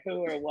matter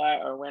who or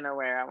what or when or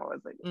where. I'm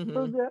always like,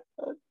 oh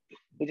God.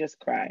 We just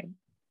cry.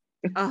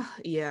 Oh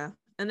yeah.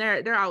 And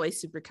they're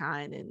always super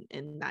kind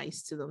and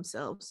nice to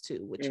themselves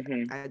too, which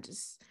I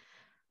just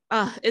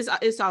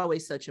it's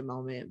always such a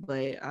moment.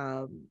 But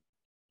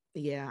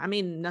yeah, I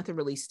mean, nothing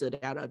really stood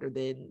out other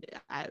than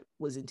I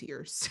was in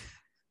tears.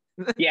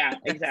 Yeah,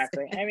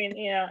 exactly. I mean,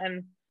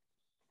 and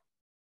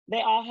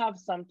they all have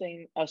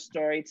a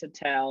story to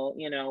tell,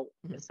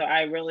 So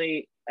I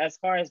really, as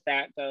far as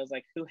that goes,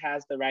 like who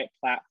has the right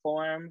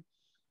platform,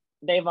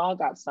 they've all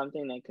got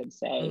something they could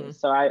say.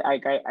 So I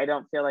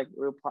don't feel like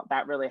RuPaul,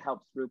 that really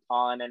helps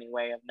RuPaul in any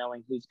way of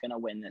knowing who's going to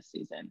win this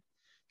season.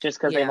 just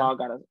because they've all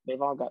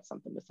got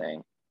something to say.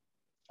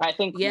 I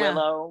think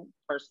Willow,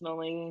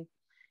 personally,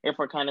 if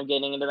we're kind of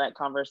getting into that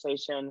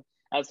conversation,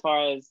 as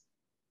far as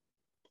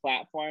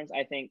platforms,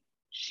 I think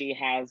she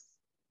has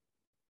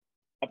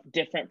a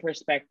different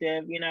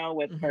perspective, you know,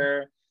 with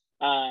her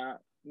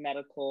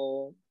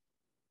medical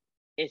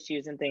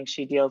issues and things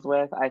she deals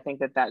with. I think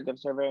that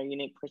gives her a very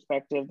unique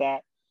perspective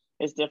that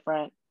is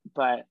different,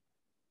 but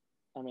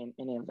I mean,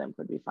 any of them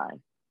could be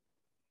fine.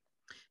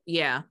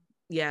 Yeah,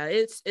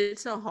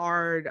 it's a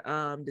hard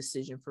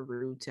decision for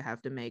Rue to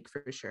have to make,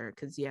 for sure,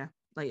 because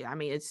like, I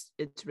mean, it's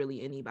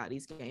really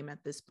anybody's game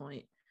at this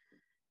point.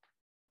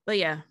 But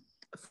yeah,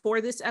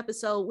 for this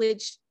episode,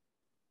 which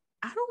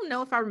I don't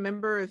know if I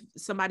remember if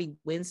somebody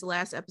wins the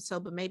last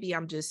episode, but maybe I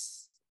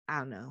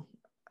don't know.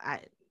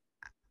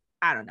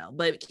 I don't know,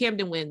 but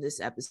Camden win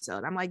this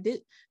episode. I'm like, do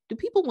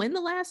people win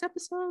the last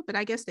episode? But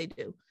I guess they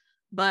do.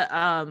 But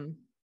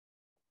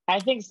I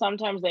think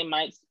sometimes they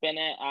might spin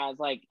it as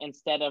like,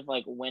 instead of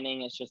like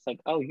winning, it's just like,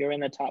 oh, you're in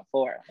the top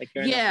 4, like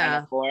you're in the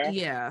final 4.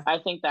 Yeah, I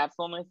think that's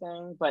the only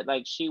thing. But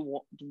like, she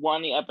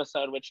won the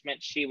episode, which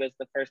meant she was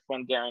the first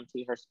one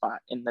guarantee her spot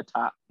in the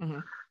top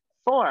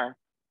 4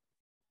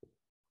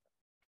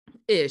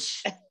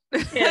 ish.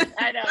 Yes,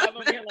 I know. I'm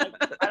over here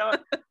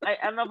like,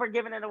 I'm over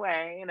giving it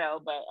away, you know.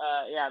 But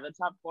yeah, the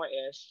top 4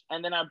 ish,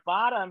 and then our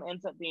bottom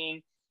ends up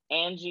being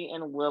Angie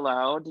and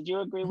Willow. Did you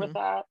agree with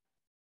that?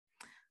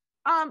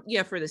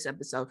 Yeah, for this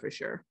episode, for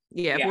sure.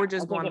 Yeah, if we're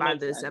just going by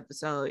this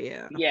episode,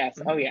 yeah. Yes.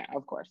 Oh yeah,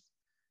 of course.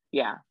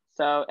 Yeah.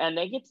 So, and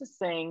they get to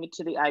sing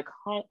to the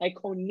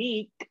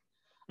iconic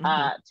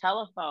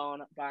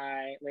Telephone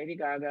by Lady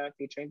Gaga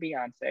featuring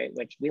Beyonce,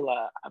 which we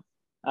love.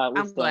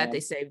 I'm glad they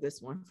saved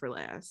this one for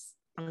last.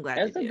 I'm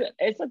glad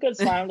it's a good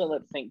song to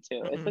lip sync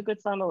to. It's a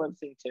good song to lip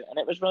sync to, and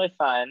it was really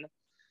fun.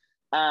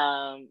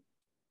 I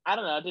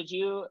don't know. Did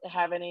you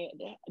have any?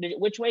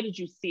 Which way did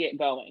you see it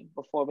going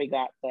before we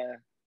got the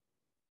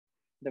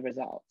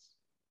results?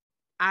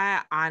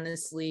 I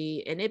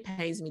honestly, and it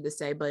pains me to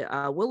say,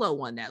 but Willow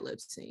won that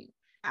lip sync.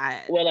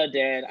 Willow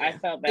did. Yeah. I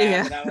felt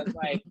bad, but I was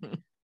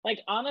like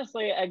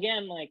honestly,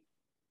 again, like,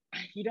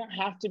 you don't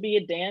have to be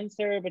a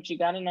dancer, but you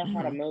got to know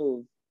how to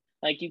move.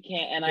 Like, you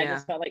can't. And I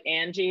just felt like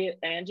Angie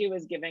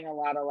was giving a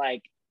lot of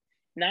like,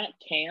 not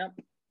camp.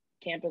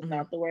 Camp is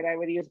not the word I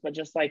would use, but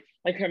just like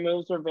her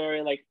moves were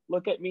very like,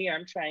 look at me,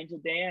 I'm trying to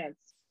dance.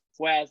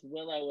 Whereas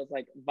Willow was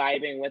like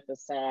vibing with the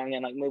song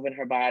and like moving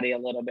her body a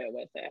little bit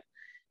with it.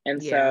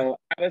 And so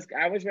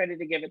I was ready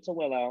to give it to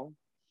Willow.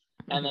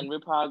 And then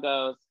RuPaul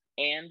goes,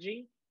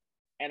 Angie.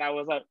 And I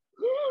was like,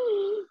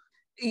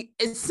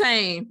 it's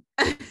same.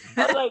 I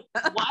was like,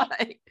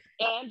 what?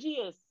 Angie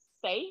is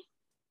safe?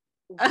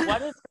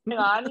 What is going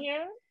on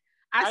here?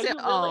 Are you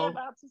really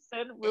about to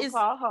send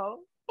RuPaul home?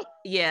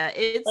 Yeah,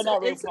 it's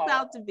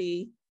about to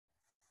be.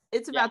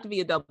 It's about to be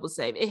a double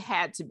save. It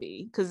had to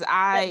be, because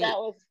that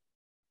was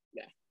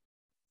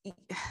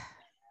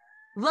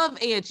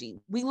love Angie.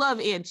 We love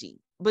Angie,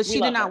 but she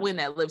did not win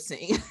that lip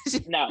sync.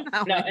 No.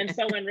 And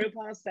so when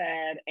RuPaul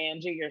said,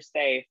 Angie, you're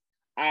safe,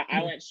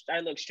 I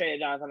looked straight at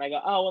Jonathan. I go,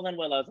 oh, well, then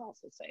Willow's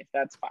also safe.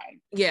 That's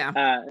fine.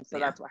 Yeah. So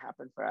that's what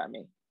happened for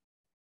me.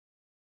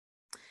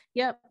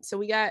 Yep. So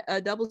we got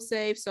a double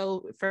save.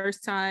 So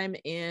first time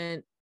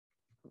in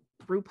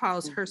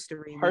RuPaul's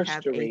history, we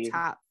have a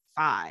top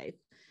 5,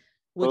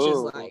 which is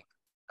like,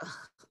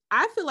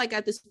 I feel like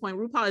at this point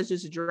RuPaul is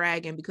just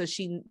dragging because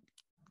she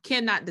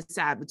cannot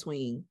decide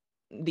between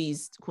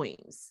these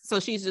queens. So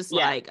she's just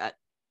like,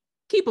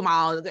 keep them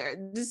all there.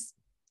 Just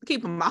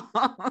keep them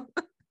all.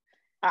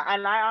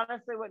 And I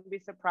honestly wouldn't be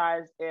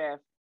surprised if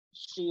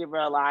she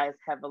relies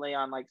heavily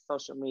on like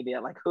social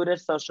media. Like, who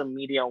does social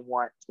media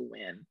want to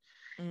win?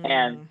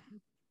 And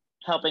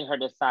helping her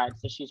decide.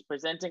 So she's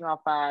presenting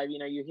all 5. You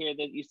know, you hear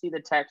that, you see the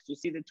text, you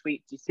see the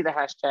tweets, you see the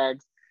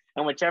hashtags,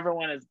 and whichever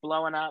one is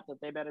blowing up,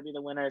 that they better be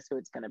the winners, who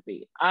it's going to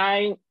be.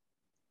 I'm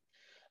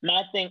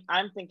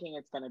thinking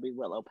it's going to be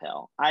Willow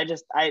Pill.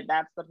 That's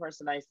the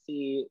person I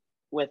see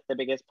with the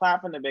biggest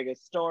platform, the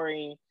biggest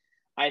story.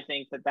 I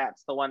think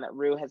that's the one that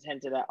Rue has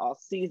hinted at all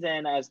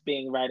season as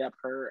being right up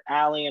her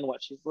alley and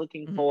what she's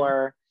looking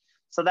for.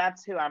 So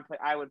that's who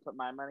I would put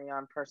my money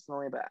on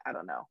personally, but I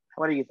don't know.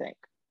 What do you think?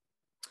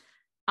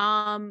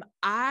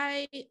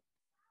 I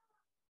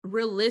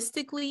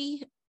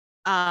realistically,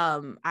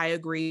 I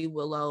agree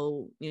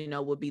Willow,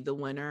 would be the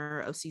winner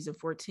of season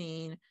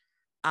 14.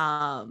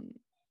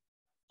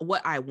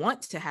 What I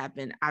want to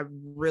happen, I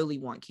really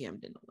want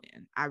Camden to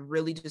win. I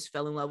really just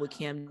fell in love with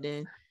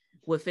Camden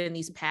within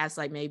these past,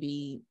 like,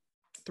 maybe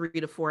 3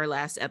 to 4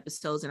 last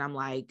episodes. And I'm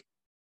like,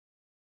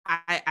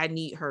 I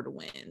need her to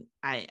win.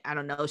 I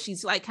don't know.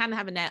 She's like kind of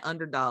having that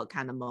underdog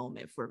kind of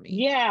moment for me.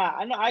 Yeah,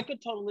 I know. I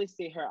could totally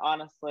see her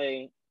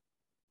honestly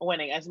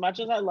winning. As much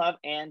as I love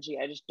Angie,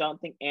 I just don't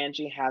think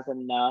Angie has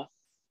enough.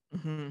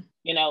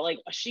 You know, like,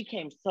 she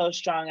came so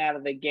strong out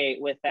of the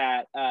gate with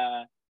that,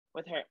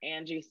 with her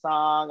Angie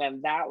song,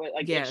 and that was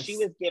like, if she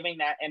was giving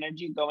that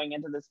energy going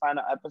into this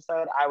final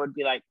episode, I would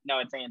be like, no,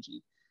 it's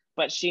Angie.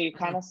 But she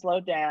kind of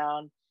slowed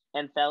down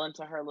and fell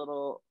into her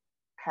little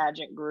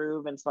pageant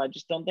groove, and so I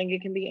just don't think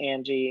it can be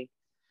Angie.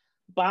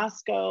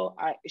 Bosco,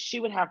 she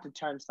would have to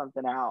turn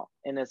something out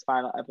in this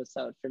final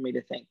episode for me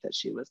to think that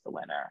she was the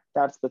winner.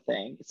 That's the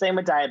thing. Same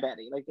with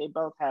Diabetti. Like, they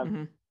both have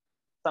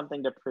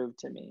something to prove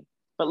to me.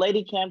 But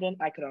Lady Camden,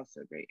 I could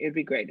also agree. It'd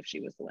be great if she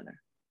was the winner.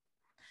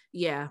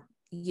 Yeah,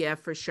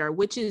 for sure.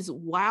 Which is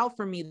wild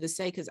for me to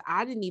say, because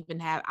I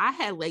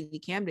had Lady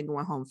Camden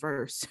going home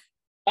first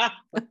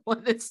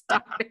when it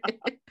started.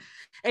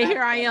 And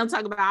here I am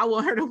talking about I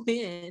want her to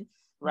win.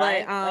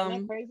 Right?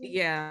 But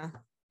yeah.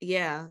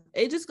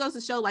 It just goes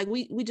to show, like,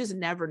 we just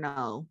never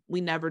know.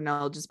 We never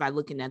know just by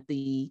looking at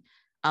the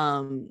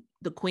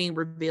queen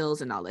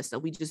reveals and all that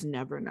stuff. We just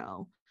never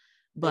know.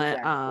 But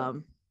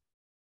exactly.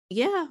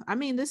 Yeah, I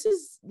mean, this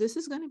is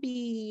going to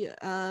be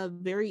a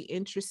very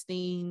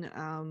interesting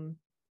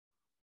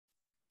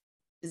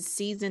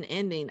season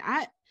ending.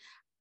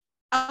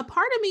 A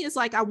part of me is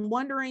like, I'm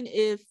wondering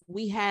if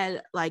we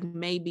had, like,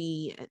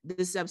 maybe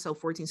this is episode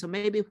 14, so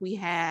maybe if we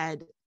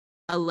had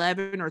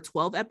 11 or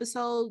 12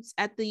 episodes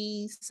at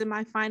the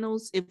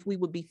semifinals, if we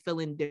would be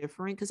feeling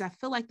different, because I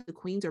feel like the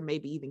queens are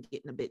maybe even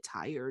getting a bit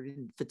tired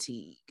and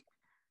fatigued.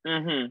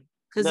 Because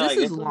this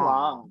is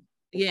long.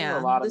 This is a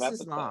lot of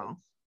episodes. Is long.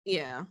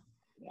 Yeah.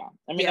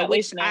 I mean, at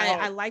least now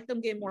I like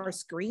them getting more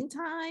screen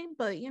time,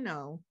 but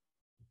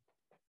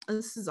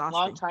this is awesome.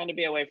 Long time to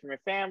be away from your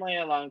family,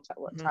 a long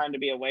time to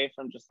be away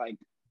from just like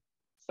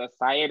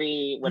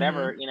society,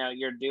 whatever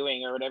you're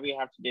doing or whatever you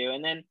have to do,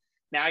 and then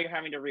now you're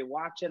having to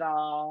rewatch it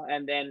all,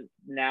 and then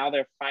now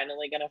they're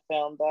finally gonna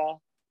film the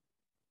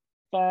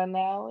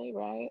finale,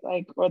 right?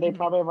 Like, or they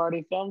probably have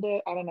already filmed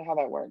it. I don't know how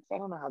that works.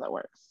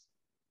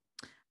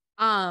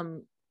 I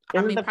mean,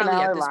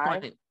 probably at this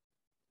point.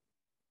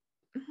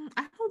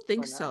 I don't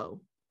think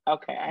so.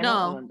 Okay, I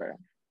don't remember.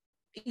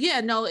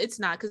 Yeah, no, it's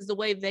not, because the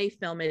way they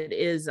film it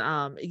is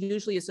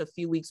usually it's a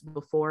few weeks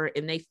before,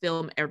 and they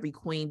film every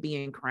queen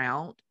being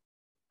crowned,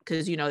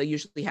 because it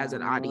usually has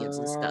an audience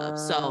and stuff.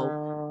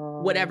 So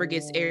whatever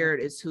gets aired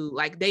is who,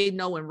 like, they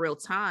know in real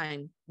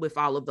time with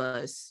all of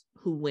us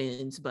who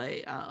wins,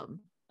 but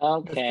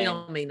the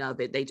filming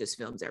of it, they just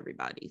films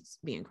everybody's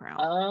being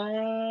crowned.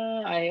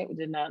 I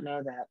did not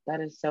know that.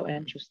 That is so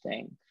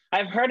interesting.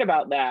 I've heard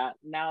about that.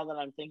 Now that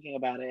I'm thinking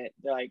about it,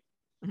 like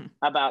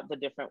about the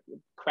different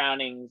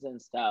crownings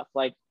and stuff.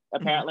 Like,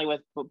 apparently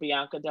with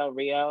Bianca Del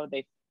Rio,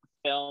 they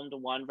filmed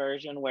one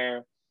version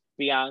where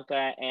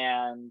Bianca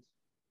and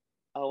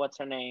what's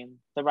her name,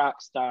 the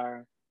rock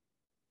star,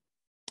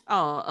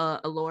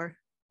 Allure.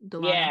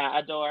 Yeah,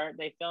 Adore.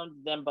 They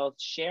filmed them both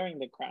sharing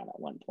the crown at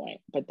one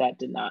point, but that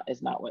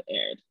is not what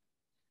aired.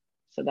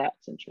 So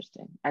that's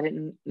interesting. I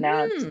didn't.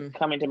 Now it's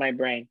coming to my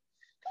brain.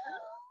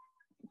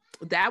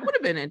 That would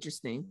have been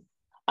interesting.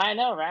 I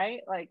know,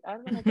 right? Like,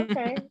 I'm like,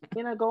 okay,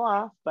 go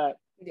off, but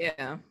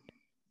yeah.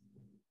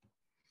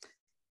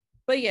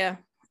 But yeah,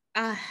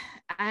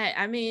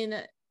 I mean,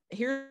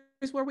 here's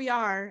where we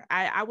are.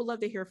 I would love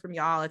to hear from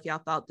y'all if y'all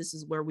thought this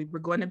is where we were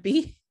going to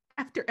be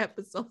after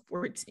episode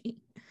 14.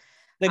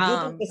 The goop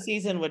of the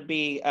season would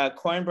be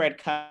cornbread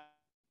cup.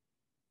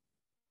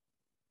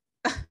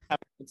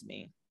 It's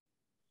me.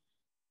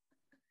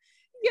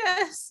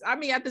 Yes. I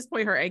mean, at this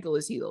point, her ankle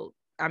is healed.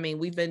 I mean,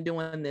 we've been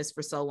doing this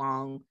for so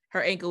long.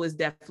 Her ankle is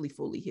definitely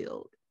fully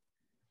healed.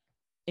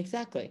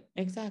 Exactly.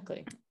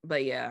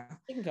 But yeah.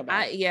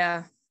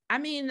 I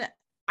mean,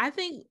 I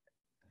think,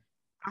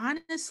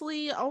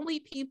 honestly,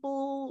 only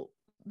people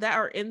that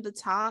are in the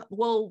top,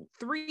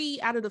 3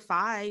 out of the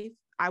 5,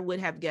 I would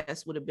have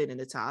guessed would have been in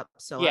the top.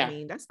 So, yeah. I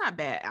mean, that's not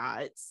bad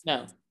odds.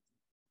 No.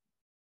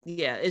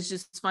 Yeah, it's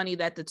just funny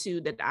that the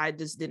 2 that I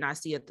just did not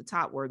see at the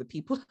top were the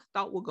people I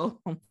thought would go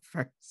home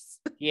first.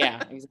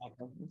 Yeah,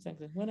 exactly.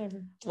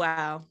 Whatever.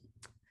 Wow.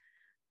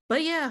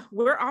 But yeah,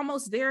 we're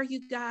almost there,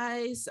 you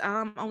guys.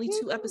 Only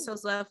 2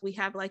 episodes left. We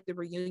have like the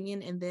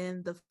reunion and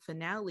then the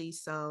finale.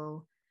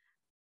 So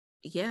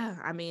yeah,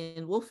 I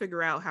mean, we'll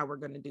figure out how we're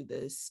going to do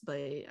this.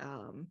 But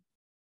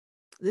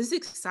this is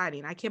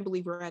exciting. I can't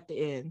believe we're at the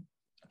end.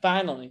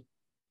 Finally.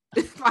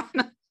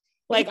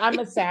 Like,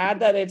 I'm sad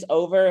that it's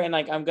over and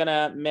like I'm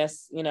gonna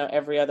miss,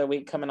 every other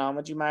week coming on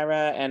with you,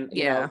 Myra, and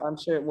you know, I'm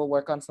sure we'll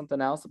work on something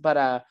else,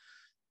 but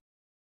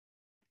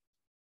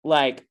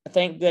like,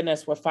 thank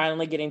goodness we're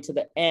finally getting to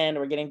the end.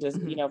 We're getting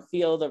to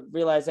feel the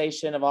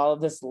realization of all of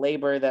this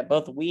labor that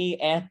both we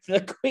and the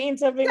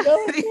queens have been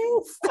going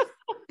through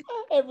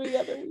every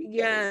other week.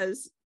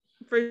 Yes,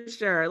 for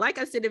sure. Like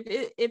I said,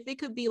 if it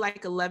could be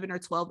like 11 or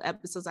 12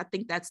 episodes, I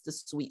think that's the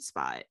sweet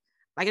spot.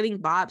 Like, I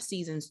think Bob's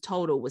season's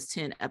total was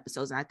 10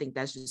 episodes, and I think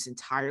that's just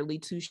entirely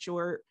too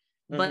short.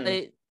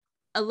 But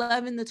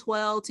 11 to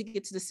 12 to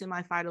get to the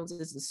semifinals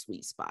is the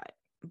sweet spot.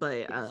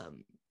 But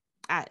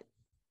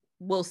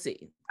we'll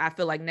see. I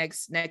feel like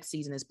next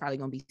season is probably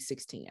going to be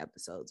 16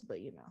 episodes, but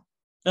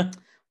we'll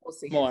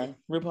see. More.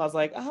 RuPaul's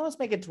like, let's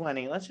make it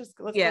 20. Let's just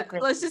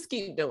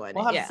keep doing it.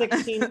 We'll have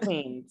 16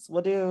 queens.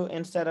 We'll do,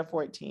 instead of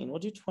 14, we'll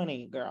do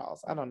 20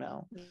 girls. I don't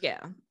know.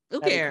 Yeah. Who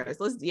cares?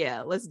 Let's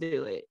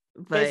do it.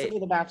 But basically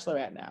the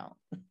Bachelorette now.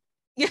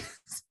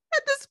 Yes,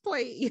 at this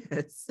point,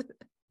 yes.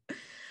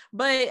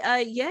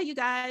 But yeah, you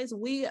guys,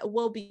 we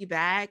will be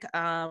back.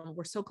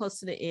 We're so close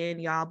to the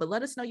end, y'all, but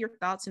let us know your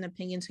thoughts and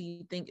opinions, who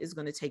you think is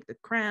going to take the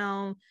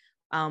crown,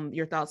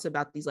 your thoughts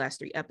about these last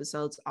 3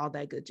 episodes, all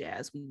that good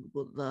jazz. We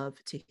would love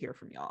to hear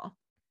from y'all.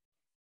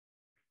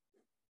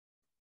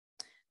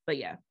 But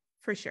yeah,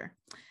 for sure.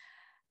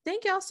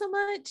 Thank y'all so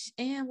much,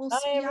 and we'll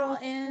see y'all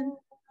in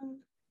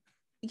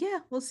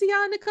we'll see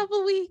y'all in a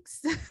couple weeks.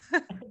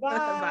 Bye.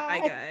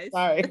 Bye, guys.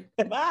 Sorry.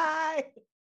 Bye.